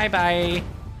 goodbye. Bye-bye.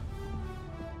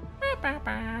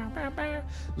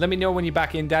 Let me know when you're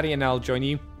back in, Daddy, and I'll join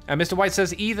you. Mr. White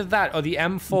says, either that or the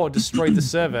M4 destroyed the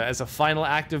server as a final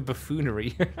act of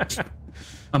buffoonery.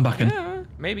 I'm back in. Yeah,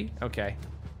 maybe. Okay.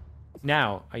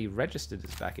 Now, are you registered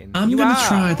as back in? I'm You gonna are.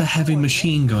 try the heavy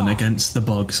machine gun against the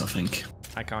bugs, I think.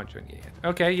 I can't join you yet.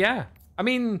 Okay, yeah. I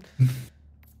mean,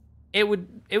 it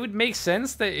would make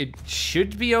sense that it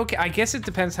should be okay. I guess it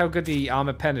depends how good the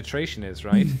armor penetration is,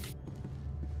 right?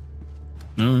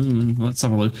 Let's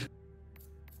have a look.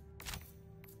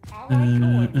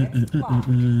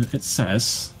 It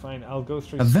says Fine, I'll go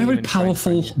through a Steam very and try and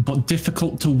powerful find but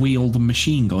difficult to wield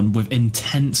machine gun with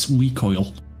intense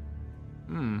recoil.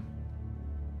 it.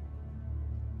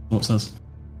 What it says?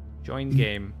 Join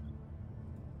game.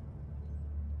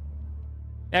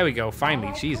 There we go, finally,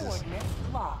 Allied Jesus. coordinates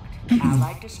locked.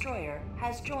 Allied destroyer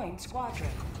has joined squadron.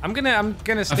 I'm gonna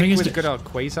stick it's with ju- good old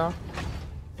Quasar.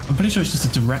 I'm pretty sure it's just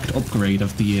a direct upgrade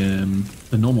of the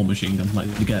normal machine gun, like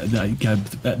you get oh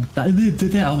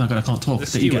my god, I can't talk. The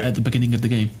That you get Stewart. at the beginning of the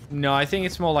game. No, I think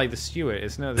it's more like the Stewart,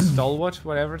 isn't it? The Stalwart,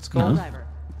 whatever it's called. Diver.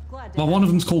 Glad to Well, have one of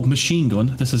them's called machine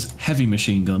gun. This is heavy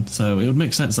machine gun, so it would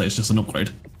make sense that it's just an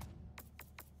upgrade.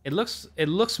 It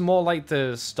looks more like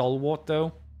the Stalwart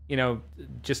though. You know,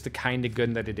 just the kind of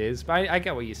gun that it is. But I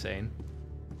get what you're saying.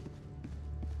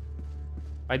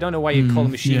 I don't know why you call a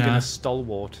machine gun yeah. a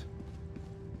Stalwart.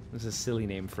 It's a silly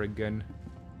name for a gun.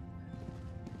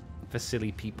 For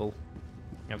silly people.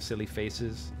 You have silly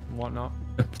faces and whatnot.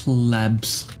 The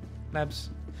plebs. Labs.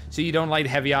 So you don't like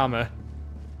heavy armor?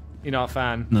 You're not a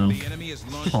fan? No. The enemy has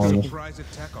launched Horrible. a surprise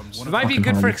attack on one It of might be Fucking good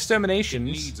for horrible. exterminations.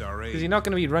 needs our aid. Because you're not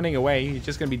going to be running away. You're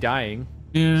just going to be dying.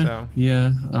 Yeah, So.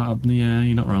 yeah,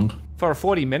 you're not wrong. For a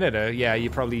 40-minute, yeah, you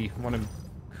probably want to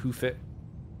hoof it.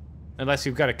 Unless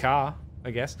you've got a car,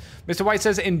 I guess. Mr. White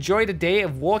says, enjoyed a day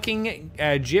of walking,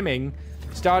 gymming,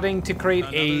 starting to create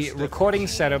a recording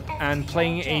setup and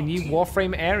playing a new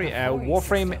Warframe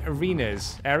Warframe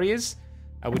areas,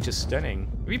 which is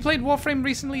stunning. Have you played Warframe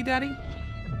recently, Daddy?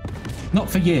 Not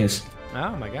for years.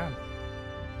 Oh my god.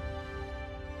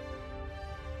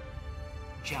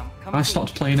 Jump I complete.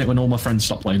 stopped playing it when all my friends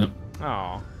stopped playing it.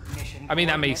 Oh. Mission I mean,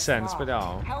 that makes coordinates sense, but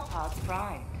locked. oh. Hellpods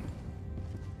primed.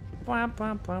 Bwam,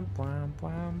 bwam, bwam, bwam,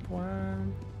 bwam,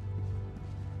 bwam.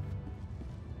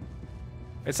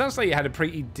 It sounds like you had a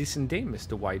pretty decent day,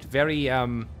 Mr. White. Very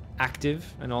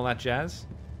active and all that jazz.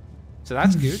 So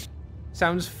that's good.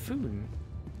 Sounds fun.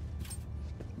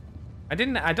 I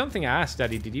don't think I asked,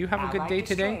 Daddy. Did you have a good Allied day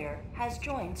today? destroyer has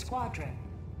joined squadron.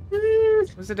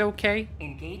 Was it okay?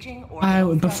 Engaging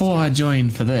orbital Before I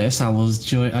joined for this,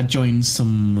 I joined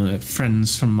some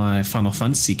friends from my Final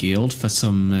Fantasy guild for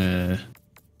some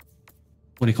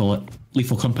what do you call it?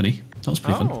 Lethal Company. That was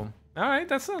pretty fun. Oh, all right.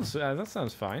 That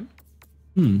sounds fine.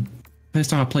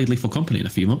 First time I played Lethal Company in a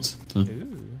few months. So.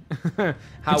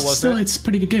 How was Still, it? it's a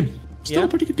pretty good game. Still Yeah? a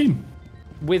pretty good game.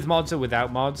 With mods or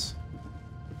without mods?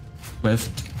 We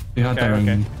had their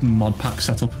Okay. own mod pack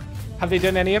set up. Have they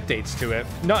done any updates to it?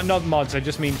 Not mods. I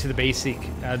just mean to the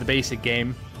basic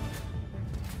game.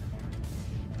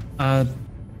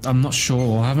 I'm not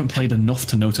sure. I haven't played enough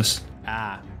to notice.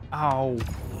 Ah. Oh.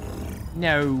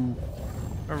 No.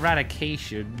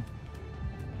 Eradication.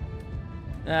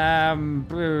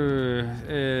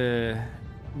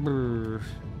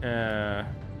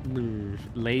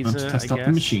 Laser, Let's test I out guess.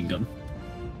 the machine gun.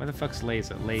 Where the fuck's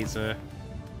laser? Laser.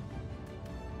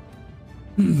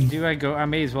 Do I go? I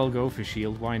may as well go for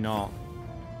shield. Why not?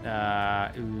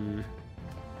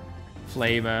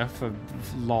 Flamer for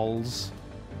lols.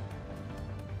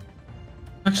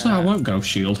 Actually, I won't go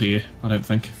shield here. I don't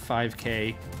think.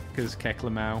 5k, because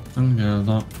Keklamau. I'm gonna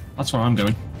go that. That's where I'm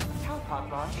going. Hellpod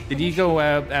launch. Did you go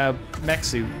mech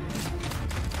suit?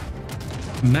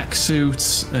 Mech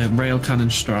suit, rail cannon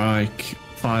strike,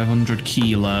 500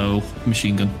 kilo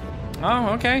machine gun. Oh,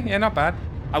 okay. Yeah, not bad.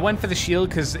 I went for the shield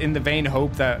because in the vain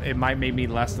hope that it might make me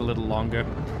last a little longer.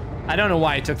 I don't know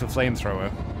why I took the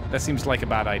flamethrower. That seems like a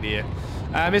bad idea.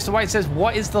 Mr. White says,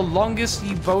 what is the longest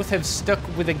you both have stuck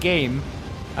with a game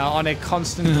on a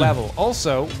constant level?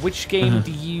 Also, which game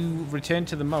do you return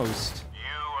to the most? You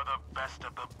are the best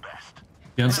of the best.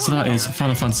 The answer to that is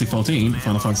Final Fantasy 14.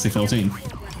 Final Fantasy 14.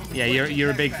 Yeah,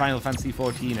 you're a big Final Fantasy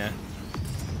 14er.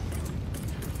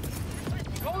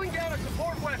 Calling down a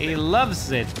support weapon. He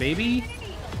loves it, baby.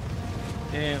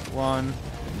 Yeah, one.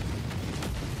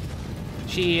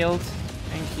 Shield.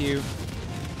 Thank you.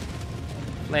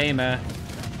 Flamer.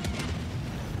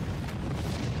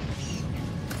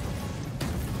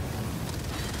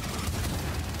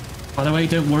 By the way,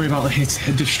 don't worry about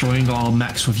destroying our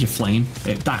mechs with your flame.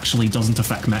 It actually doesn't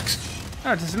affect mechs.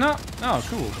 Oh, does it not? Oh,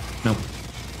 cool. No.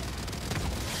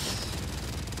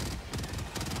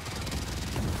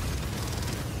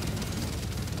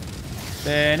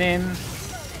 Burning.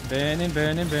 Burning,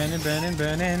 burning, burning, burning,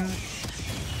 burning.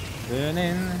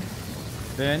 Burning.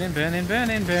 Burning, burning,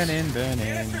 burning, burning,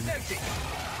 burning.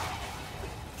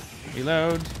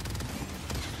 Reload.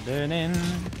 Burning.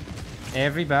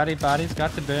 Everybody's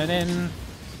got the burning.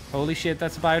 Holy shit,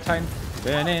 that's a biotype.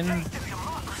 Burning.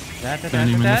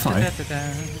 Burning in the fire.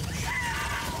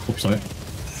 Oops, sorry.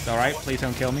 It's alright, please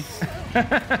don't kill me.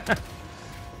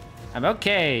 I'm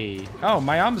okay. Oh,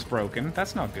 my arm's broken.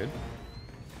 That's not good.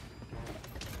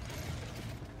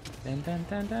 Dun dun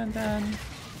dun dun dun.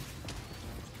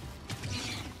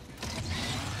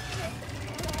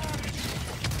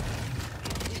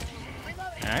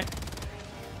 Alright.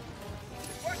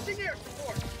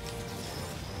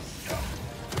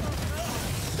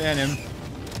 Ban him.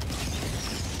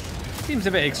 Seems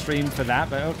a bit extreme for that,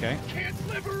 but okay.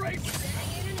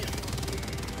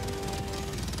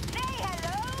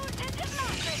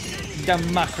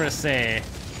 Democracy.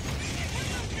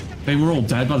 They were all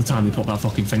dead by the time they put that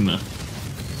fucking thing there.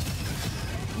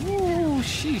 Ooh,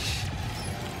 sheesh.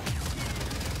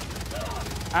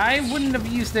 I wouldn't have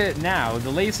used it now.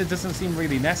 The laser doesn't seem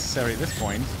really necessary at this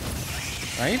point.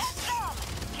 Right?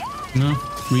 No,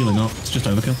 really not. It's just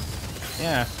overkill.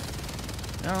 Yeah.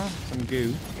 Oh, some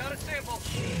goo.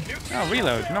 Oh,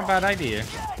 reload. Not a bad idea.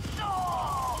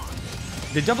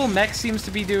 The double mech seems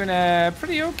to be doing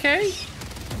pretty okay.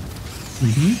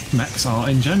 Mm-hmm. Mechs are,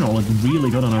 in general, really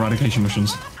good on eradication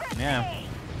missions. Yeah.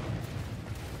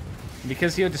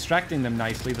 Because you're distracting them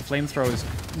nicely, the flamethrower's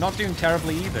not doing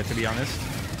terribly either, to be honest.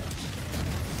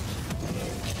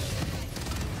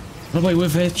 By the way,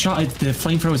 with the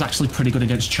flamethrower is actually pretty good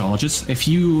against charges. If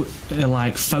you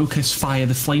like focus fire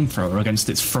the flamethrower against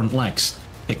its front legs,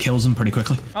 it kills them pretty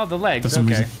quickly. Oh, the legs. For some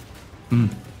Okay.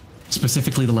 reason.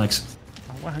 Specifically the legs.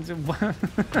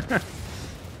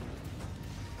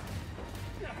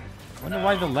 Wonder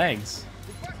why the legs.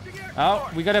 Oh,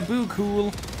 we got a boo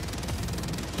cool.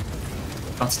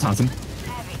 That's Titan.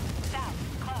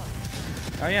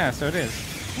 Oh yeah, so it is.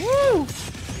 Woo!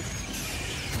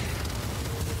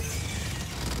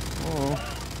 Oh.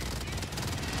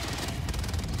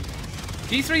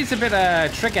 G3 is a bit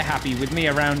trigger happy with me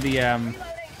around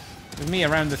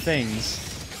the things.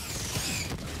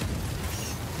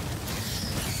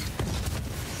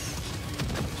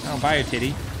 Oh, bio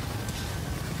titty.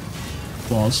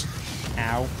 Was.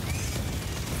 Ow.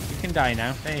 You can die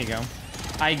now. There you go.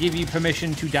 I give you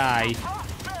permission to die.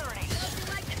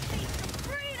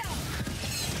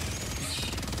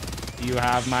 You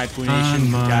have my permission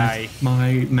to die.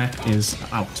 My mech is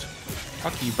out.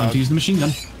 Fuck you, Time bug. to use the machine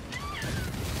gun.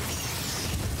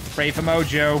 Pray for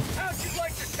Mojo.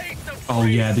 Oh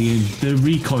yeah, the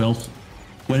recoil.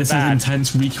 When it says Bad.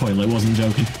 intense recoil, it wasn't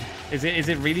joking. Is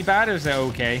it really bad or is it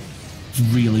okay? It's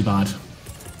really bad.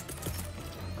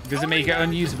 Does it make it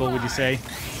unusable, would you say?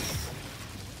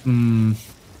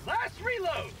 Last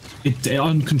reload.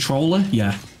 On controller,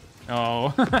 yeah. Oh.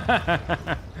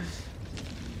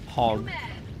 Hog.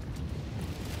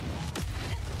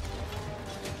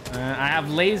 I have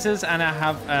lasers and I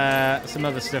have some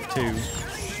other stuff too.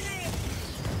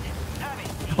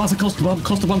 Oh, it's a cluster bomb,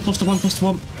 cluster bomb, cluster bomb, cluster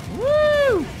bomb.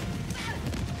 Woo!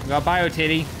 We got bio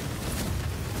titty.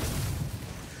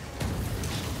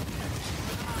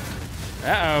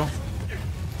 Uh-oh.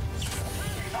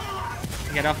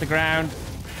 Get off the ground.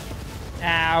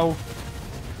 Ow.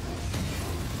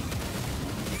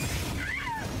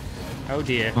 Oh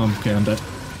dear. Okay, I'm dead.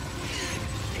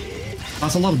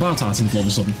 That's a lot of bar titans all of a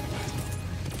sudden.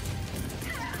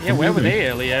 Yeah, where were they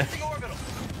earlier?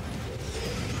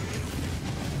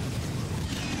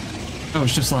 Oh,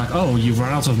 it's just like, oh, you've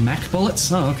run out of mech bullets?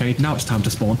 Oh, okay, now it's time to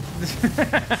spawn.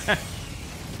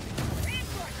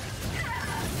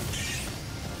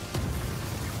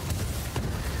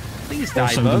 Please die,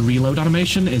 Also, bug. the reload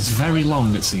animation is very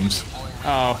long, it seems.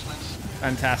 Oh,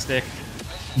 fantastic.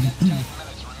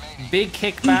 Big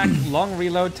kickback, long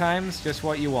reload times, just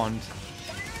what you want.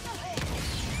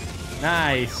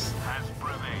 Nice. Has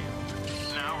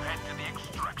prevailed. Now head to the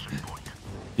extraction point.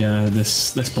 Yeah,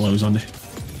 this blows on it.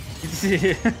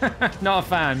 Not a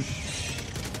fan.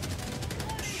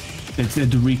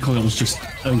 The recoil is just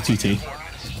OTT.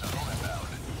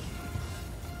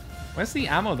 Where's the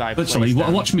ammo that I placed Literally,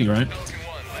 down? watch me, right?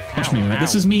 Watch me, right?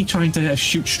 This Ow. is me trying to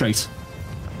shoot straight.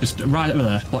 Just right over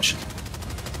there. Watch.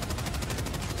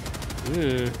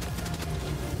 Ooh.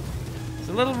 It's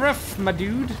a little rough, my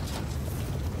dude.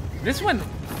 This went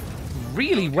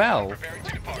really well.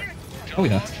 Oh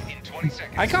yeah.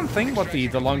 I can't think what the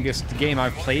longest game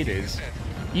I've played is.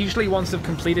 Usually once I've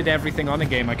completed everything on a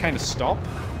game, I kind of stop.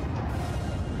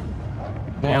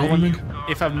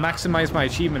 If I've maximized my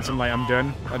achievements, I'm like, I'm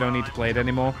done. I don't need to play it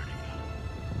anymore.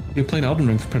 You're playing Elden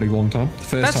Ring for a pretty long time. The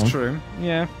first time. That's true,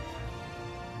 yeah.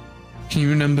 Can you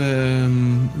remember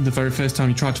the very first time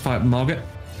you tried to fight Margaret?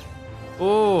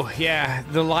 Oh, yeah,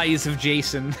 the lies of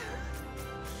Jason.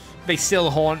 They still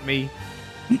haunt me.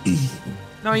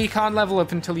 No, you can't level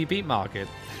up until you beat Margaret.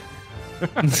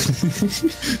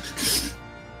 The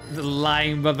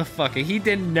lying motherfucker. He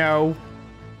didn't know.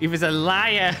 He was a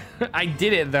liar. I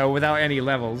did it, though, without any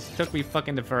levels. Took me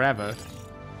fucking forever.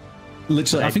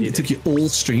 Literally, I think it took you all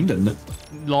stream, didn't it?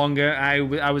 Longer.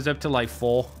 I was up to like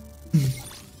 4.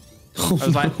 Oh, I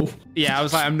was like, no. yeah, I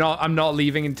was like, I'm not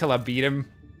leaving until I beat him.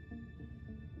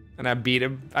 And I beat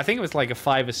him. I think it was like a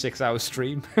 5 or 6 hour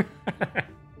stream.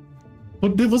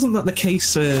 But wasn't that the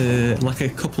case like a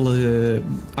couple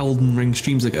of Elden Ring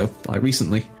streams ago, like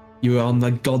recently? You were on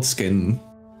the Godskin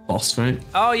boss, right?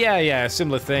 Oh yeah,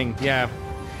 similar thing, yeah.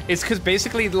 It's because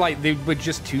basically, like, they were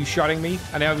just two-shotting me.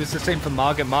 I know it was the same for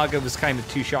Margaret. Margaret was kind of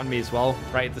two-shotting me as well,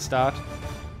 right at the start.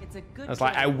 I was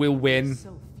like, I will win.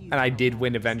 And I did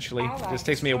win eventually. It just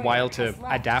takes me a while to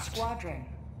adapt. I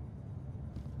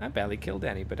barely killed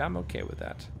any, but I'm okay with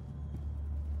that.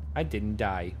 I didn't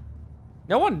die.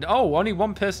 No one. Oh, only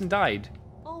one person died.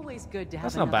 Always good to have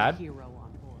That's not another bad. hero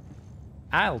on board.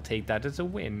 I'll take that as a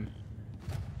win.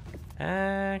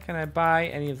 Can I buy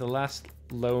any of the last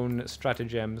lone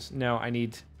stratagems? No, I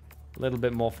need a little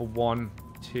bit more for 1,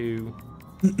 2.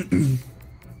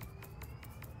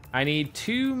 I need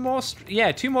 2 more.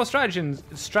 2 more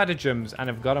stratagems, and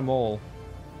I've got them all.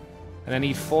 And I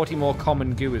need 40 more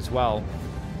common goo as well.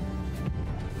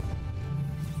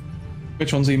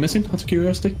 Which ones are you missing, out of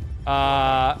curiosity?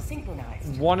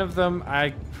 Synchronized. One of them,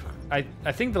 I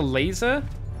think the laser.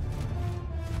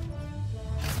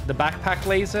 The backpack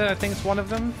laser, I think it's one of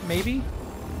them, maybe.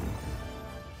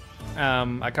 I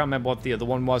can't remember what the other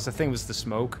one was. I think it was the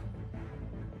smoke.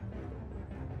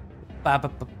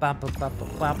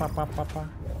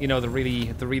 You know, the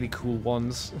really cool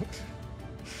ones.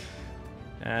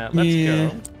 Let's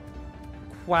go.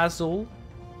 Quazzle.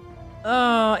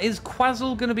 Is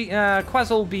Quazzle gonna be? Quazzle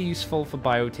will be useful for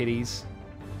BioTitties.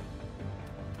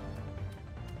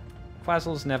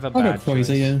 Quazzle's never bad. I got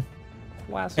Quasar, yeah.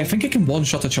 Quazzle. I think it can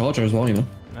one-shot a charger as well, you know.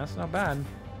 That's not bad.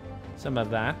 Some of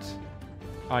that.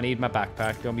 Oh, I need my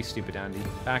backpack. Don't be stupid, Andy.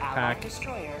 Backpack.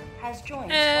 Destroyer has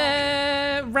joined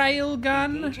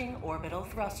railgun. Engaging orbital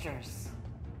thrusters.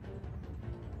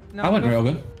 No, I went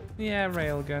railgun. Yeah,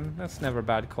 railgun. That's never a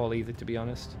bad call either, to be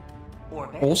honest.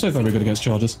 Orbit Also very good against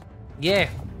chargers. Yeah.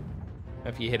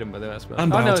 If you hit them with it, that's And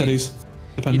BioTitties.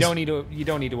 Depends. you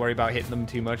don't need to worry about hitting them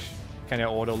too much. Kind of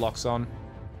auto locks on,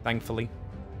 thankfully.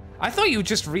 I thought you were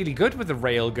just really good with the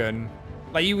railgun.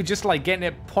 Like, you were just like getting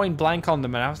it point blank on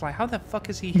them, and I was like, how the fuck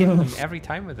is he hitting them every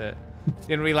time with it?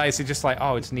 Didn't realize it's just like,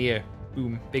 oh, it's near.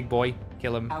 Boom, big boy,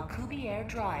 kill him. Alcubierre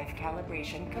drive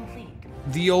calibration complete.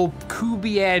 The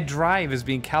Alcubierre drive is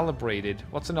being calibrated.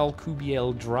 What's an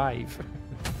Alcubierre drive?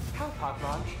 Hellpod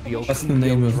launch. That's the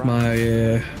name of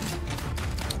my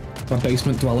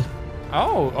basement dweller.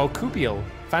 Oh, Alcubierre.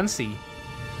 Fancy.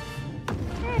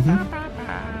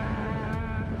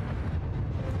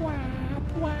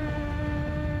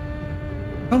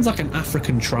 Sounds like an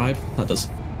African tribe. That does.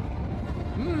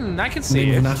 I can see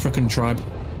Name it. of an African tribe.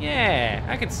 Yeah,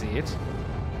 I can see it.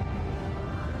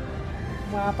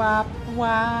 Wah, wah,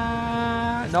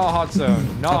 wah. Not a hot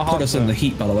zone. Not a I've hot put us in zone. the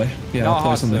heat, by the way. Yeah, Not I've put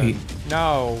hot us in the zone. heat.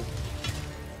 No.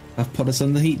 I've put us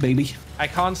in the heat, baby. I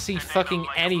can't see fucking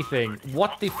anything.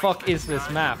 What the fuck is this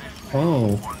map?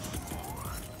 Oh.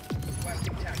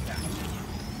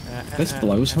 This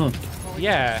blows, huh?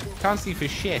 Yeah, can't see for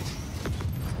shit.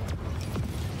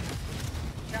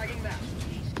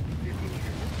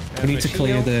 We need to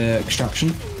clear the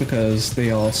extraction because they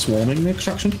are swarming the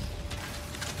extraction.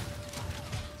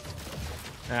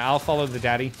 I'll follow the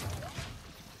daddy.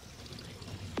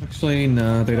 Actually,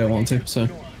 no, they don't want to, so.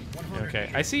 Okay,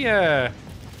 I see a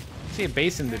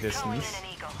base in the distance.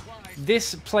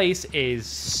 This place is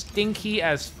stinky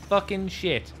as fucking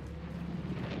shit.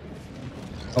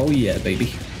 Oh yeah,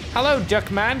 baby. Hello,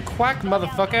 Duckman, quack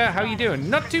motherfucker. How you doing?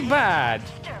 Not too bad.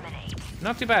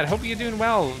 Not too bad. Hope you're doing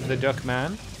well, the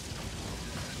Duckman.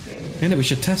 And we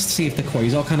should test to see if the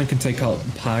Quasar cannon can take out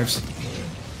hives.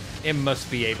 It must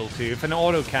be able to. If an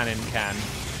autocannon can.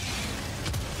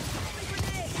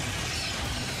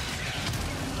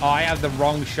 Oh, I have the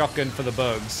wrong shotgun for the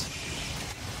bugs.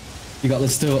 You got the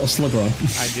still a slugger on.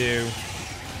 I do.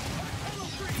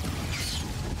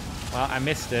 Well, I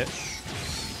missed it.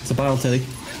 It's a battle, Tilly.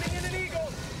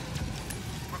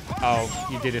 Oh,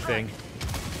 you did a thing.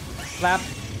 Slap.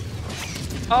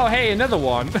 Oh, hey, another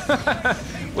one.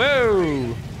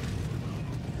 Whoa.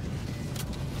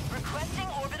 Requesting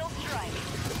orbital strike.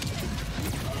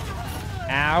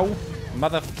 Ow.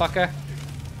 Motherfucker.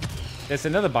 There's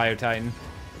another Biotitan.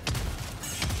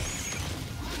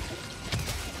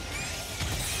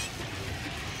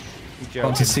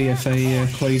 Want to see if a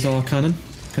quasar cannon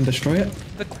can destroy it?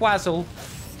 The Quazzle.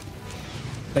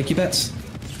 Take your bets.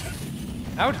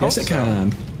 I would hope Yes, it so.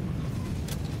 can.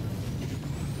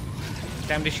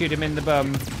 Time to shoot him in the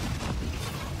bum.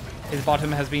 His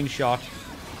bottom has been shot.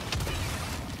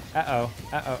 Uh-oh.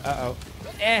 Uh-oh. Uh-oh.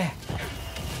 Eh.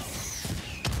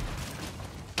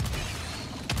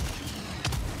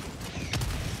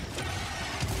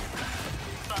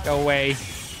 Go away.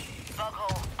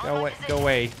 Go away. Go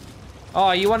away.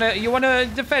 Oh, you wanna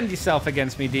defend yourself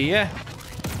against me, do you?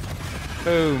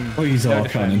 Boom. Quasar No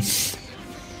cannon. defense.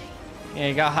 Yeah,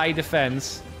 you got high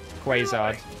defense.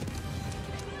 Quasar.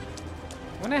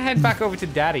 I'm gonna head back over to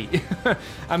Daddy.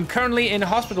 I'm currently in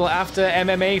hospital after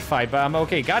MMA fight, but I'm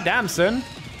okay. Goddamn, son.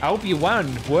 I hope you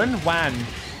won. Won?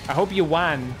 I hope you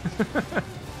won.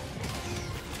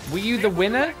 Were you the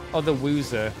winner or the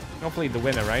loser? Hopefully the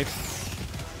winner, right?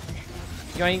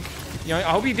 Yoink. Yoink.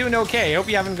 I hope you're doing okay. I hope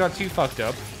you haven't got too fucked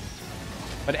up.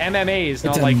 But MMA is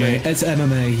not It's like MMA. It's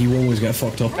MMA. You always get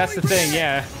fucked up. That's the thing,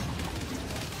 yeah.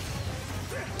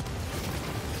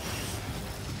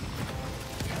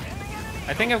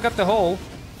 I think I've got the hole.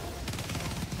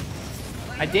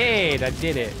 I did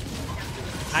it.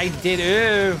 I did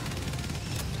it.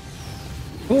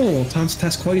 Oh, time to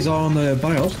test quasar on the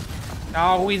bios.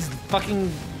 Oh, his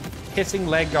fucking hissing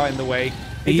leg got in the way.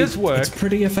 It does work. It's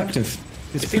pretty effective.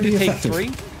 It's It seemed pretty to take effective.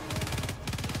 3.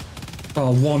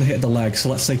 Oh, one hit the leg, so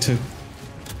let's say 2.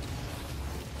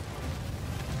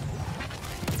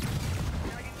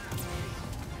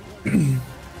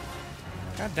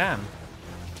 God damn.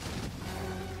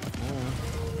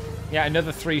 Yeah,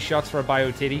 another 3 shots for a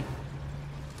bio titty.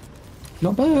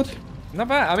 Not bad. Not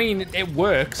bad. I mean, it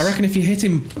works. I reckon if you hit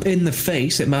him in the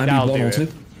face, it might That'll be 1 do or it.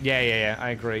 2. Yeah,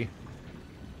 I agree.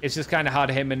 It's just kind of hard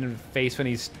to hit him in the face when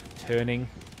he's turning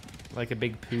like a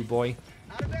big poo boy.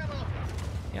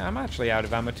 Yeah, I'm actually out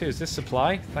of ammo too. Is this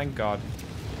supply? Thank God.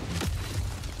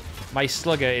 My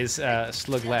slugger is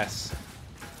slugless.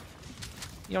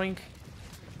 Yoink.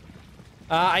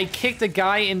 I kicked a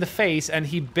guy in the face and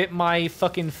he bit my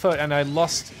fucking foot and I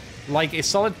lost like a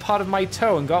solid part of my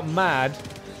toe and got mad.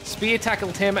 Spear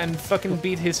tackled him and fucking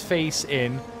beat his face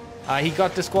in. He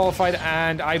got disqualified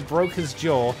and I broke his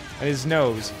jaw and his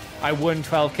nose. I won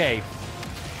 12k.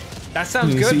 That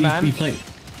sounds good, man. You play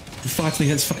fighting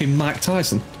against fucking Mike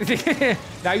Tyson.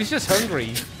 Now he's just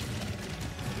hungry.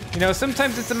 You know,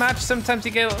 sometimes it's a match, sometimes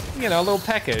you get, you know, a little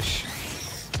peckish.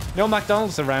 No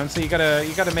McDonald's around, so you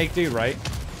gotta make do, right?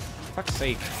 Fuck's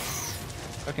sake.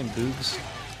 Fucking boobs.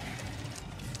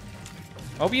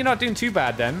 Hope you're not doing too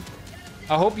bad then.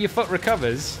 I hope your foot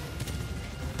recovers.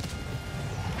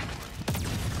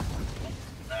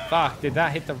 Fuck, did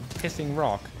that hit the pissing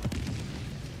rock?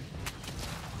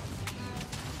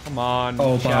 Come on.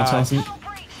 Oh, shot. Tyson.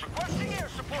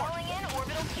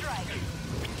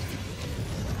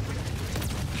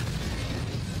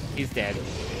 He's dead.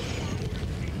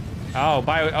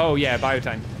 Oh, yeah,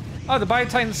 Biotine. Oh, the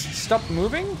Biotines stopped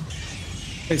moving?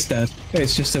 It's dead.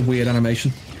 It's just a weird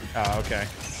animation. Oh, okay.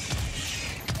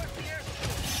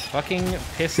 Fucking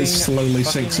pissing. It slowly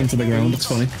sinks into the ground. It's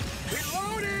funny.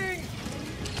 Reloading!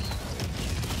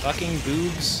 Fucking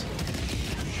boobs.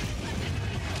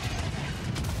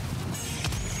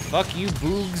 Fuck you,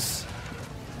 boogs.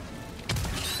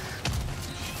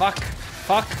 Fuck.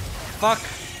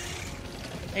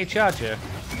 Hey, Charger.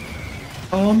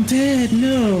 Oh, I'm dead.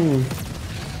 No.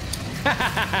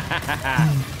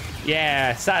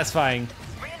 Yeah, satisfying.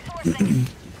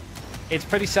 It's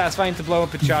pretty satisfying to blow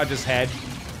up a Charger's head.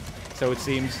 So it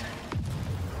seems.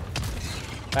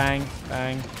 Bang,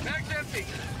 bang. Mag's empty.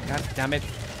 God damn it.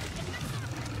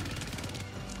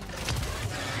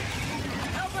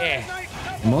 Yeah.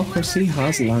 Democracy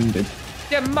has landed.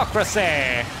 Democracy!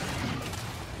 Eh.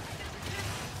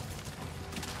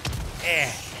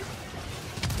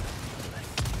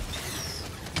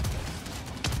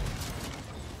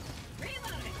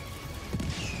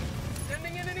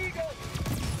 Sending in an eagle.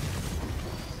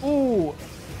 Ooh,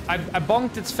 I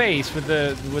bonked its face with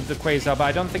the quasar, but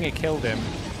I don't think it killed him.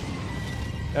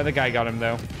 The other guy got him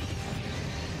though.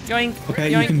 Yoink.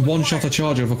 Okay, yoink. you can one-shot a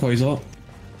charger of a quasar.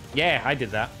 Yeah, I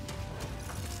did that.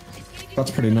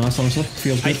 That's pretty nice, honestly.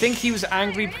 Feels good. I think he was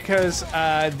angry because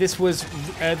this was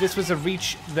a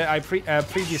reach that I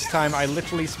previous time I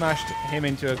literally smashed him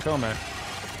into a coma.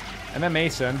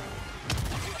 MMA, son.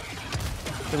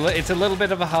 It's a little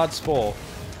bit of a hard sport.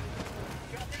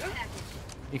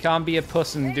 You can't be a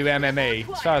puss and do MMA,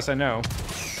 as far as I know.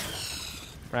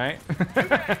 Right?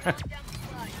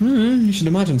 You should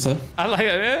imagine so. I like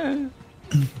it.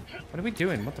 What are we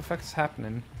doing? What the fuck is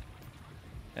happening?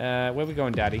 Where are we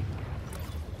going, Daddy?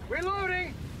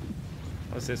 Reloading.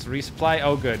 What's this? Resupply?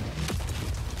 Oh, good.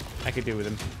 I could do with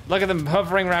them. Look at them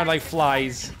hovering around like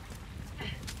flies.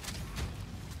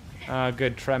 Oh,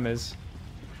 good. Tremors.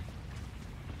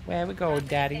 Where we go,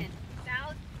 Daddy?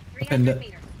 South, And 300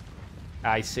 meters.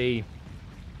 I see.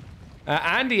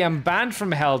 Andy, I'm banned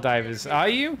from Helldivers. Are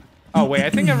you? Oh, wait. I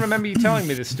think I remember you telling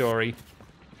me this story.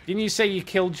 Didn't you say you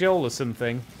killed Joel or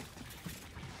something?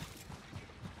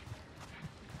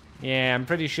 Yeah, I'm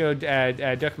pretty sure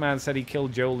Duckman said he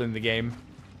killed Joel in the game.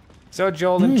 So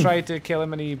Joel and tried to kill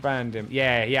him and he banned him.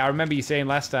 Yeah, I remember you saying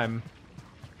last time.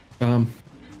 You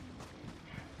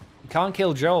can't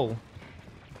kill Joel.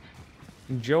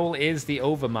 Joel is the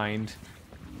overmind.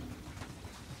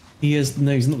 He is,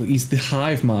 no, he's not, he's the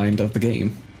hive mind of the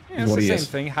game. Yeah, it's what the he same is.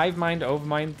 thing. Hive mind,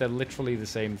 overmind, they're literally the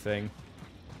same thing.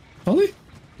 Are they?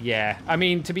 Yeah, I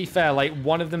mean, to be fair, like,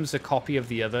 one of them's a copy of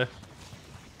the other.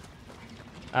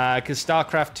 Because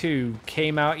StarCraft 2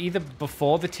 came out either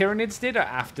before the Tyranids did or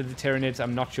after the Tyranids,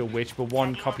 I'm not sure which, but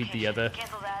one copied the other.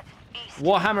 Cancel that. East.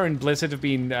 Warhammer and Blizzard have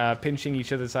been pinching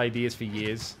each other's ideas for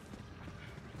years.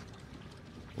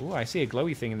 Ooh, I see a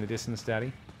glowy thing in the distance,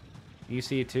 Daddy. You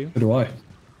see it too? So do I.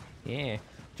 Yeah.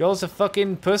 Joel's a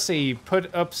fucking pussy.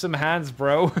 Put up some hands,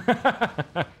 bro.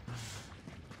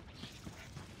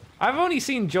 I've only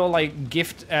seen Joel, like,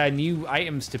 gift new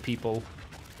items to people.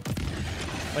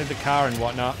 Like the car and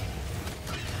whatnot.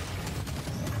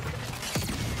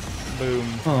 Boom.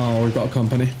 Oh, we've got a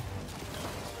company.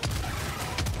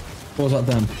 Or was that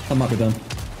them? That might be them.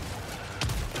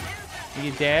 Are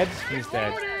you dead? He's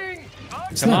dead. Loading.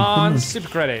 It's Come them, on, come super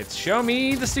credits. Show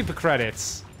me the super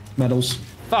credits. Medals.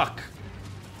 Fuck.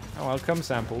 Oh, well, cum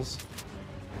samples.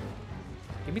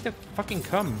 Give me the fucking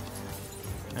cum.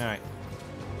 Alright.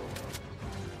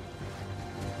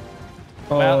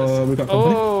 Oh, we've got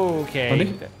company. Okay.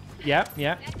 Ready? Yep.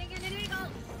 Landing in an eagle.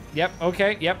 Yep,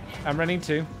 okay, yep. I'm running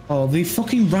too. Oh, they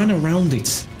fucking ran around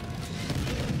it.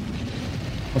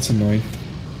 That's annoying.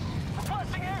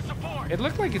 Requesting air support. It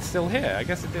looked like it's still here. I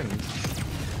guess it didn't.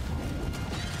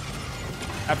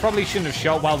 I probably shouldn't have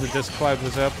shot while the dust cloud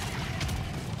was up.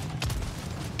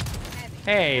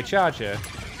 Hey, Charger.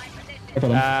 I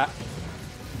got him.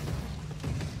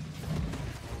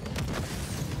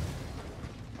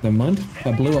 Never mind.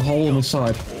 I blew a hole in his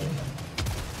side.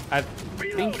 I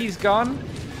think he's gone.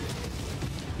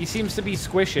 He seems to be No,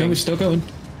 squishing. he's still going.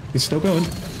 He's still going.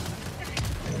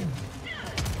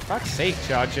 Fuck's sake,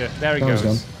 Charger. There he Oh, he's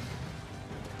goes. gone.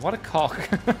 What a cock.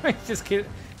 He just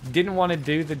didn't want to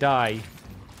do the die.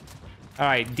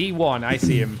 Alright, D1. I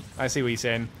see him. I see what he's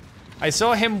saying. I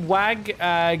saw him wag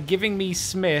giving me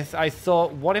Smith. I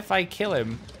thought, what if I kill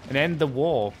him and end the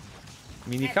war? I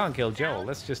mean, you can't kill Joel.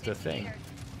 That's just a thing.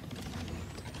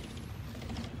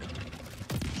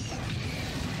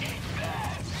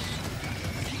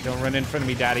 Don't run in front of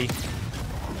me, Daddy.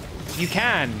 You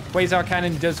can. Quasar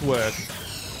cannon does work.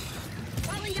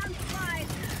 Falling down supplies.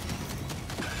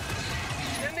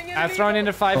 Sending in I've an thrown in a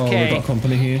eagle. Oh, we've 5k. got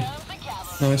company here.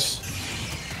 Nice.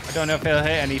 I don't know if he'll hit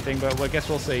anything, but I guess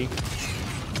we'll see.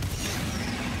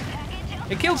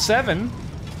 It killed 7.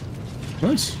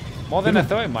 Nice. More than I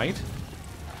thought it might.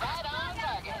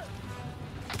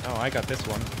 Oh, I got this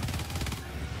one.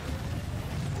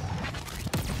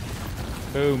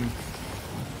 Boom.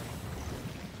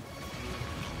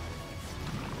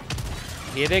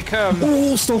 Here they come.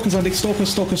 Oh, stalkers, Andy.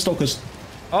 Stalkers.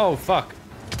 Oh, fuck.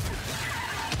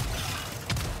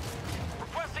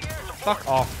 Requesting air support. Fuck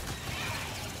off.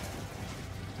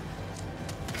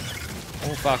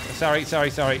 Oh, fuck. Sorry.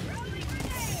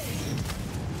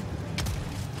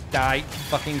 Die,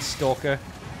 fucking stalker.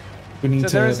 We need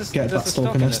So there to is a, get there's that a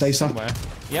stalker nest nest ASAP. somewhere.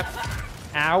 Yep.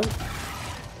 Ow.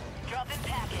 Dropping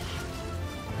package.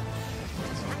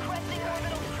 Requesting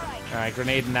orbital strike. Alright,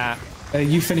 grenade in that.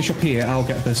 You finish up here, I'll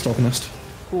get the stalker nest.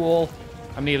 Cool.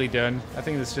 I'm nearly done. I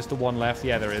think there's just the one left.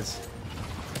 Yeah, there is.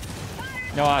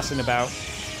 No arsing about.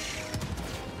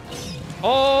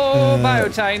 Oh,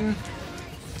 Biotitan.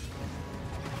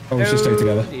 Oh, we should stay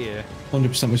together. Dear.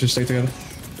 100% we should stay together.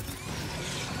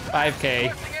 5k.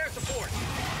 Requesting air support.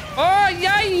 Oh,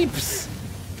 yipes!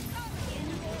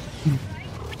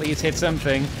 Please hit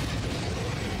something.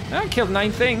 I killed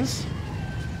 9 things.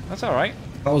 That's all right.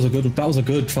 That was a good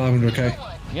 500k.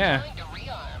 Yeah.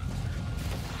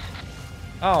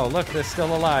 Oh, look, they're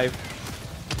still alive.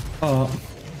 Oh,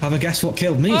 have a guess what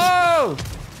killed me? Oh!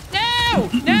 No!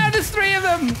 No, there's 3 of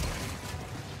them!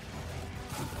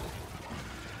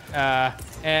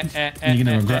 You're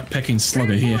gonna regret picking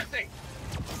Slugger here.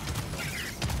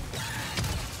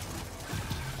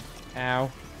 Ow.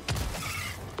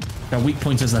 Their weak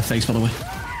point is their face, by the way.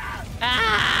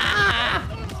 Ah!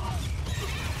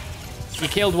 You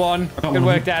killed one. got Good one.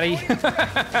 work, Daddy.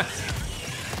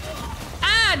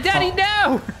 Ah, Daddy,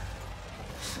 no!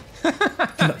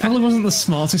 That probably wasn't the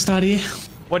smartest idea.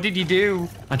 What did you do?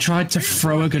 I tried to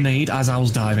throw a grenade as I was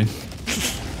diving.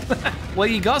 Well,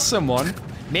 you got someone.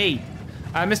 Me.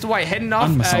 Mr. White, heading off.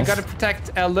 And myself. Got to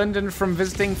protect London from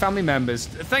visiting family members.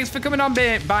 Thanks for coming on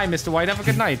by, Mr. White. Have a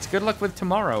good night. Good luck with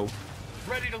tomorrow.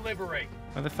 Ready to liberate.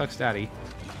 Where the fuck's Daddy?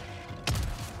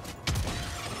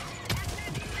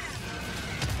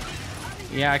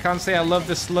 Yeah, I can't say I love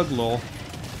the slug lore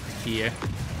here.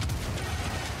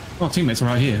 Oh, teammates are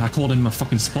right here. I called in my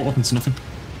fucking support weapon to nothing.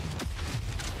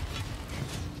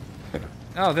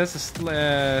 Oh, there's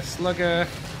a slugger.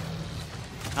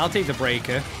 I'll take the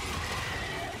breaker.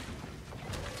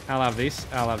 I'll have this.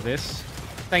 I'll have this.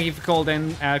 Thank you for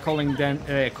calling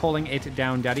it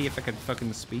down, Daddy. If I could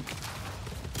fucking speak.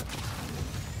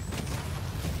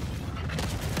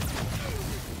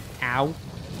 Ow!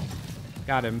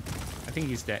 Got him. I think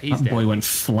he's dead. He's That dead. boy went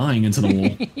flying into the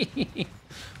wall.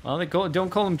 Well, they don't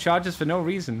call him charges for no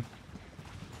reason.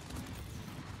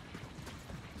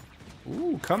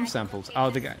 Ooh, cum samples. Oh,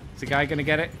 is the guy gonna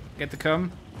get it? Get the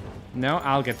cum? No,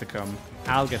 I'll get the cum.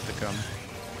 I'll get the cum.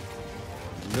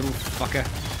 Little fucker.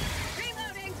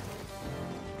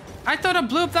 I thought I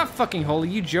blew up that fucking hole. Are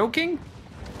you joking?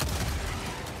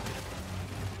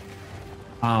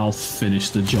 I'll finish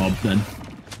the job then.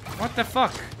 What the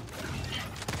fuck?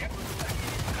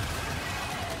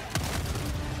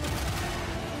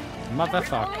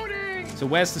 Motherfucker. So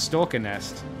where's the stalker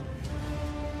nest?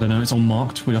 I don't know, it's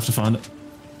unmarked. We have to find it.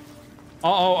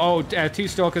 Oh, 2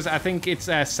 stalkers. I think it's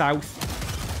south.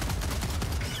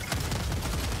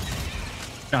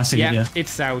 I see it, yeah.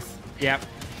 It's south. Yep.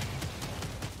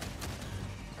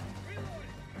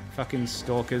 Fucking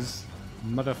stalkers.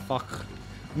 Motherfuck.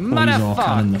 Please all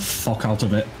cannon Motherfuck. the fuck out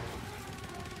of it.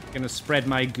 Gonna spread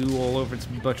my goo all over its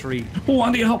buttery Oh,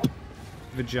 Andy, help!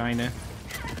 vagina.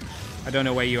 I don't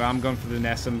know where you are. I'm going for the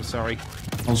nest. I'm sorry.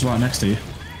 I was right next to you.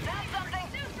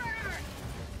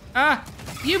 Ah!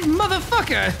 You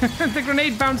motherfucker! The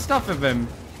grenade bounced off of him.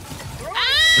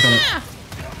 I got it.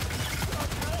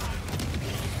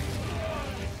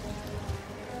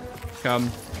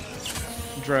 Come.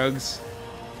 Drugs.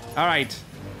 Alright.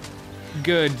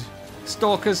 Good.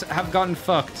 Stalkers have gotten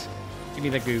fucked. Give me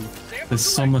the goo. There's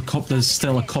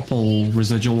still a couple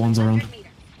residual ones around.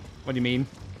 What do you mean?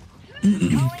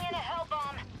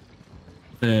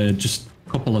 Just a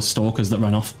couple of stalkers that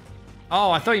ran off.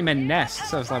 Oh, I thought you meant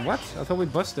nests. I was like, what? I thought we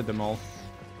busted them all.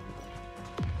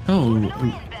 Oh,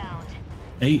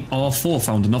 8 or 4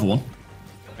 found another one.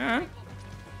 Alright.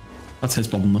 That's his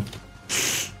problem though.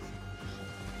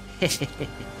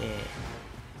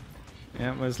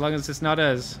 Yeah, well, as long as it's not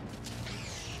us.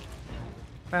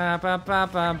 Ba ba ba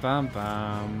ba bum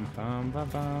bum bum ba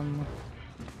bum.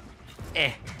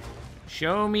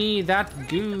 Show me that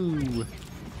goo.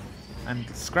 And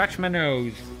scratch my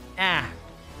nose. Ah.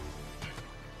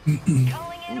 No,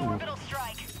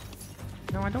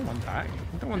 I don't want that.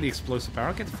 I don't want the explosive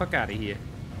barrel. Get the fuck out of here.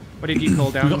 What did you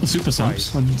call down? We got the super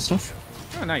subs and stuff.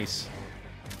 Oh, nice.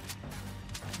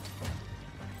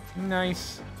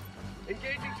 Nice.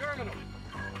 Engaging terminal.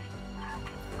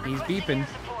 He's beeping.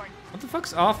 What the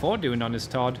fuck's R4 doing on his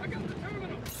Todd?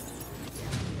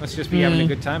 Must just be having a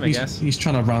good time, I guess. He's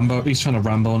trying to Rambo. He's trying to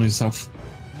Rambo on himself.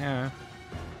 Yeah.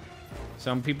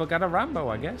 Some people got a Rambo,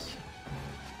 I guess.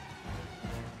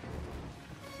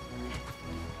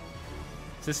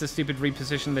 Is this a stupid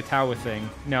reposition the tower thing?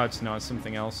 No, it's not. It's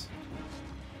something else.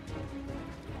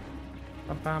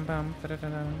 I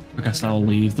guess I'll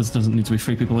leave. There doesn't need to be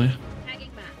 3 people here.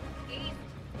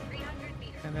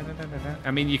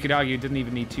 I mean, you could argue it didn't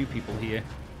even need 2 people here.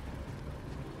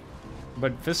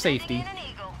 But for safety.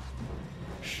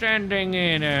 Sending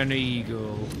in an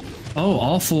eagle. Oh,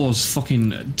 R4's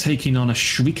fucking taking on a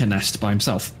shrieker nest by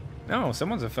himself. Oh,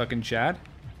 someone's a fucking Chad.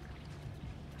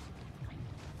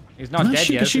 He's not Can I dead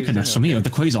shoot yet. the so he's shrieker nest from okay. here with the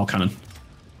quasar cannon?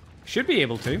 Should be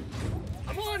able to.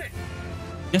 I'm on it.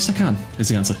 Yes, I can, is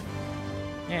the answer.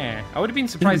 Yeah, I would have been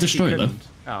surprised if you destroy it, though. couldn't.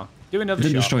 Oh, do another It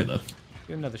didn't shot. destroy it though.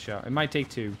 Do another shot. It might take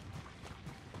 2.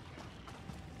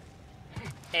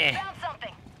 Found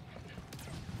something.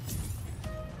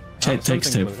 It takes Something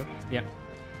two. blew up. Yeah.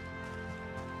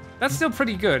 That's still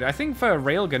pretty good. I think for a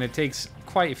railgun, it takes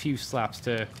quite a few slaps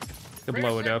to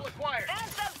blow it up. Acquired.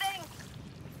 Found something.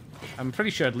 I'm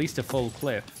pretty sure at least a full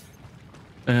clip.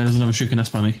 There's another shuriken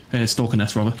nest by me. Stalker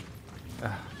nest, rather.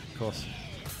 Of course.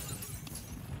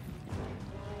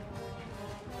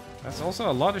 That's also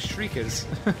a lot of shriekers.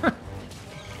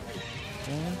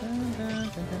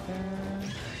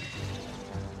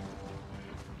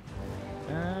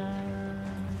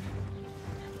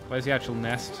 Where's the actual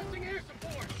nest?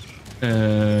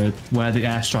 Where the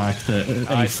airstrike that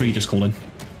I A3 see. just called in.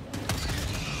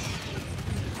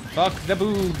 Fuck the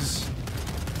boobs.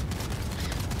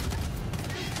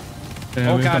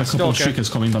 Oh, we've got God, a couple of Stalker. shriekers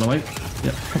coming, by the way.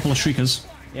 Yep, a couple of shriekers.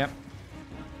 Yep.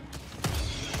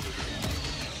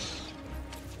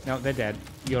 No, they're dead.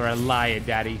 You're a liar,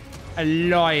 Daddy. A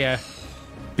liar.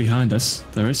 Behind us,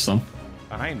 there is some.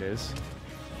 Behind us?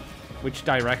 Which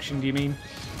direction do you mean?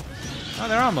 Oh,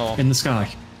 there are more. In the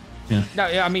sky. Yeah. No,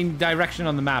 I mean direction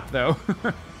on the map, though.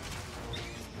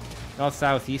 North,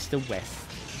 south, east, or west.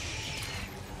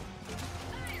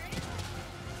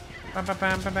 Bam, bam,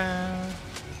 bam, bam, bam.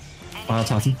 Fire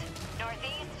Titan.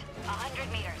 Northeast,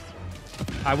 100 meters.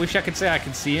 I wish I could say I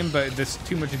could see him, but there's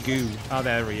too much goo. Oh,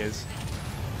 there he is.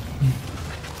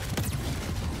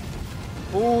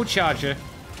 Oh, charger.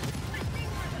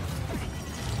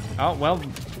 Oh, well,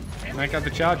 I got the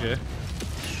charger.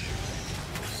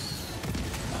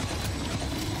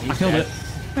 I killed it.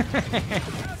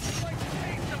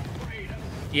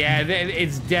 Yeah,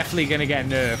 it's definitely gonna get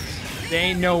nerfed. There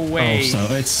ain't no way. Oh,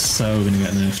 so it's so gonna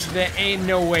get nerfed. There ain't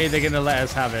no way they're gonna let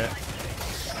us have it.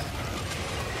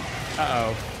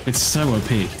 Uh-oh. It's so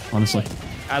OP, honestly.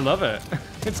 I love it.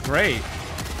 It's great.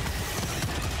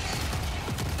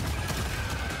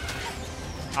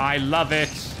 I love it.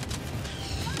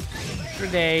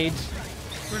 Grenade.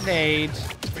 Grenade.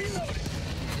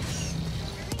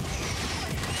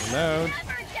 Reload.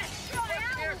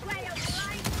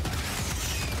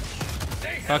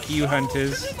 Fuck you,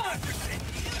 hunters.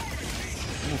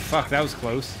 Oh, fuck, that was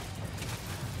close.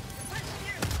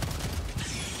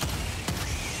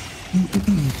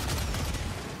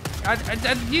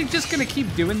 You're just gonna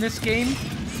keep doing this game?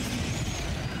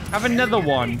 Have another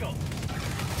one.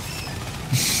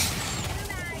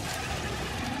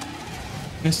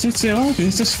 It's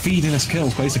just feeding us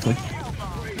kills, basically.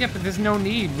 Yeah, but there's no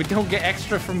need. We don't get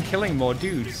extra from killing more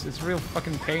dudes. It's real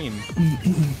fucking pain.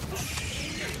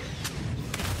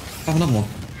 Have another one.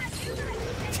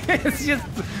 It's just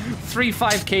 3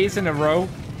 5Ks in a row.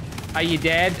 Are you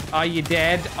dead? Are you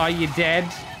dead? Are you dead?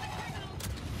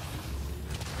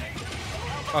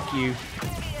 Fuck you.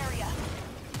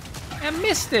 I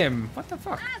missed him. What the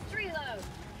fuck? Last reload.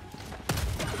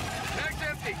 Mag's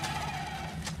empty.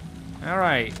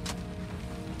 Alright.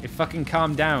 It fucking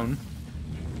calmed down.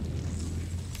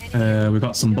 We've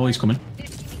got some boys coming.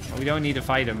 We don't need to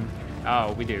fight him.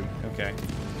 Oh, we do. Okay.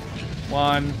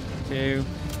 1, 2.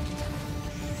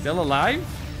 Still alive?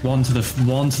 One to the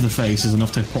face is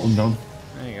enough to put them down.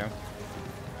 There you go.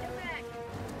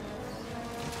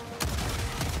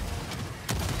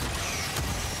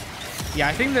 Yeah,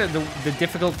 I think the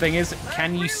difficult thing is,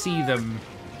 can you see them?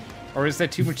 Or is there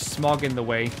too much smog in the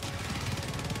way?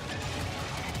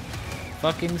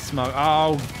 Fucking smog.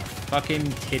 Oh, fucking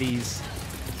titties.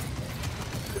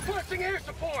 Requesting air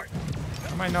support.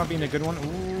 That might not be a good one.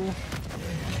 Ooh.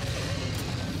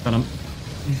 Got him.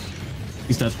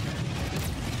 He's dead.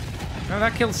 No,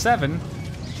 that killed 7.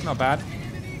 It's not bad.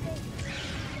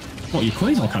 What, you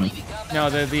quasar cannon? No,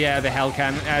 the hell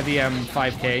cannon, the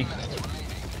 5K.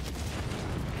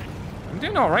 I'm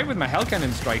doing all right with my hell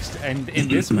cannon strikes, and in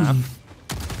this map.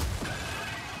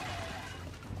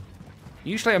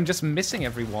 Usually, I'm just missing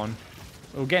everyone.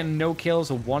 We're getting no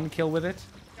kills or 1 kill with it.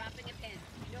 Dropping a pin.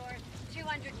 North,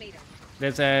 200 meters.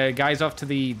 There's guys off to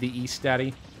the east,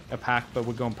 Daddy. A pack, but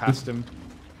we're going past them.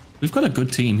 We've got a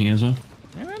good team here as well.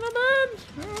 Yeah, not bad.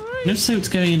 All right. Notice how it's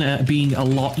going being a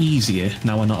lot easier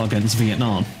now we're not against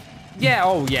Vietnam. Yeah,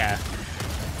 oh yeah.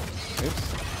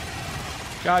 Oops.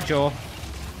 Charge or.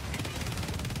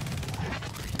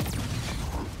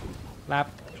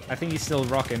 Lap. I think he's still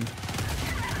rocking.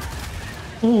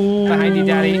 Oh, Behind you,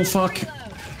 Daddy. Fuck.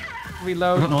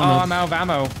 Reload. I don't Oh, know, no. I'm out of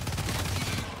ammo.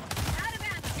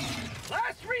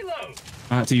 Last reload.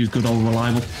 I had to use good old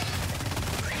reliable.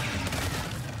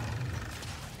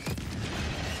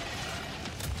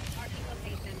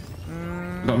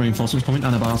 Got reinforcements coming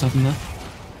and a bile tapping there.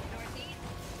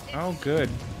 Oh, good.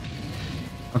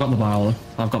 I got the bile though.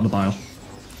 I've got the bile.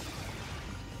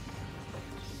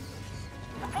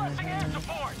 Requesting air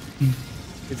support.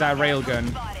 It's that a railgun?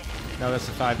 No, that's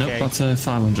a 5K. Nope, that's a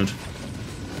 500.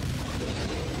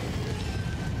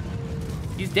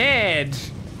 He's dead.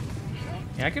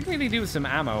 Yeah, I could really do with some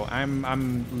ammo.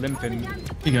 I'm limping. Here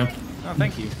you go. Oh,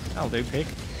 thank you. That'll do, pig.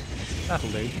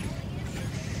 That'll do.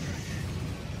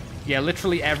 Yeah,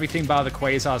 literally everything bar the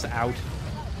quasar's out.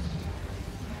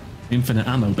 Infinite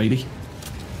ammo, baby.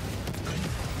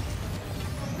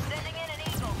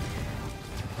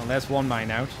 Well, there's one mine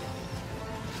out.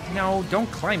 No, don't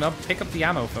climb up. Pick up the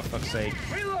ammo, for fuck's sake.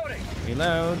 Reloading.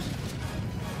 Reload.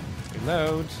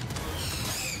 Reload.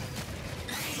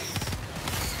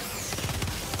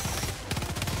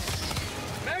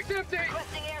 Mag's empty.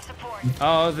 Requesting air support.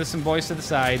 Oh, there's some boys to the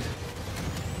side.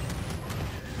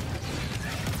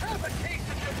 Have a taste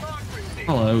of democracy.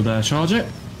 Hello there, Charger.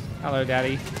 Hello,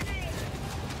 Daddy.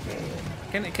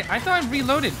 Can I thought I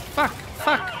reloaded. Fuck.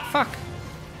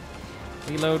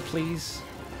 Reload, please.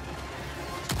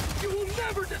 You will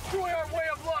never destroy our way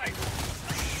of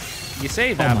life. You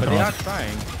say that, my but they God. are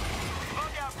trying.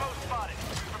 Lookout post spotted.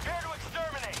 Prepare to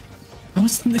exterminate. How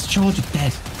isn't this Charger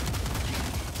dead?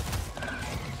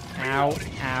 Ow,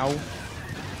 ow.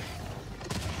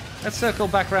 Let's circle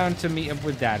back around to meet up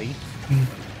with Daddy.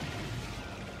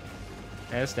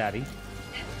 There's Daddy.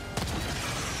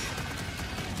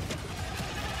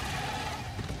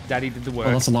 Daddy did the work.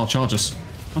 Oh, that's a lot of charges.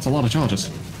 That's a lot of charges.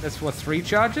 That's what, 3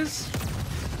 charges?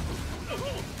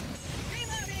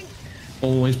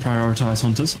 Always prioritize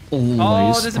hunters. Always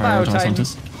Oh, there's a prioritize biotype.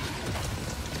 hunters.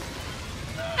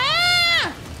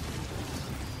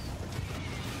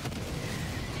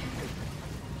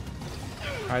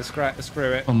 Alright,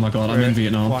 screw it. Oh my god, I'm Screw in it.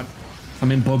 Vietnam. One.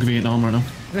 I'm in bug Vietnam right now.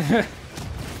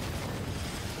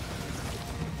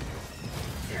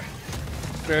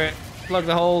 Screw it. Plug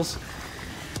the holes.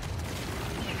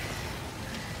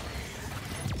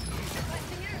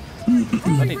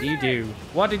 What did you do?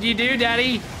 What did you do,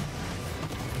 Daddy?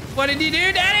 What did you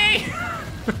do, Daddy?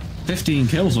 15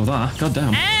 kills with that. God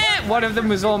damn. One of them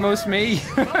was almost me.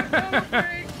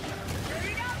 I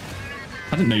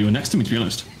didn't know you were next to me, to be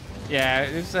honest. Yeah,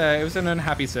 it was an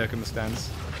unhappy circumstance.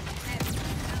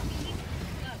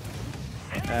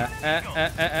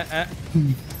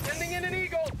 Sending in an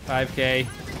eagle. 5K.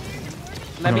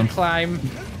 Let me climb.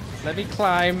 Let me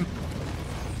climb.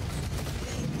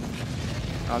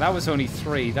 Oh, that was only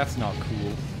 3. That's not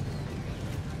cool.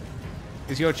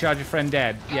 Is your Charger friend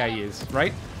dead? Yeah, he is,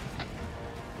 right?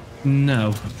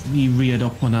 No, he reared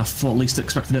up when I thought least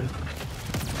expected it.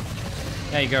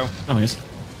 There you go. Oh, he is.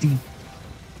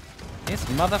 This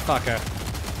motherfucker.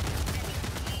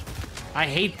 I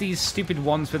hate these stupid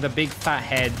ones with the big fat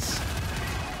heads.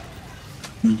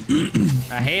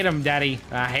 I hate them, Daddy.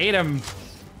 I hate them.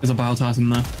 There's a biotype in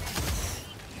there.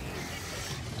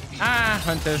 Ah,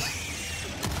 hunters.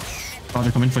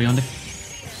 Charger coming for you, Andy.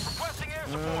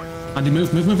 Andy,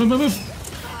 move.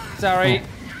 Sorry.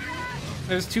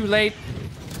 It was too late.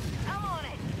 I'm on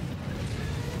it.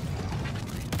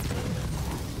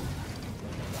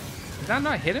 Did that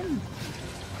not hit him?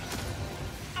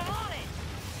 I'm on it.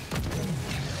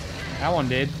 That one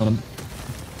did. Got him.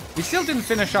 We still didn't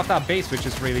finish off that base, which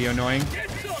is really annoying.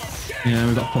 Yeah,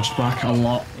 we got pushed back a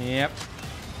lot. Yep.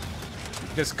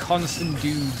 Just constant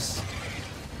dudes.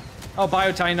 Oh,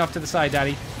 biotying off to the side,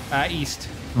 Daddy. East.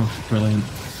 Oh, brilliant.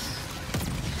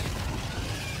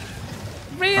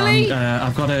 Really? And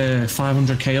I've got a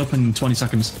 500k up in 20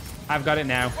 seconds. I've got it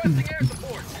now. Requesting air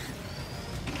support.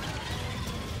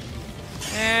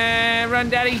 Run,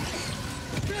 Daddy.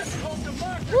 That's called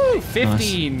democracy. Woo,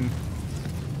 15.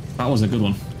 That was a good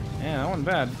one. Yeah, that wasn't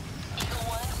bad.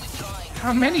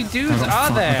 How many dudes I got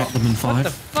are I there? got them in 5. What the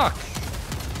fuck?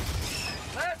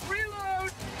 Last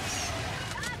reload.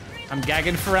 I'm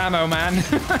gagging for ammo, man.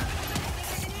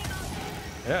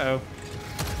 Uh-oh.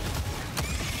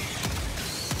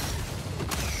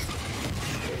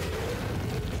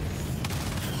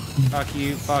 Fuck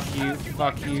you, fuck you,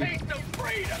 fuck you, Taste of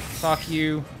freedom. fuck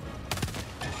you.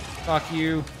 Fuck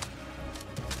you.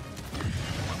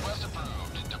 Request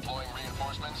approved. Deploying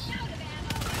reinforcements.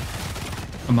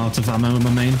 I'm out of ammo in my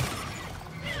main.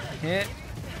 Hit.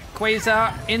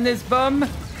 Quasar in this bum. No!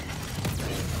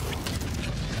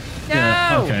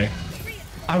 Yeah, okay.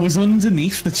 I was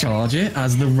underneath the Charger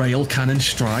as the rail cannon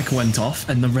strike went off,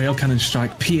 and the rail cannon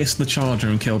strike pierced the Charger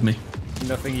and killed me.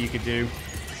 Nothing you could do.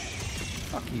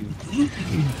 Fuck you.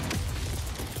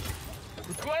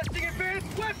 Requesting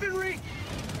advanced weaponry.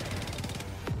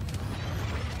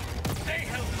 Say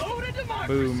hello to democracy.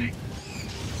 Boom.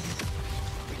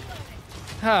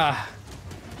 Ah.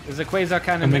 There's a Quasar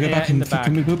cannon Can we go here back in in? the back.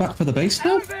 Can we go back for the base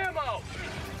now? Have ammo.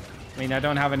 I mean, I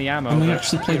don't have any ammo. Can we but-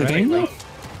 actually play You the ready? game now?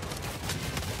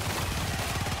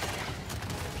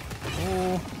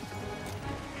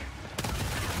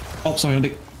 Oh, sorry,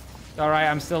 Andy. Alright,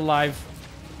 I'm still alive.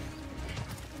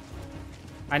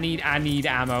 I need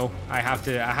ammo. I have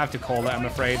to call it, I'm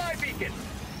afraid.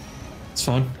 It's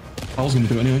fine. I was gonna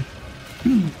do it anyway.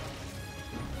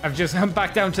 I'm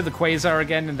back down to the quasar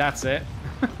again, and that's it.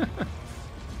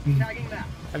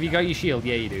 Have you got your shield?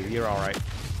 Yeah, you do. You're alright.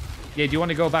 Yeah, do you want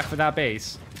to go back for that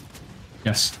base?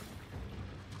 Yes.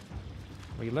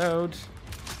 Reload.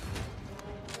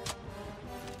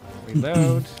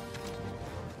 Reload.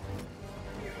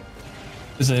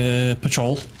 There's a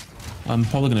patrol. I'm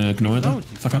probably gonna ignore it though, Oh, you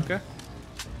if I can. fucker.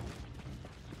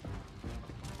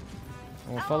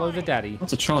 We'll follow the daddy.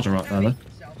 That's a charger right there, though.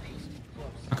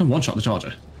 I can one-shot the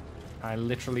charger. I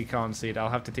literally can't see it. I'll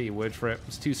have to take your word for it.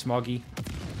 It's too smoggy.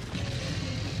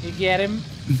 You get him?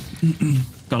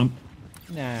 Got him.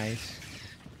 Nice.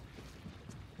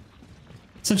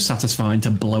 It's so satisfying to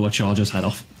blow a charger's head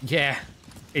off. Yeah.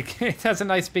 It has a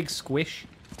nice big squish.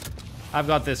 I've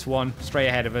got this one straight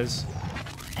ahead of us.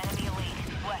 Enemy elite.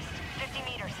 West.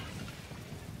 50 meters.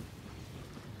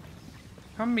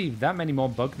 Can't be that many more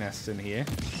bug nests in here.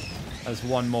 There's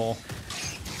one more.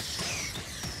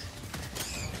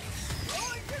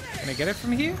 Can I get it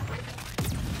from here?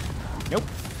 Nope.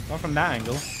 Not from that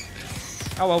angle.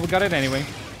 Oh well, we got it anyway.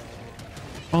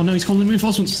 Oh no, he's calling in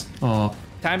reinforcements. Oh.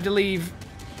 Time to leave.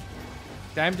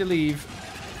 Time to leave.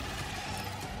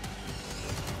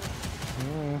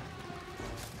 Oh.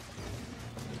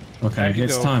 Okay,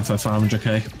 it's go. time for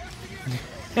 500k.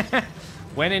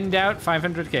 When in doubt,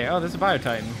 500k. Oh, there's a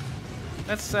Biotitan.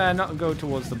 Let's not go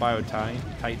towards the Biotitan.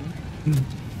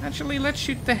 Actually, let's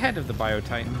shoot the head of the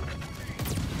Biotitan.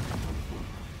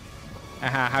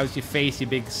 Aha, how's your face, you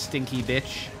big stinky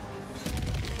bitch?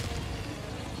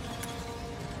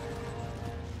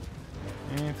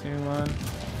 3, 2, 1.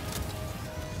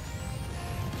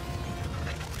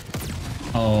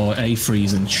 Oh,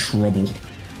 A3's in trouble.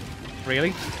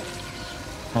 Really?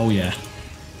 Oh yeah.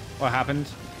 What happened?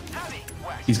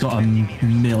 He's got a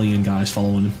million guys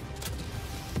following him.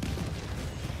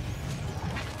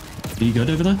 Are you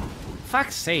good over there?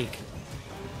 Fuck's sake.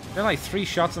 There are like 3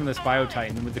 shots on this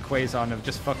Biotitan with the Quasar and I've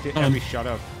just fucked it every shot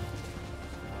up.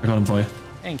 I got him for you.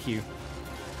 Thank you.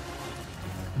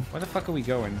 Where the fuck are we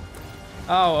going?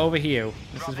 Oh, over here.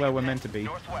 This is where we're meant to be.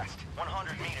 Northwest,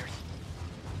 100 meters.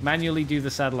 Manually do the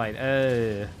satellite.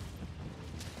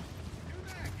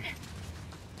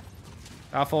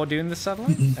 R4 doing the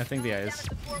satellite? I think there is.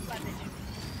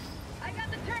 I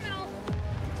got the terminal.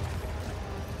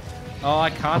 Oh, I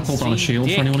I'll can't pull see. down a shield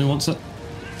dick. for anyone who wants it.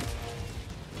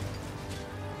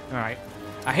 Alright.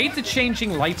 I hate the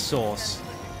changing light source.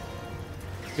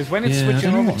 Because when it's Yeah, I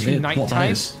switching don't know over to what that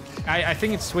nighttime, is. I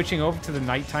think it's switching over to the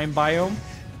nighttime biome.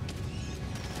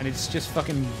 And it's just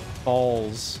fucking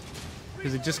balls.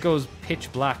 Because it just goes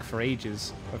pitch black for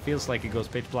ages. Or it feels like it goes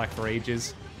pitch black for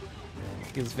ages.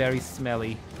 Feels very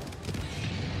smelly.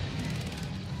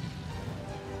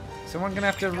 Someone gonna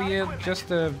have to readjust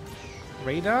the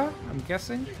radar, I'm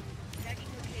guessing?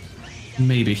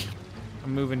 Maybe.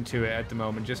 I'm moving to it at the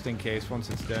moment, just in case, once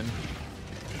it's done.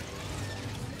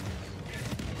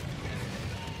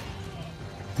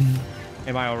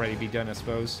 It might already be done, I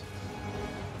suppose.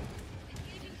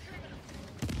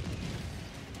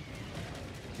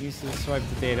 Use to swipe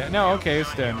the data. No, okay,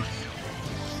 it's done.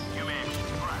 Human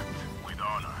tracked with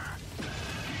honor.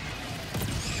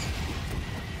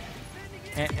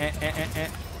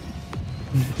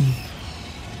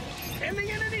 Sending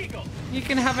in an eagle. You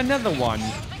can have another one.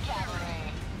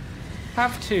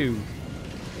 Have 2.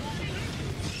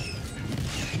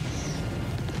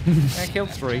 I killed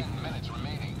 3.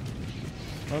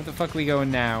 Where the fuck are we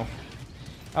going now?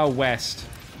 Oh, west.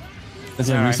 There's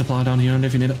a Alright. resupply down here, and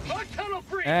if you need it. Hot tunnel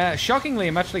free. Shockingly,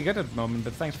 I'm actually good at the moment,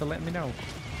 but thanks for letting me know.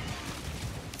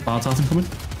 Bar tartan coming.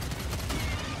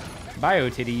 Bio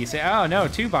titty, you say? Oh no,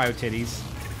 2 bio titties.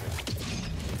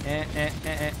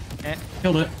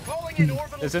 Killed it. Calling in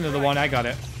orbital. There's another one. I got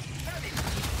it.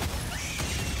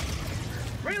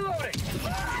 Reloading.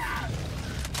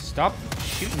 Stop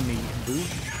shooting me, boo.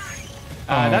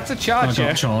 Oh, That's a I charger.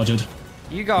 got charged.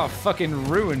 You got fucking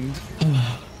ruined.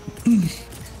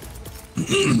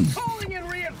 Calling in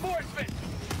reinforcement.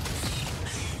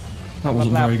 That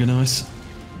wasn't lap? very good, nice.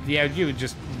 Yeah, you would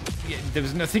just. Yeah, there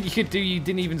was nothing you could do. You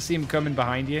didn't even see him coming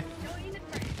behind you.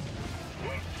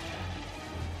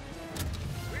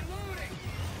 Reloading.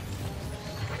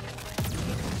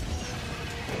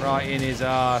 Right in his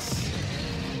ass.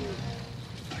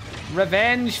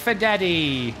 Revenge for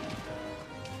daddy.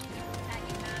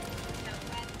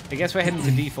 I guess we're heading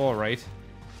to D4, right?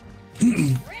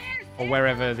 Or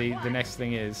wherever the next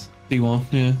thing is. D1,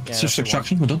 yeah. It's that's just the one.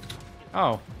 extraction, we're done.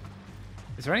 Oh.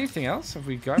 Is there anything else? Have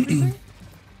we got everything?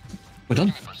 We're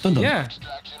done. Done. Yeah.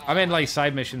 I mean, like,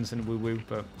 side missions and woo-woo,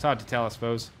 but it's hard to tell, I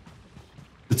suppose.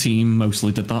 The team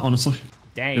mostly did that, honestly.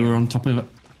 Damn. They were on top of it.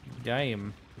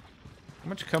 Damn. How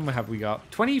much cum have we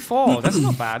got? 24. That's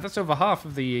not bad. That's over half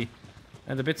of the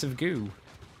bits of goo.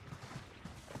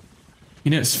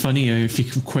 You know, it's funny if you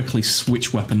can quickly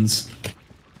switch weapons.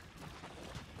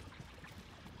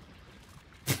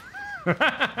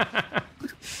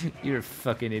 You're a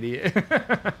fucking idiot.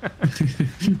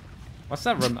 What's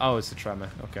that room? Oh, it's a tremor.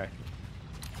 Okay.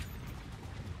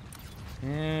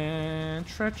 And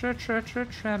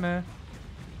tremor.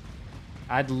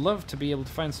 I'd love to be able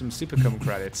to find some super cum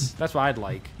credits. That's what I'd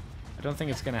like. I don't think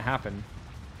it's gonna happen.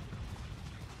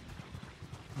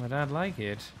 But I'd like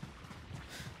it.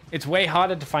 It's way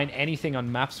harder to find anything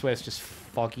on maps where it's just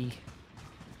foggy.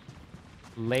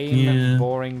 Lame,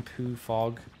 boring poo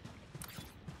fog.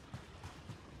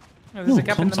 Oh, there's a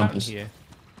gap in the mountain here.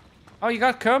 Oh, you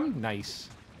got cum? Nice.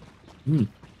 Oh,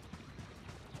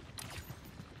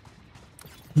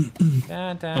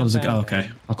 there's a guy. Okay,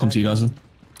 I'll come to you guys then.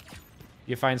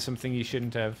 You find something you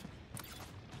shouldn't have.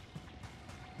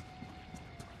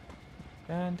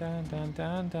 Dun dun dun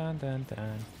dun dun dun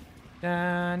dun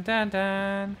dun dun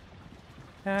dun.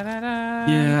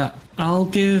 Yeah, I'll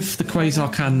give the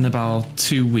Quasar Cannon about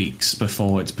 2 weeks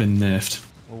before it's been nerfed.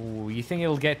 Oh, you think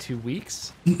it'll get 2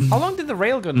 weeks? How long did the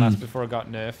railgun last before it got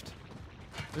nerfed?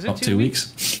 Was it About 2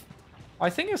 weeks? I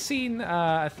think I've seen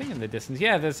a thing in the distance.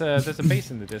 Yeah, there's a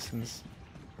base in the distance.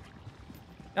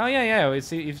 Oh yeah,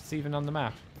 it's even on the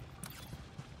map.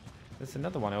 There's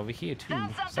another one over here too,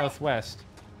 southwest.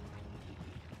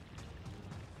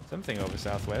 Something over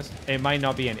southwest. It might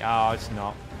not be any. Oh, it's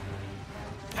not.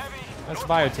 That's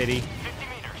Bio Titty. 50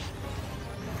 meters.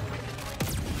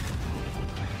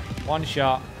 One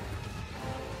shot.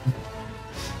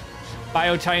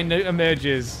 Biotitan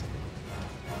emerges.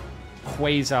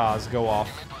 Quasars go off.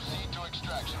 Proceed to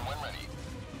extraction when ready.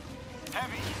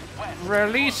 Heavy, wet.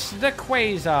 Release the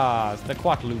quasars. The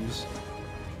Quatloos.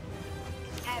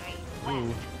 Heavy.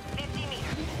 Ooh. 50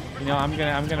 meters. You know, I'm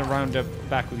gonna round up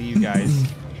back with you guys. Is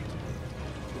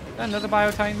that another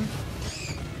Biotitan?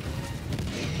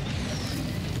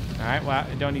 Alright, well,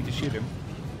 I don't need to shoot him.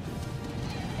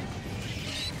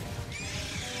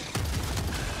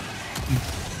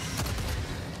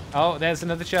 Oh, there's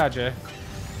another charger.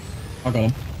 I got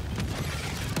him.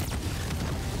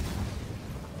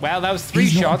 Well, that was 3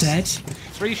 He's not shots. dead.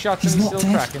 3 shots He's and he's not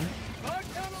still dead.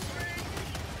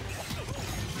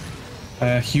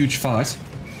 cracking. Huge fight.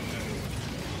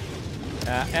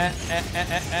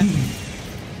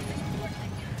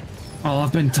 Oh,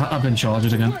 I've been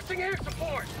charged again.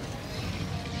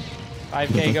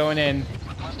 5k going in.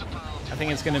 I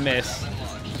think it's gonna miss.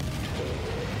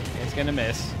 It's gonna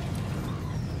miss.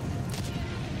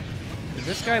 Did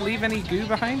this guy leave any goo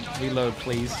behind? Reload,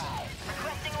 please.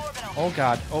 Oh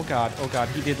god, oh god, oh god.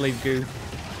 He did leave goo.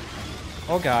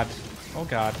 Oh god, oh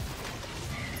god.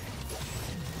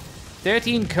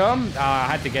 13 cum? Ah,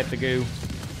 I had to get the goo.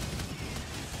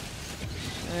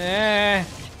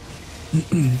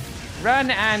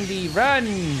 Run, Andy,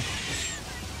 run!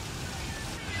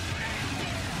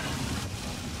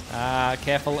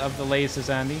 Careful of the lasers,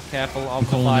 Andy. Careful of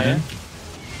the fire.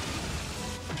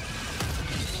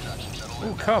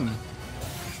 Oh, come.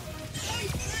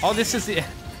 Oh, this is the...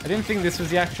 I didn't think this was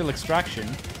the actual extraction.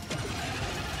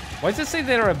 Why does it say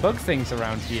there are bug things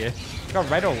around here? It's got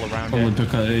red all around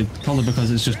it. Probably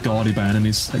because it's just guarded by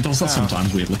enemies. It does that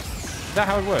sometimes, weirdly. Is that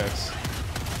how it works?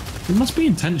 It must be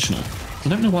intentional. I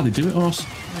don't know why they do it, or else.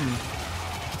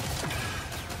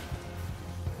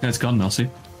 Yeah, it's gone now, see?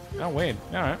 Oh, weird.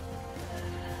 Alright.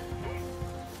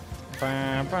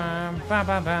 Bam, bam, bam,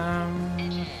 bam, bam.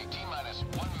 T-minus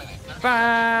 1 minute.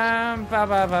 Bam, bam,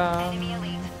 bam, bam. Enemy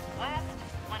elite. West,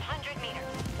 100 meters.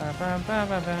 Bam, bam, bam,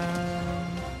 bam, bam.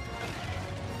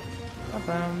 Bam,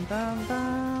 bam, bam,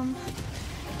 bam.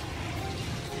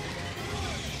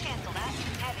 Cancel that.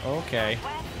 Heavy. Okay.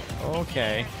 West.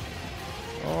 Okay.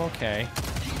 Okay.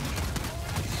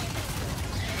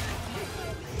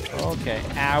 Okay.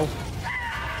 Ow.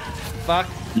 Fuck.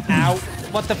 Ow.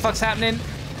 What the fuck's happening?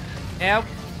 Ow.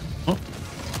 Oh,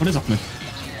 what is happening?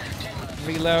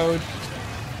 Reload.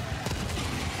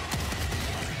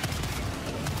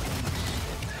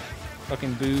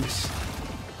 Fucking boobs.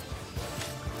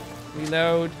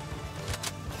 Reload.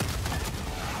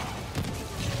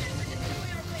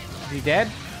 Is he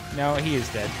dead? No, he is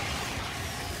dead.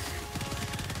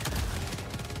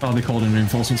 Oh, they called in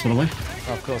reinforcements, by the way.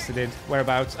 Oh, of course they did.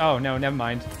 Whereabouts? Oh, no, never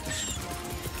mind.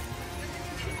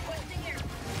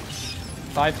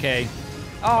 5k.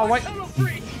 Oh, what?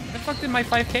 fuck did my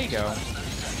 5k go?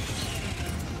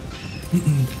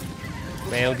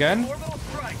 Railgun?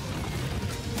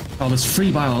 Oh, there's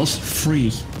 3 vials. 3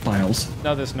 vials.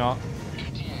 No, there's not.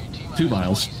 2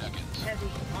 vials. Heavy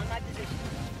on my position.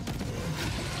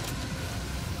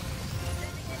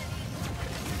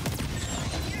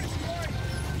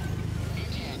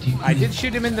 I did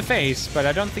shoot him in the face, but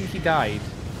I don't think he died.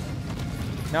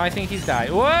 No, I think he's died.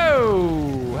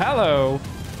 Whoa! Hello.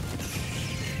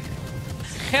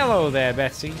 Hello there,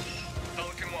 Betsy.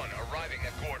 Pelican 1 arriving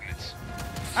at coordinates.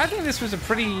 I think this was a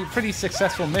pretty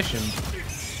successful mission.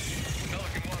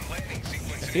 Pelican 1 landing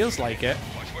sequence. Feels like it.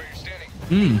 Watch where you're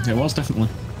standing. It was definitely.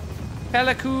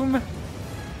 Pelicoom.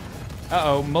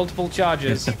 Uh-oh, multiple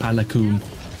charges. It's the Pelicoon.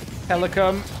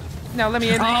 Pelicum. No, let me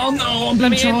in. Oh no, I'm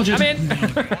Let being me in. charged. I'm in.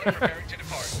 Preparing to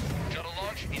depart. Shuttle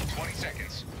launch in 20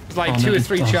 seconds. It's like Oh, 2 or man.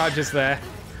 3 Oh. charges there.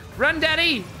 Run,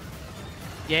 Daddy!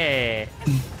 Yeah.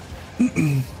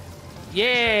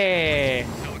 Yeah.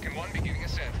 Pelican 1 beginning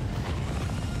ascent.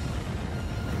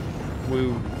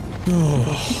 Woo.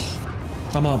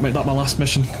 I might make that my last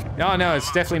mission. Oh no,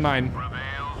 it's definitely mine.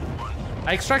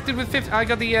 I extracted with 50. I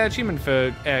got the achievement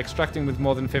for extracting with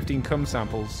more than 15 cum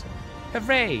samples.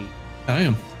 Hooray!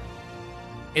 Damn.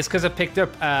 It's because I picked up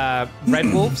red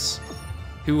wolves,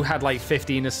 who had like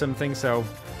 15 or something. So,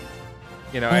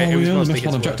 you know, Oh it was yeah, mostly that's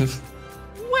one his work. objective.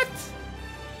 What?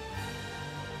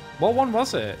 What one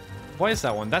was it? What is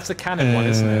that one? That's the cannon one,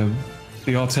 isn't it?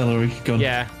 The artillery gun.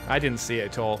 Yeah, I didn't see it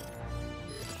at all.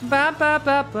 Ba ba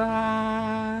ba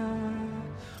ba.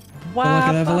 Will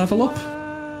I get a level up?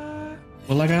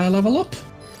 Will I get a level up?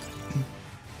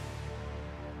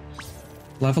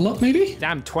 Level up, maybe?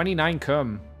 Damn, 29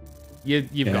 cum.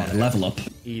 You've Yeah, got it. level up.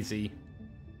 Easy.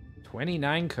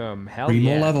 29 cum. Hell 3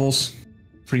 yeah. more levels.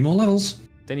 3 more levels.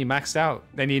 Then you maxed out.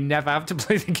 Then you never have to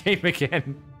play the game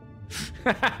again.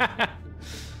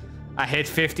 I hit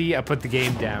 50, I put the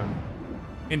game down.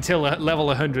 Until level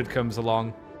 100 comes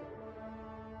along.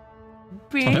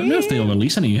 I don't know if they'll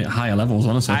release any higher levels,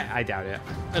 honestly. I doubt it.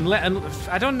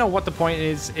 I don't know what the point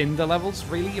is in the levels,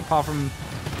 really, apart from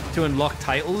to unlock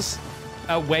titles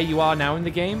where you are now in the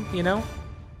game, you know?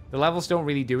 The levels don't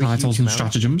really do a Titles huge and amount.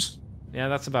 stratagems. Yeah,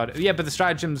 that's about it. Yeah, but the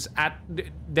stratagems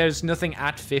there's nothing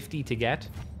at 50 to get.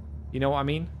 You know what I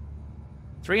mean?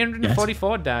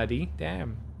 344, Daddy.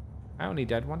 Damn. I only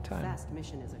died one time. Fast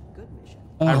mission is a good mission.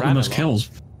 Oh, I ran the most a lot. kills.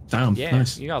 Damn, Yeah,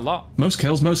 nice. you got a lot. Most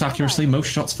kills, most accuracy, most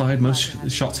shots fired, most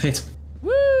shots hit.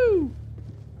 Woo!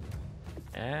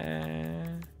 I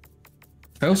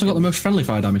also got the most friendly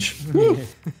fire damage. Woo! 6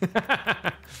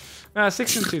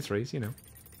 and 2 3s, you know.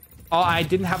 Oh, I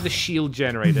didn't have the shield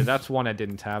generator. That's one I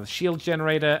didn't have. Shield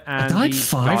generator I and died the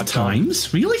 5 guard dog,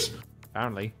 times? Really?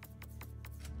 apparently.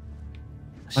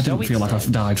 I didn't So feel it like I've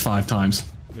said. died 5 times.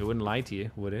 It wouldn't lie to you,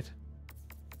 would it?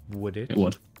 Would it? It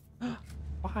would.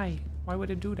 Why? Why would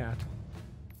it do that?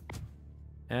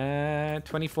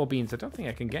 24 beans. I don't think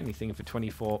I can get anything for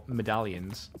 24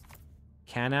 medallions.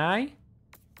 Can I?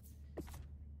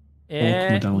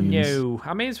 medallions. No.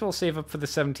 I may as well save up for the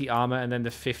 70 armor and then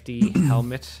the 50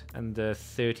 helmet and the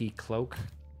 30 cloak.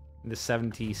 And the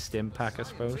 70 stim pack, I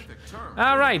suppose.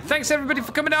 All right. Thanks, everybody,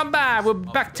 for coming on by. We're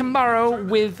back tomorrow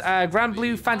with Grand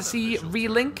Blue Fantasy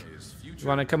Relink. You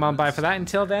want to come on by for that?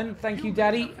 Until then, thank you,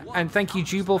 Daddy. And thank you,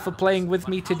 Jubal, for playing with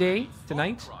me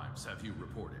tonight.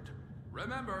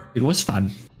 It was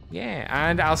fun. Yeah,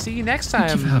 and I'll see you next time.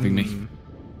 Thank you for having me.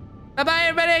 Bye-bye,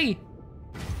 everybody.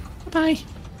 Bye.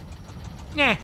 Yeah.